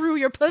 Through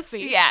your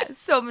pussy. Yeah,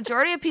 so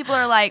majority of people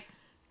are like,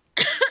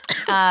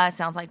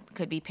 sounds like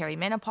could be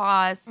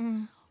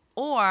perimenopause.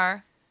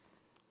 Or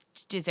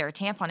is there a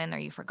tampon in there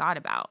you forgot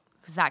about?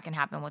 Because that can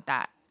happen with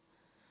that.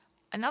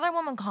 Another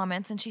woman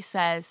comments and she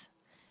says,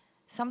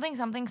 something,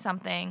 something,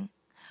 something,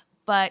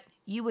 but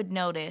you would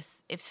notice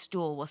if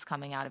stool was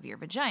coming out of your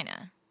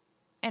vagina.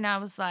 And I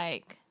was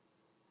like,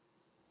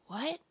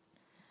 what?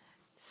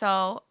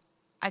 So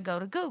I go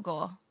to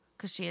Google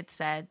because she had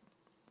said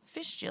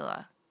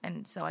fistula.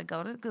 And so I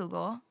go to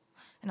Google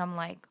and I'm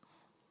like,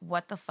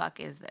 what the fuck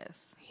is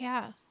this?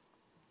 Yeah.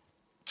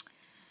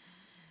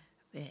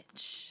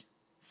 Bitch.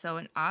 So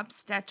an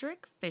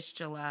obstetric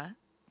fistula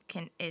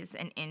is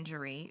an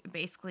injury.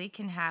 Basically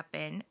can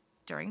happen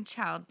during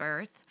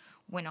childbirth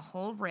when a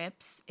hole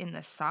rips in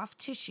the soft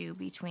tissue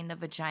between the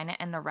vagina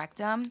and the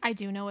rectum. I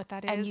do know what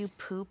that is. And you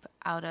poop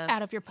out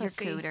of your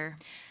pussy. Your cooter.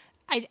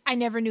 I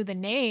never knew the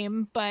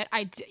name, but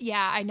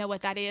I know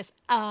what that is.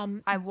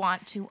 I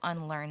want to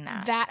unlearn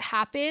that. That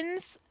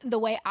happens. The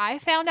way I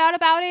found out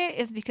about it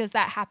is because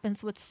that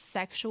happens with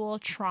sexual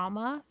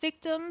trauma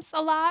victims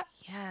a lot.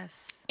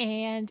 Yes.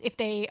 And if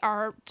they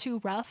are too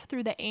rough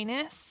through the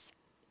anus,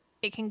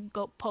 it can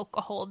go poke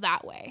a hole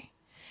that way.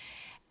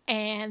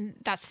 And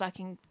that's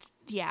fucking,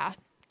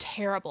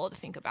 terrible to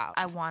think about.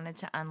 I wanted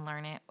to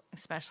unlearn it,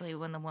 especially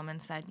when the woman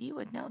said, you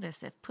would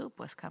notice if poop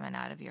was coming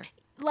out of your...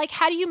 Like,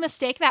 how do you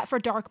mistake that for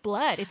dark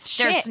blood? It's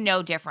shit. There's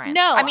no difference.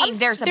 No. I mean,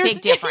 there's a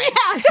big difference.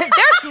 Yeah.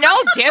 There's no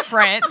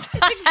difference. It's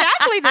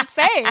exactly the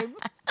same.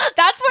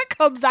 That's what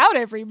comes out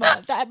every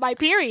month at my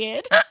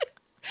period.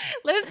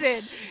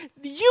 Listen,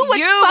 you would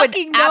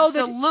fucking know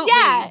absolutely.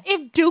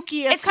 If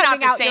Dookie is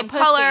coming out your pussy. It's not the same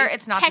color.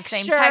 It's not the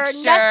same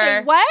texture.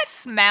 Nothing. What?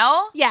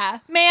 Smell? Yeah.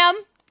 Ma'am,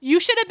 you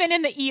should have been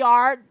in the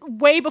ER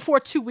way before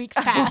 2 weeks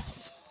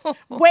passed.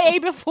 Way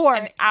before.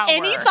 An hour.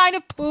 Any sign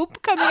of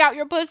poop coming out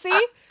your pussy,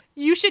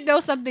 you should know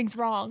something's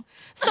wrong.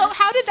 So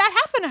how did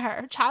that happen to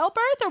her?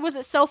 Childbirth, or was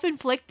it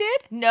self-inflicted?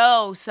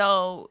 No,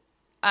 so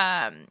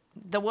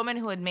the woman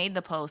who had made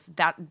the post,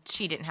 that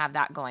she didn't have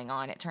that going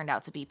on. It turned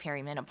out to be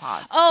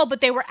perimenopause. Oh,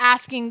 but they were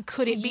asking,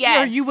 could it be?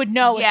 Yes. Or you would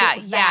know if it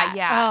was that.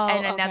 Yeah. Oh,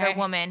 and another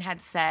woman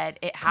had said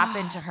it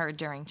happened to her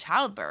during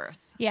childbirth.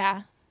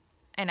 Yeah.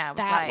 And I was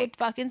that would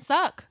fucking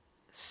suck.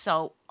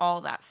 So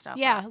all that stuff.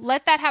 Yeah,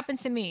 let that happen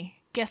to me.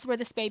 Guess where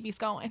this baby's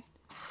going?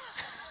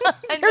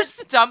 In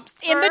the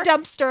dumpster. In the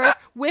dumpster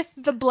with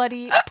the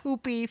bloody,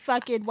 poopy,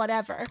 fucking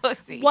whatever.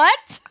 Pussy.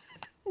 What?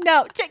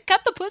 No,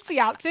 cut the pussy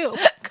out too.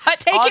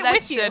 Take all it that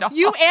with you. shit off.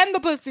 You and the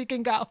pussy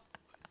can go.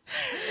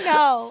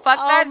 No. Fuck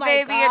that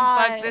baby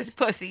God. and fuck this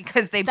pussy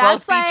because they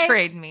both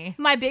betrayed me.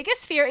 My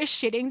biggest fear is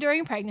shitting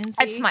during pregnancy.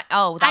 It's my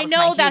I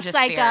know that's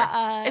like fear.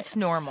 It's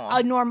normal.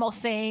 A normal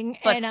thing.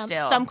 But and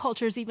still. Some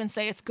cultures even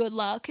say it's good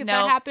luck if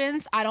that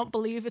happens. I don't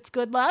believe it's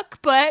good luck,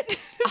 but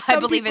I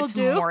believe it's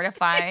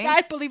mortifying.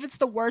 I believe it's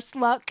the worst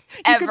luck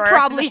you ever could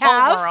probably in the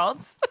whole have.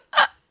 World.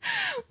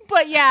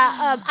 But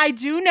yeah, I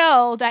do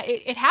know that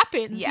it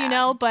happens, you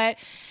know, but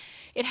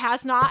it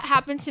has not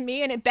happened to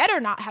me and it better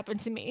not happen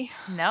to me.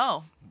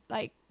 No.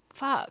 Like,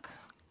 fuck.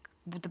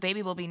 The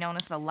baby will be known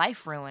as the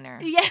life ruiner.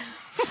 Yeah.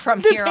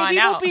 From here on out. The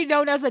baby will be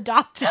known as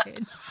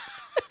adopted.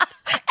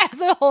 As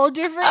a whole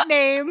different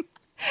name.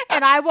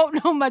 And I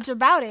won't know much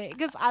about it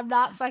because I'm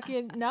not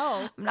fucking,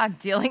 no. I'm not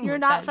dealing You're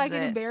with not that fucking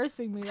shit.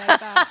 embarrassing me like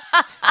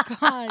that.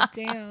 God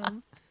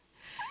damn.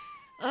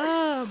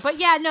 But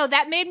yeah, no,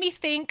 that made me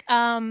think,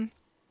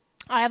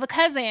 I have a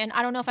cousin.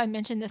 I don't know if I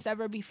mentioned this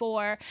ever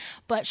before,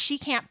 but she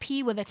can't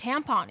pee with a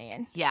tampon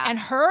in. Yeah. And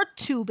her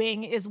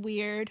tubing is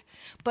weird,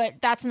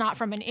 but that's not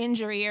from an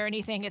injury or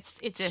anything.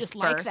 It's just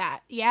like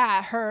that.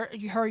 Yeah. Her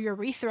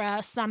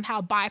urethra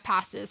somehow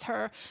bypasses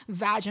her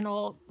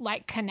vaginal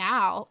like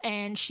canal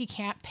and she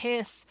can't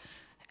piss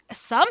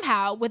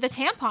somehow with a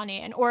tampon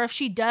in, or if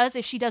she does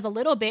a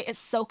little bit, it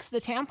soaks the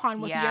tampon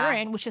with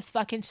urine, which is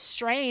fucking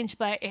strange,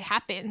 but it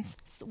happens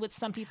with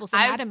some people's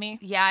anatomy.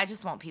 I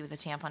just won't pee with a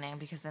tampon in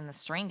because then the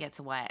string gets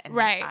wet, and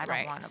right, I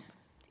don't want to.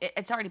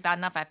 It's already bad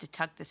enough I have to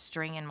tuck the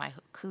string in my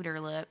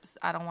cooter lips.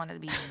 I don't want it to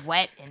be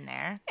wet in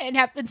there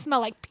and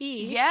smell like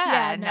pee.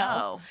 Yeah,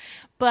 no.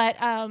 But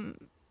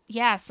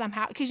yeah,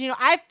 somehow because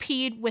I've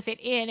peed with it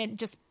in and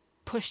just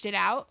pushed it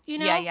out.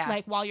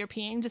 Like while you're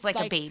peeing, just like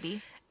a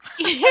baby.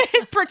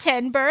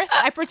 Pretend birth.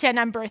 I pretend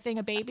I'm birthing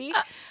a baby,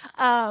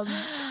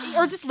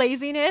 or just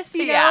laziness,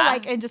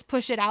 like, and just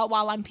push it out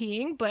while I'm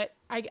peeing. But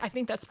I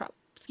think that's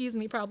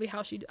probably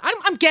how she.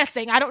 I'm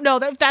guessing. I don't know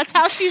if that's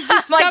how she's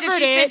discovered like, did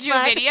she send you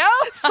a video?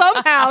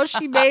 Somehow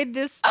she made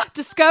this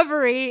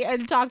discovery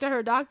and talked to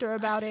her doctor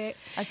about it.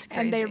 That's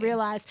crazy. And they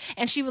realized,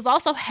 and she was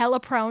also hella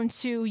prone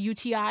to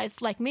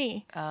UTIs like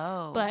me.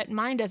 Oh, but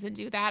mine doesn't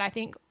do that. I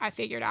think I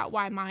figured out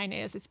why mine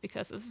is. It's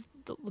because of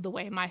the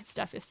way my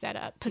stuff is set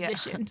up,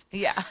 positioned.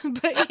 Yeah.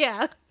 But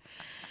yeah.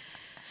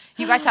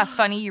 You guys have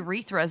funny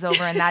urethras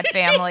over in that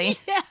family.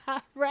 Yeah,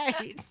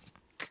 right.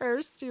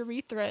 Cursed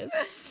urethras.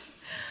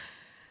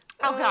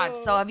 Oh, God.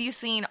 So have you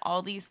seen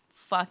all these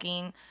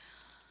fucking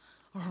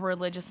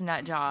religious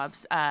nut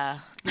jobs?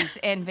 These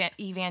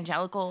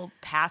evangelical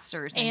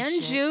pastors and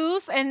shit.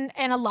 Jews and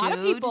a lot of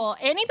people.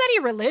 Anybody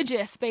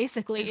religious,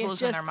 basically, is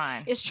just their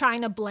mind. Is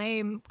trying to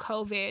blame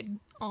COVID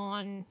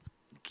on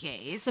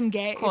gays. Some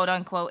gays. Quote,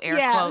 unquote, air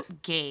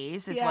quote,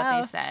 gays is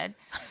what they said.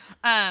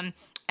 And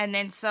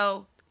then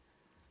so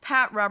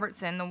Pat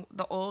Robertson,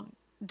 the old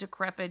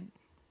decrepit...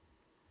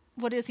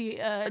 What is he?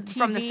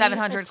 From the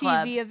 700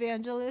 Club. TV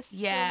evangelist?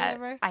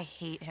 Yeah, I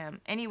hate him.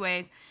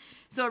 Anyways,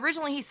 so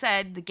originally he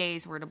said the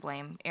gays were to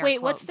blame.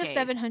 Wait, what's the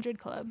 700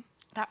 Club?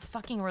 That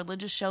fucking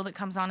religious show that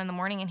comes on in the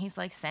morning, and he's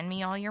like, "Send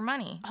me all your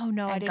money." Oh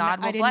no, and I didn't.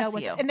 God will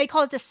bless you. And they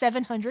call it the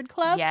 700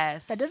 Club.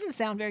 Yes, that doesn't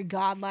sound very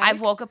godlike.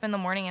 I've woke up in the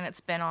morning and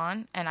it's been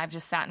on, and I've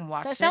just sat and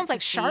watched. That sounds like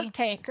Shark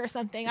Tank or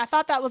something. I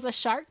thought that was a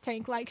Shark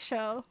Tank like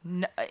show.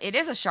 No, it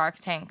is a Shark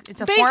Tank.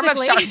 It's a form of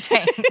Shark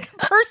Tank.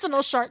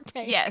 Personal Shark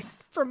Tank.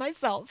 Yes, for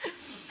myself.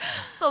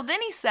 So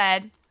then he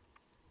said,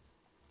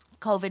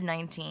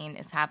 COVID-19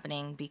 is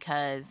happening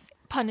because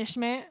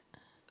punishment.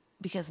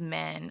 Because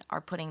men are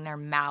putting their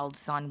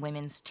mouths on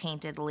women's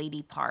tainted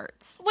lady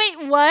parts.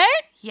 Wait, what?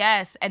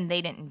 Yes, and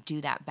they didn't do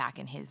that back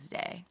in his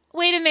day.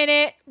 Wait a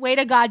minute. Wait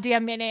a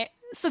goddamn minute.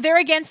 So they're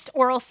against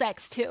oral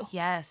sex too?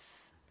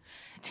 Yes.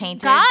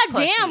 Tainted God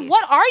pussies. damn,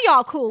 what are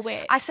y'all cool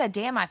with? I said,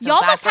 damn, I feel y'all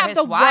bad must for have his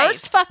the wife.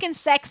 worst fucking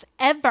sex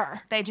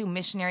ever. They do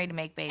missionary to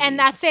make babies. And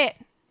that's it.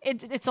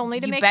 It's only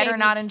to make babies. You better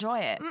not enjoy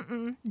it.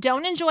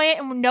 Don't enjoy it,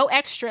 and no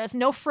extras,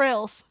 no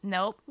frills.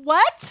 Nope.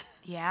 What?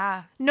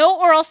 Yeah. No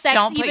oral sex.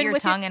 Don't put your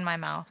tongue in my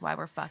mouth while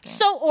we're fucking.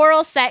 So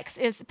oral sex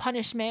is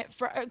punishment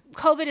for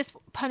COVID is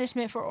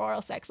punishment for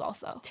oral sex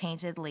also.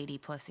 Tainted lady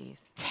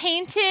pussies.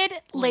 Tainted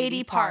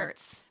lady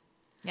parts.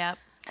 Yep.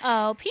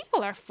 Oh,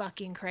 people are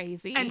fucking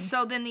crazy. And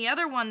so then the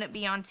other one that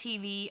be on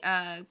TV,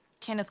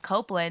 Kenneth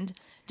Copeland.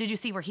 Did you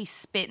see where he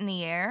spit in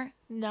the air?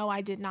 No,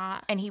 I did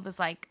not. And he was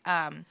like,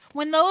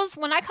 when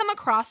I come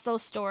across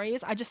those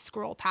stories, I just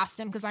scroll past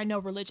them because I know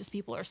religious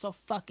people are so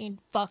fucking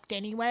fucked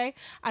anyway.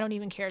 I don't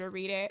even care to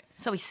read it.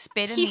 So he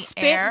spit in the air. He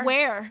spit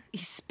where? He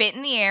spit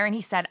in the air and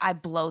he said, "I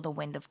blow the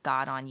wind of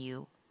God on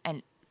you."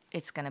 And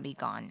it's going to be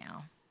gone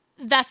now.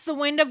 That's the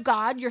wind of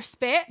God, your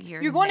spit.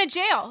 You're going to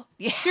jail.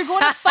 Yeah. You're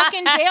going to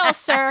fucking jail,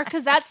 sir,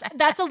 because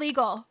that's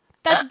illegal.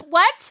 That's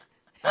what?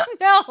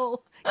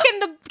 No.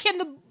 Can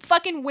the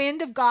fucking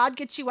wind of God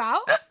get you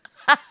out?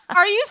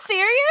 Are you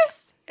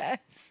serious?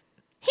 Yes.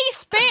 He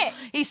spit.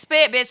 He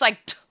spit, bitch,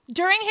 like...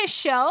 During his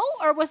show?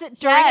 Or was it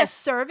during his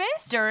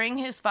service? During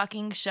his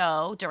fucking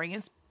show, during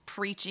his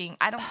preaching,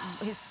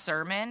 his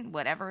sermon,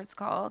 whatever it's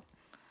called.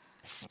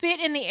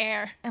 Spit in the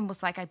air. And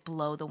was like, I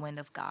blow the wind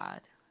of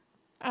God.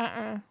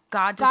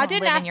 God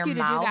didn't ask you to do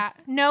that.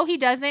 No, he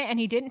doesn't, and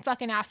he didn't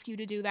fucking ask you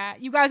to do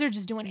that. You guys are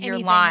just doing anything. You're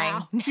lying.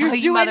 Now.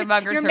 You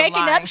motherfuckers You're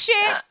making up shit,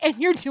 and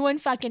you're doing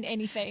fucking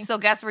anything. So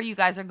guess where you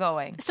guys are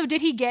going? So did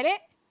he get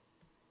it?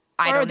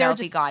 I don't know if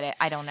he got it.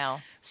 I don't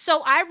know.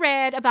 So I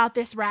read about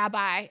this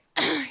rabbi.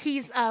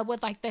 He's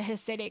with like the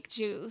Hasidic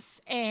Jews,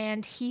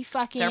 and he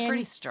fucking... They're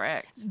pretty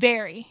strict.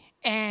 Very.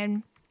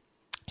 And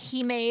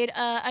he made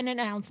an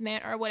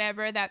announcement or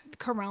whatever that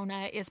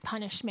Corona is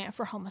punishment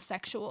for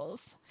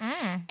homosexuals.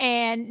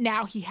 And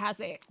now he has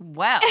it.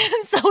 Well.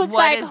 And so it's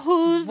like,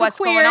 who's the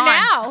queer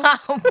now?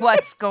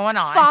 What's going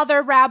on?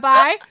 Father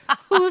Rabbi.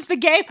 Who's the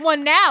gay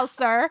one now,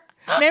 sir?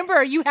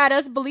 Remember, you had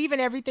us believe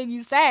in everything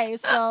you say,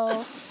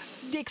 so...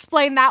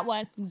 Explain that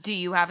one. Do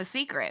you have a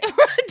secret? Do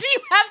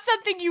you have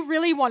something you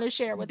really want to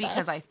share with us?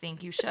 Because I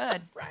think you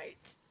should. Right.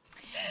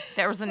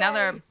 There was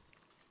another...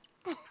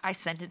 I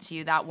sent it to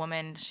you. That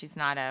woman, she's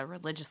not a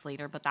religious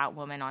leader, but that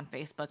woman on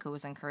Facebook who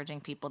was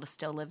encouraging people to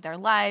still live their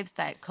lives,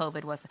 that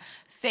COVID was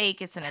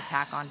fake. It's an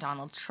attack on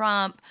Donald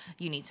Trump.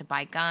 You need to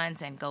buy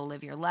guns and go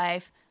live your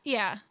life.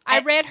 Yeah.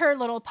 I read her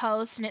little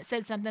post, and it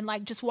said something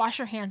like, just wash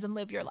your hands and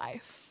live your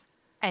life.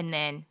 And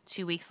then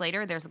 2 weeks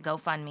later, there's a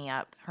GoFundMe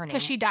up. Her name,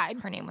 because she died.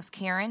 Her name was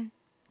Karen.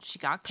 She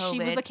got COVID. She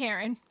was a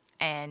Karen.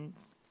 And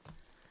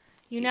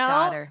you know,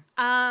 got her.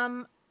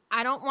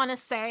 I don't want to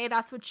say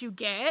that's what you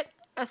get,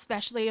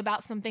 especially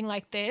about something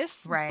like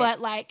this. Right.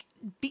 But, like,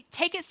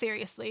 take it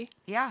seriously.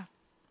 Yeah.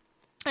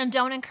 And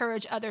don't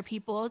encourage other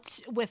people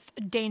with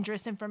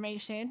dangerous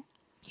information.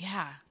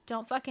 Yeah.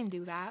 Don't fucking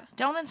do that.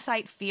 Don't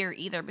incite fear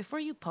either. Before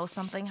you post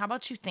something, how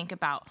about you think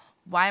about,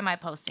 why am I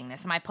posting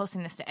this? Am I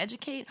posting this to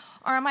educate,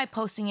 or am I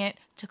posting it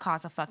to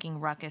cause a fucking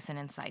ruckus and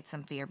incite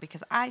some fear?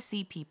 Because I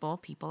see people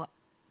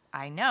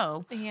I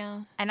know.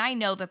 Yeah. And I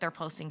know that they're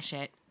posting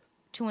shit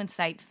to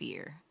incite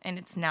fear. And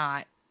it's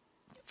not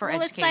for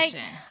education.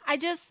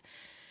 It's like,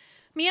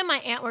 me and my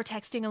aunt were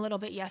texting a little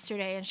bit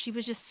yesterday, and she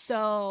was just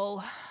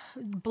so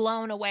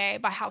blown away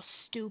by how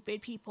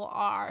stupid people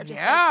are.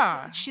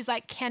 She's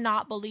like,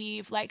 cannot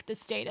believe like the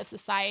state of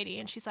society.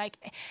 And she's like,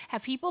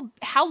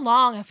 how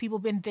long have people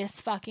been this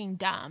fucking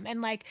dumb?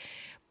 And like,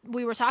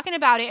 we were talking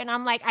about it, and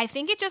I'm like, I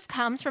think it just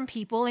comes from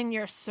people in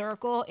your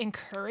circle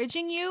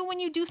encouraging you when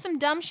you do some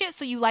dumb shit.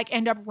 So you like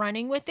end up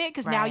running with it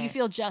because now you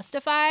feel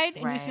justified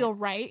and you feel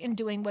right in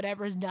doing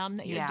whatever's dumb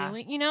that you're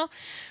doing, you know?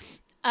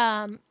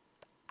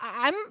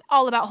 I'm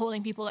all about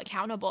holding people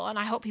accountable, and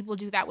I hope people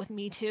do that with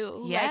me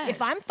too. Yes. Like, if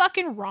I'm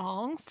fucking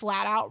wrong,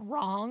 flat out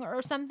wrong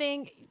or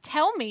something,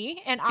 tell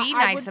me. And be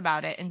nice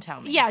about it and tell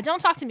me. Yeah, don't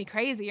talk to me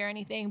crazy or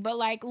anything, but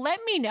like, let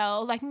me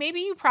know. Like, maybe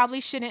you probably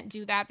shouldn't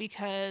do that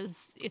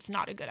because it's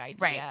not a good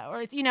idea,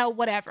 or you know,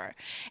 whatever.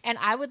 And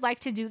I would like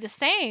to do the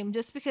same,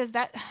 just because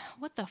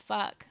what the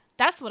fuck?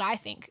 That's what I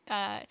think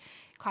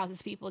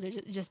causes people to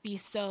just be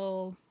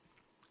so.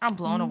 I'm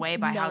blown away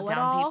by how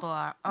dumb people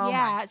are. Oh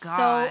my God.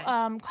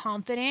 So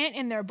confident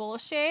in their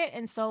bullshit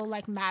and so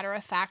like matter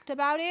of fact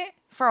about it.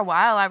 For a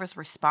while, I was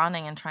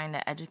responding and trying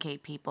to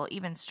educate people,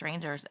 even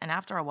strangers. And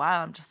after a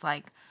while, I'm just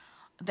like,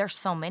 there's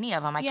so many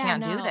of them. I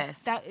can't do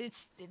this.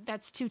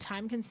 That's too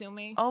time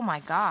consuming. Oh my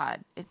God.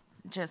 It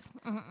just.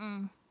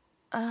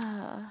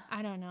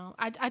 I don't know.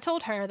 I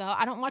told her though,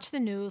 I don't watch the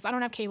news. I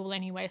don't have cable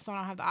anyway, so I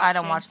don't have the option. I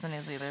don't watch the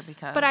news either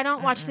because. But I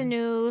don't watch the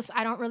news.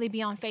 I don't really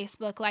be on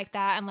Facebook like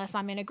that unless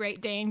I'm in a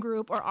Great Dane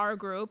group or our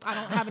group. I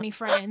don't have any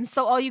friends.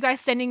 So all you guys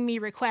sending me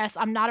requests,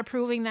 I'm not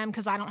approving them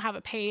because I don't have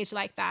a page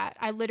like that.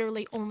 I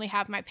literally only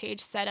have my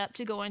page set up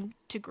to go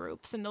into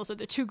groups, and those are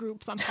the two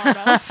groups I'm part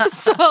of.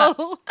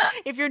 So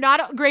if you're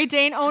not a Great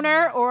Dane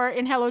owner or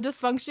in Hello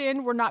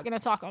Dysfunction, we're not going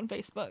to talk on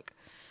Facebook.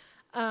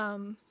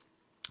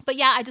 But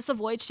yeah, I just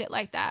avoid shit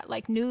like that,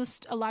 like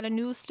a lot of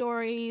news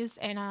stories,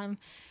 and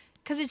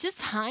because it's just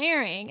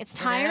tiring. It's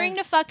tiring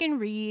to fucking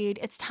read.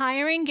 It's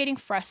tiring getting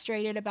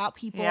frustrated about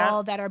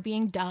people that are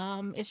being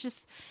dumb. It's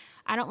just,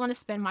 I don't want to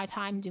spend my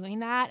time doing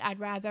that. I'd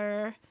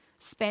rather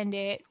spend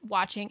it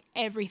watching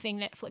everything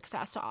Netflix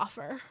has to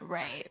offer.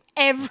 Right.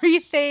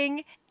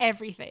 Everything. I've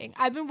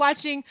been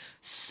watching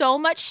so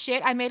much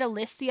shit. I made a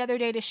list the other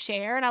day to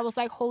share, and I was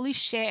like, holy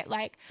shit,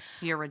 like,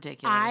 you're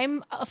ridiculous.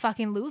 I'm a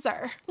fucking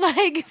loser.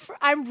 Like,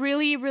 I'm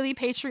really, really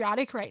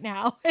patriotic right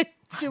now and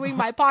doing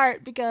my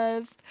part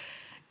because,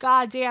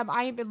 god damn,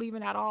 I ain't been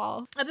leaving at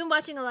all. I've been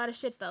watching a lot of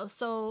shit, though.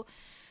 So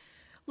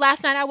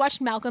last night I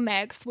watched Malcolm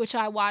X, which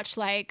I watch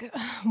like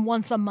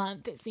once a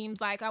month. It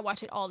seems like I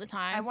watch it all the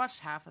time. I watched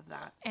half of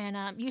that.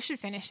 And you should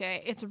finish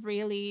it. It's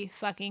really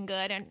fucking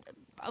good. And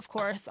of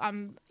course,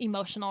 I'm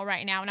emotional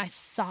right now, and I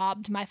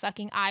sobbed my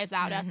fucking eyes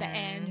out at the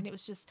end, and it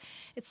was just,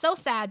 it's so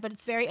sad, but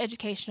it's very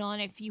educational,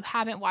 and if you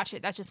haven't watched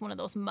it, that's just one of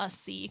those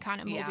must-see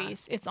kind of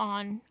movies. It's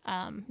on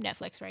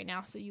Netflix right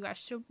now, so you guys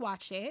should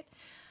watch it.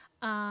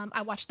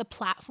 I watched The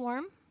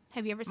Platform.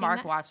 Have you ever seen that?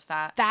 Mark watched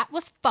that. That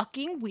was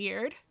fucking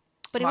weird,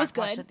 but Mark it was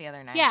good. Watched it the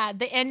other night. Yeah,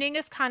 the ending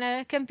is kind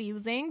of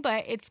confusing,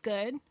 but it's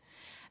good.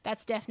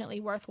 That's definitely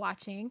worth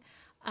watching.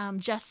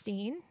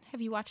 Justine,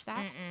 have you watched that?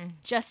 Mm-mm.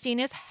 Justine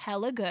is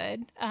hella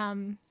good.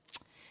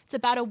 It's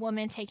about a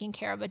woman taking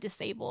care of a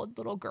disabled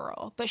little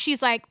girl, but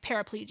she's like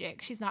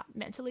paraplegic. She's not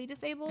mentally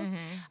disabled.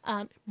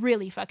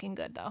 Really fucking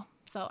good though.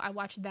 So I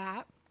watched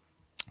that.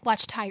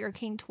 Watched Tiger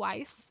King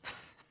twice.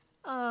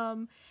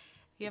 You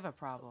have a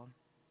problem.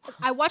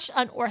 I watched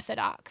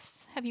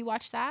Unorthodox. Have you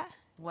watched that?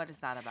 What is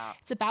that about?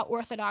 It's about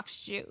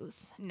Orthodox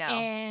Jews. No.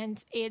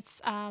 And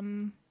it's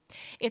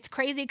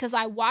crazy because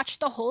I watched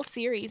the whole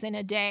series in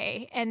a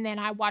day, and then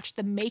I watched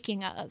the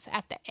making of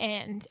at the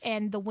end.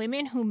 And the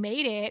women who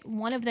made it,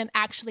 one of them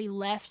actually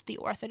left the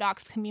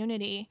Orthodox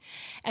community.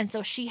 And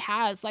so she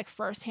has like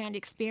firsthand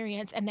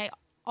experience, and they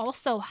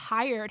also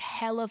hired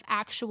hell of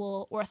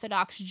actual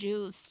Orthodox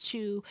Jews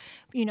to,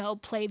 you know,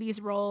 play these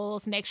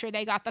roles, make sure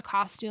they got the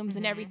costumes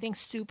and everything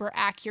super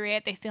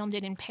accurate. They filmed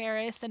it in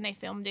Paris and they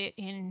filmed it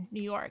in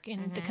New York,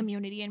 in the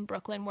community in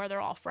Brooklyn where they're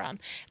all from.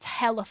 It's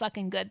hella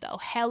fucking good though.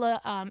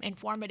 Hella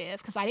informative,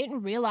 because I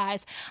didn't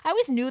realize, I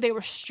always knew they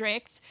were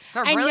strict.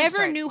 I really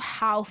never knew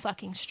how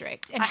fucking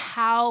strict and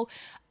how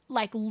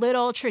like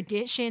little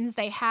traditions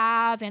they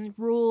have and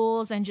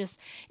rules, and just,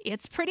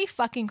 it's pretty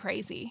fucking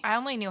crazy. I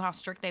only knew how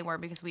strict they were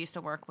because we used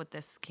to work with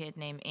this kid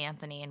named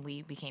Anthony, and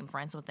we became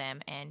friends with him,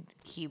 and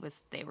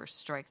they were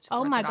strict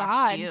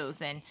Orthodox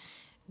Jews, and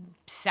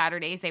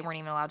Saturdays they weren't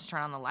even allowed to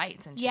turn on the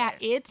lights and shit. Yeah,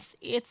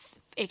 it's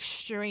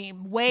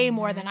extreme, way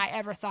more than I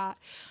ever thought.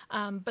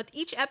 But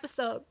each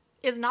episode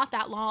is not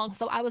that long,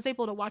 so I was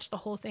able to watch the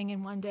whole thing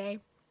in one day.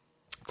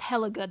 It's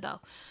hella good though.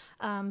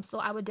 So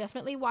I would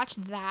definitely watch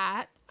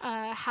that.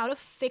 How to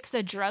Fix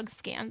a Drug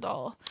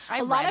Scandal.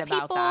 A lot of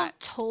people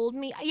told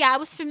me, I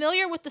was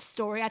familiar with the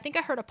story. I think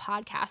I heard a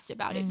podcast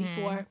about it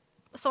before.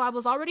 So I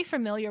was already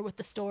familiar with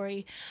the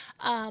story.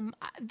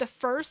 The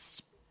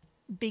first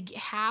big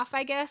half,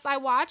 I guess, I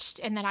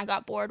watched, and then I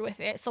got bored with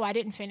it, so I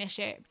didn't finish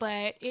it.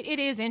 But it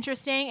is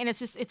interesting, and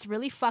it's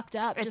really fucked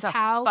up. It's just a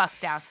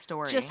fucked ass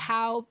story. Just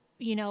how,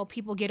 you know,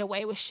 people get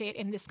away with shit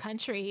in this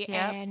country,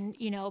 and,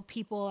 you know,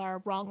 people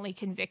are wrongly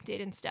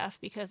convicted and stuff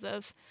because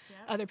of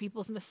other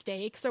people's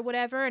mistakes or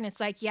whatever. And it's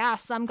like, yeah,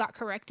 some got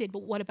corrected,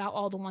 but what about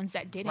all the ones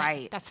that didn't?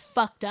 Right. That's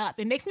fucked up.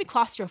 It makes me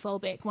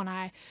claustrophobic when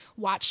I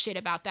watch shit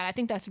about that. I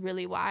think that's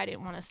really why I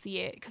didn't want to see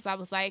it, because I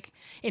was like,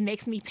 it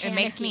makes me panicky. It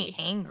makes me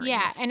angry.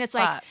 Yeah, and it's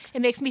like,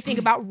 it makes me think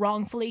about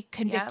wrongfully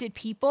convicted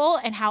people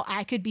and how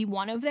I could be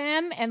one of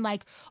them, and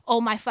like,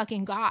 oh my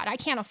fucking God, I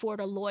can't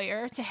afford a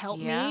lawyer to help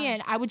me,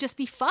 and I would just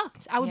be fucked.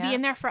 I would be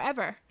in there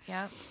forever.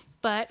 Yeah.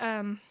 But,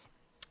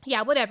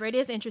 yeah, whatever. It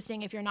is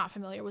interesting if you're not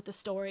familiar with the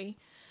story.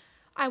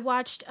 I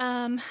watched,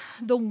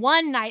 the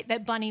one night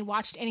that Bunny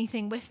watched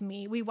anything with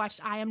me, we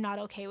watched I Am Not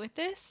Okay With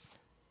This.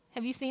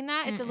 Have you seen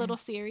that? It's a little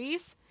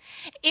series.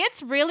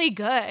 It's really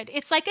good.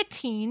 It's like a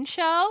teen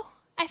show,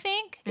 I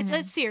think. It's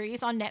a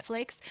series on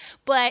Netflix,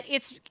 but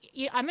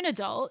I'm an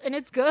adult and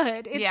it's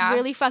good. It's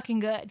really fucking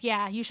good.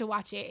 Yeah, you should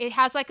watch it. It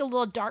has like a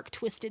little dark,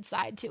 twisted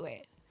side to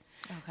it.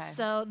 Okay.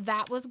 So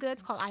that was good.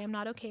 It's called I Am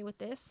Not Okay With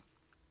This.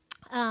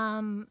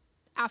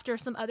 After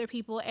some other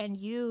people and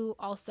you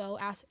also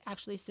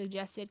actually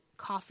suggested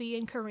Coffee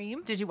and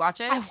Kareem. Did you watch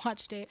it? I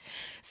watched it.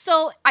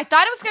 So I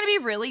thought it was going to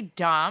be really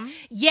dumb.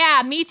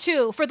 Yeah, me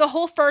too. For the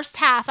whole first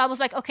half, I was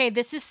like, okay,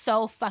 this is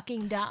so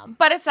fucking dumb.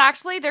 But it's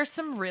actually, there's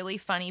some really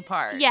funny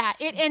parts. Yeah,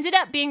 it ended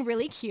up being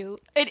really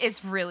cute. It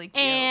is really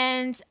cute.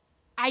 And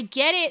I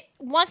get it.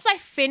 Once I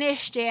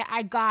finished it,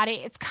 I got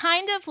it. It's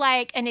kind of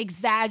like an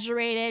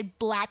exaggerated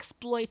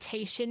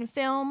blaxploitation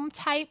film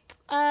type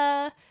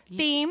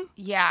theme.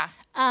 Yeah.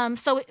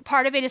 So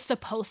part of it is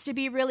supposed to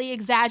be really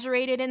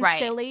exaggerated and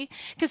silly,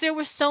 because there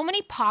were so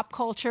many pop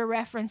culture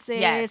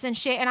references and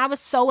shit, and I was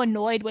so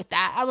annoyed with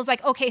that. I was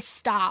like, okay,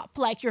 stop.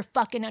 Like, you're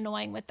fucking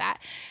annoying with that.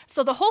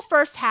 So the whole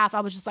first half, I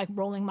was just like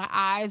rolling my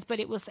eyes, but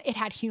it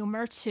had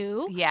humor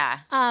too. Yeah.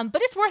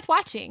 But it's worth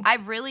watching. I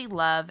really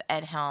love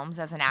Ed Helms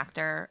as an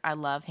actor. I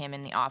love him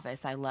in The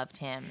Office. I loved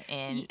him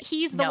in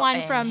He's the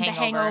one from The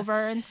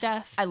Hangover and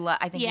stuff. I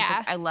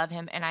love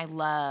him, and I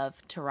love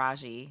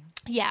Taraji.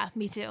 Yeah,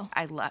 me too.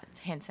 I love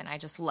Henson. I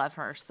just love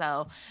her.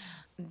 So,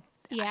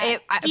 yeah.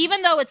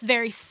 Even though it's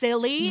very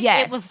silly,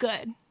 it was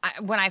good.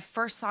 When I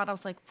first saw it, I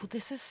was like, well,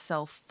 this is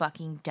so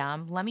fucking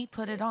dumb. Let me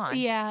put it on.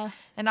 Yeah.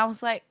 And I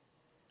was like,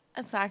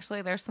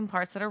 there's some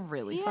parts that are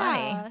really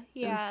funny.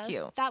 Yeah. It was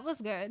cute. That was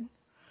good.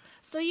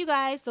 So, you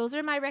guys, those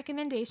are my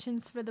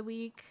recommendations for the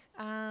week.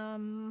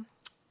 Yeah,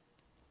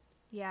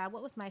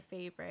 what was my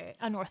favorite?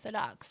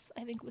 Unorthodox,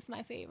 I think, was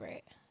my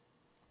favorite.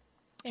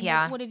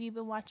 And what have you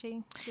been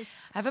watching? I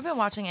haven't been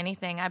watching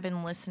anything. I've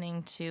been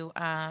listening to,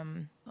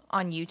 on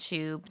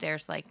YouTube,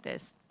 there's like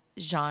this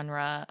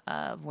genre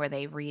of where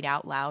they read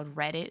out loud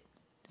Reddit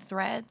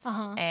threads,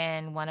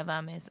 and one of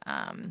them is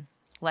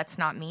Let's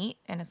Not Meet,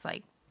 and it's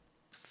like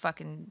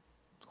fucking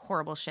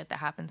horrible shit that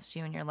happens to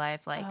you in your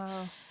life, like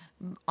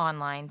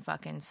online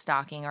fucking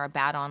stalking or a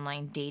bad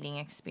online dating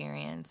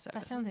experience.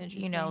 That sounds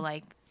interesting. You know,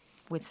 like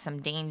with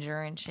some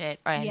danger and shit.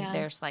 And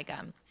there's like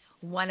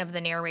one of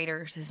the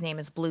narrators, his name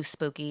is Blue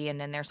Spooky, and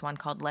then there's one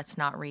called Let's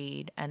Not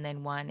Read, and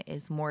then one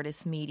is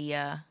Mortis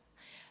Media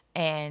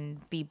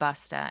and Be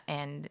Busta,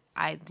 and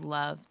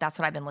that's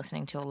what I've been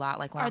listening to a lot,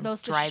 like when I'm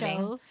driving.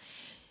 Are those the shows?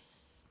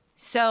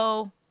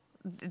 So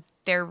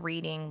they're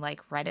reading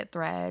like Reddit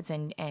threads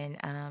and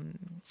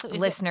so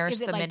listeners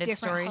submitted like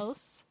stories.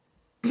 Hosts?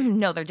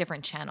 No, they're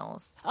different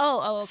channels.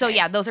 Oh, okay. So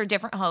yeah, those are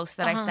different hosts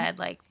that I said,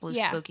 like Blue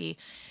Spooky.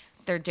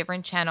 They're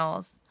different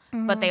channels,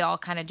 but they all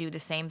kind of do the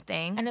same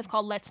thing. And it's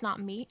called Let's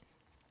Not Meet?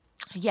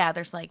 Yeah,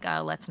 there's like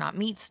Let's Not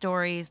Meet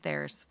stories.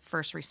 There's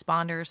first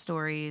responder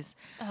stories.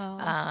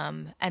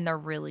 And they're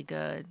really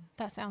good.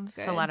 That sounds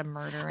good. It's a lot of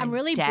murder and I'm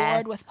really death.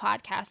 bored with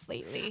podcasts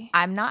lately.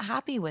 I'm not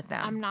happy with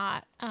them. I'm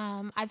not.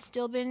 I've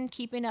still been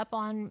keeping up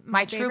on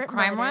my true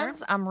crime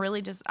ones. I'm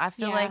really just, I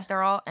feel like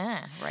they're all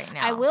right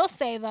now. I will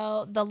say,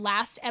 though, the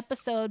last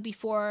episode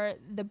before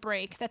the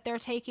break that they're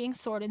taking,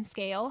 Sword and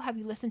Scale, have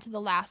you listened to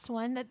the last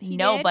one that he did?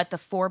 No, but the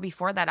 4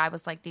 before that, I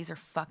was like, these are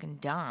fucking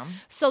dumb.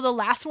 So the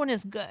last one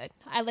is good.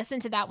 I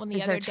listened to that one the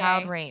other day. Is there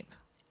child rape?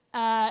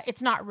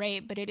 It's not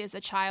rape, but it is a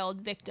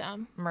child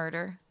victim.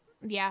 Murder?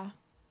 Yeah.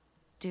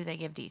 Do they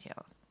give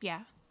details?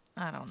 Yeah.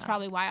 I don't know. That's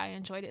probably why I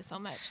enjoyed it so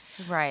much.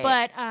 Right.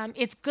 But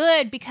it's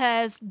good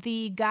because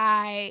the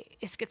guy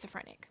is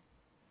schizophrenic,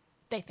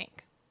 they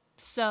think.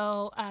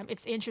 So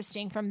it's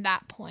interesting from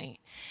that point.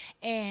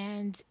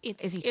 And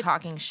is he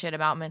talking shit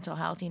about mental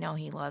health? You know,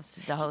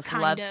 the host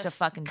loves to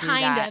fucking do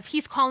that. Kind of.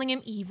 He's calling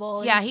him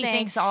evil. Yeah, he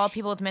thinks all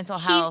people with mental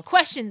health. He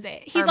questions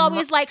it. He's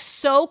always like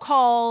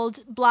so-called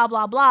blah,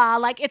 blah, blah.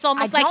 Like it's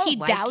almost like he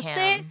doubts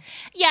it.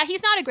 Yeah,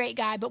 he's not a great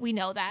guy, but we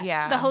know that.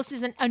 Yeah. The host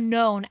is a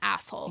known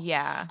asshole.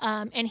 Yeah.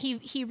 And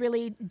he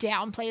really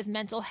downplays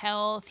mental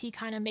health. He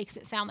kind of makes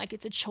it sound like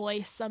it's a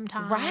choice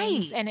sometimes.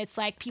 Right. And it's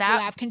like people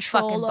have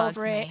control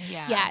over it.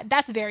 Yeah,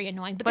 that's very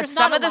annoying. But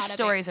some of the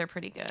stories are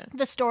pretty good.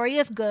 The story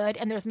is good,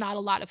 and there's not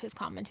a lot of his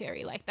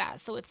commentary like that,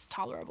 so it's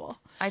tolerable.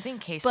 I think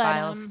Case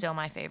Files is still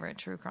my favorite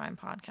true crime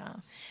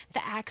podcast.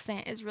 The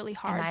accent is really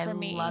hard for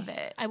me. I love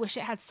it. I wish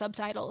it had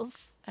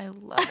subtitles. I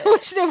love it. I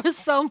wish there was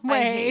some way.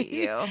 I hate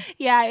you.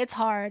 Yeah, it's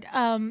hard.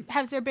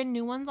 Has there been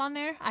new ones on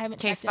there? I haven't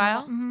Case checked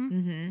File?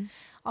 Mm-hmm.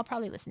 I'll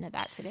probably listen to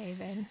that today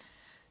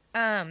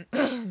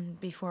then.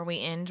 Before we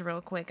end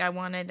real quick, I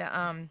wanted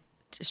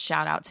to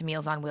shout out to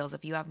Meals on Wheels.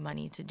 If you have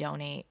money to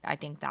donate, I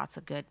think that's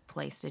a good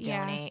place to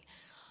donate.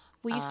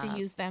 We used to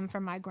use them for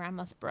my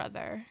grandma's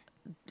brother.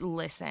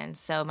 Listen,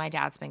 so my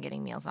dad's been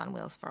getting Meals on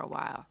Wheels for a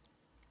while.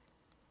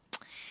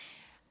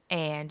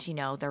 And, you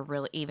know, they're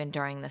really, even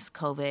during this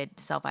COVID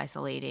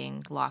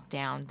self-isolating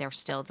lockdown, they're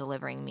still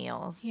delivering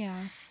meals. Yeah.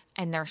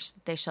 And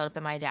they showed up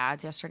at my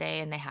dad's yesterday,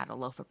 and they had a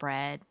loaf of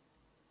bread,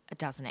 a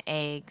dozen of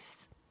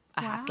eggs,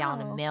 a half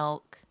gallon of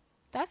milk.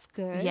 That's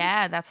good.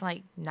 Yeah, that's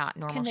like not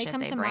normal shit they bring. Can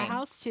they come to my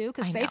house too?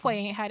 Because Safeway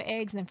ain't had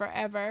eggs in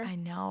forever. I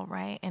know,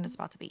 right? And it's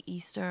about to be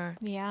Easter.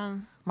 Yeah.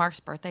 Mark's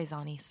birthday's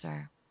on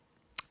Easter.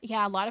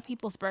 Yeah, a lot of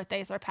people's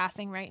birthdays are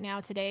passing right now.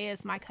 Today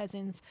is my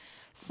cousin's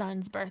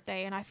son's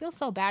birthday, and I feel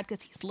so bad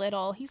because he's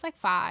little. He's like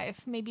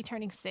 5, maybe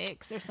turning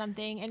 6 or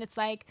something, and it's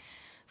like,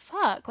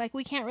 fuck, like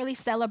we can't really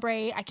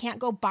celebrate. I can't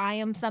go buy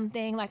him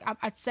something. Like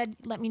I said,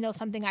 let me know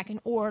something I can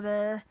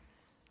order.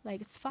 Like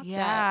it's fucked up.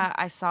 Yeah,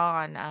 I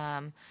saw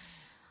on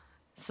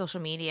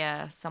social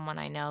media, someone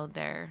I know,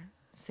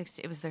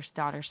 it was their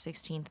daughter's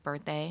 16th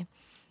birthday,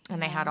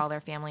 and they had all their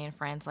family and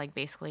friends like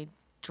basically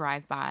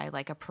drive by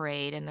like a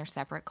parade in their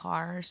separate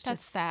cars.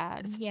 That's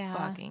sad. It's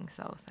fucking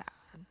so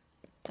sad.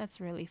 That's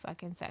really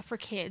fucking sad for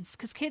kids,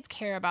 because kids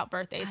care about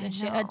birthdays and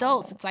shit.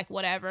 Adults, it's like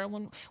whatever,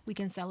 when we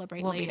can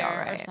celebrate later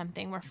or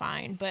something, we're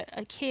fine.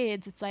 But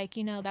kids, it's like,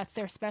 you know, that's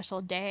their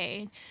special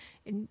day,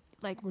 and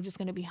like we're just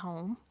gonna be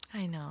home.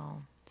 I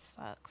know.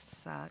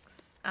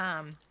 Sucks.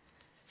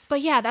 But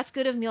yeah, that's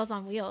good of Meals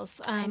on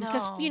Wheels.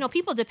 Because, you know,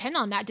 people depend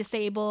on that.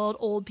 Disabled,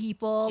 old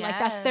people. Yes. Like,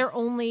 that's their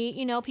only,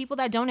 you know, people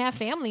that don't have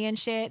family and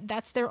shit,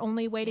 that's their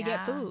only way to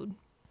get food.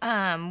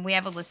 We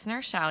have a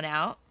listener shout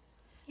out.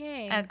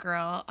 Yay. A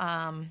girl,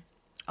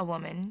 a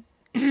woman,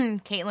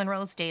 Caitlin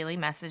Rose Daly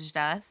messaged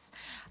us.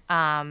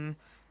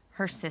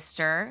 Her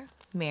sister,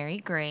 Mary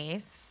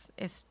Grace,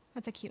 is...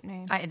 That's a cute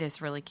name. It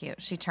is really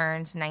cute. She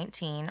turns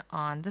 19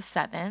 on the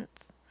 7th.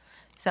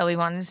 So we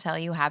wanted to tell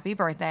you happy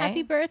birthday.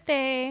 Happy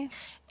birthday.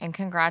 And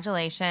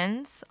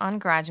congratulations on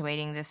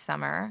graduating this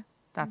summer.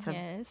 That's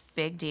a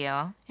big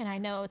deal. And I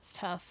know it's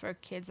tough for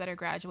kids that are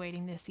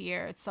graduating this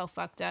year. It's so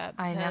fucked up.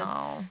 I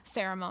know.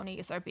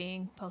 Ceremonies are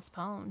being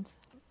postponed.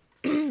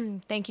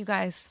 Thank you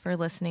guys for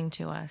listening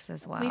to us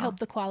as well. We hope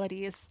the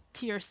quality is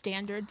to your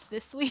standards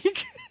this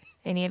week.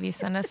 Any of you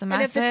send us a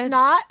message? And if it's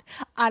not,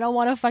 I don't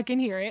want to fucking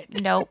hear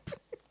it. Nope.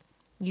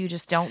 You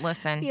just don't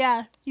listen.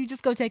 Yeah. You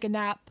just go take a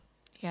nap.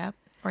 Yep.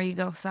 Or you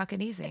go suck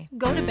it easy.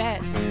 Go to bed.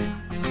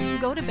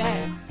 Go to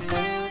bed.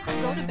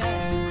 Go to bed.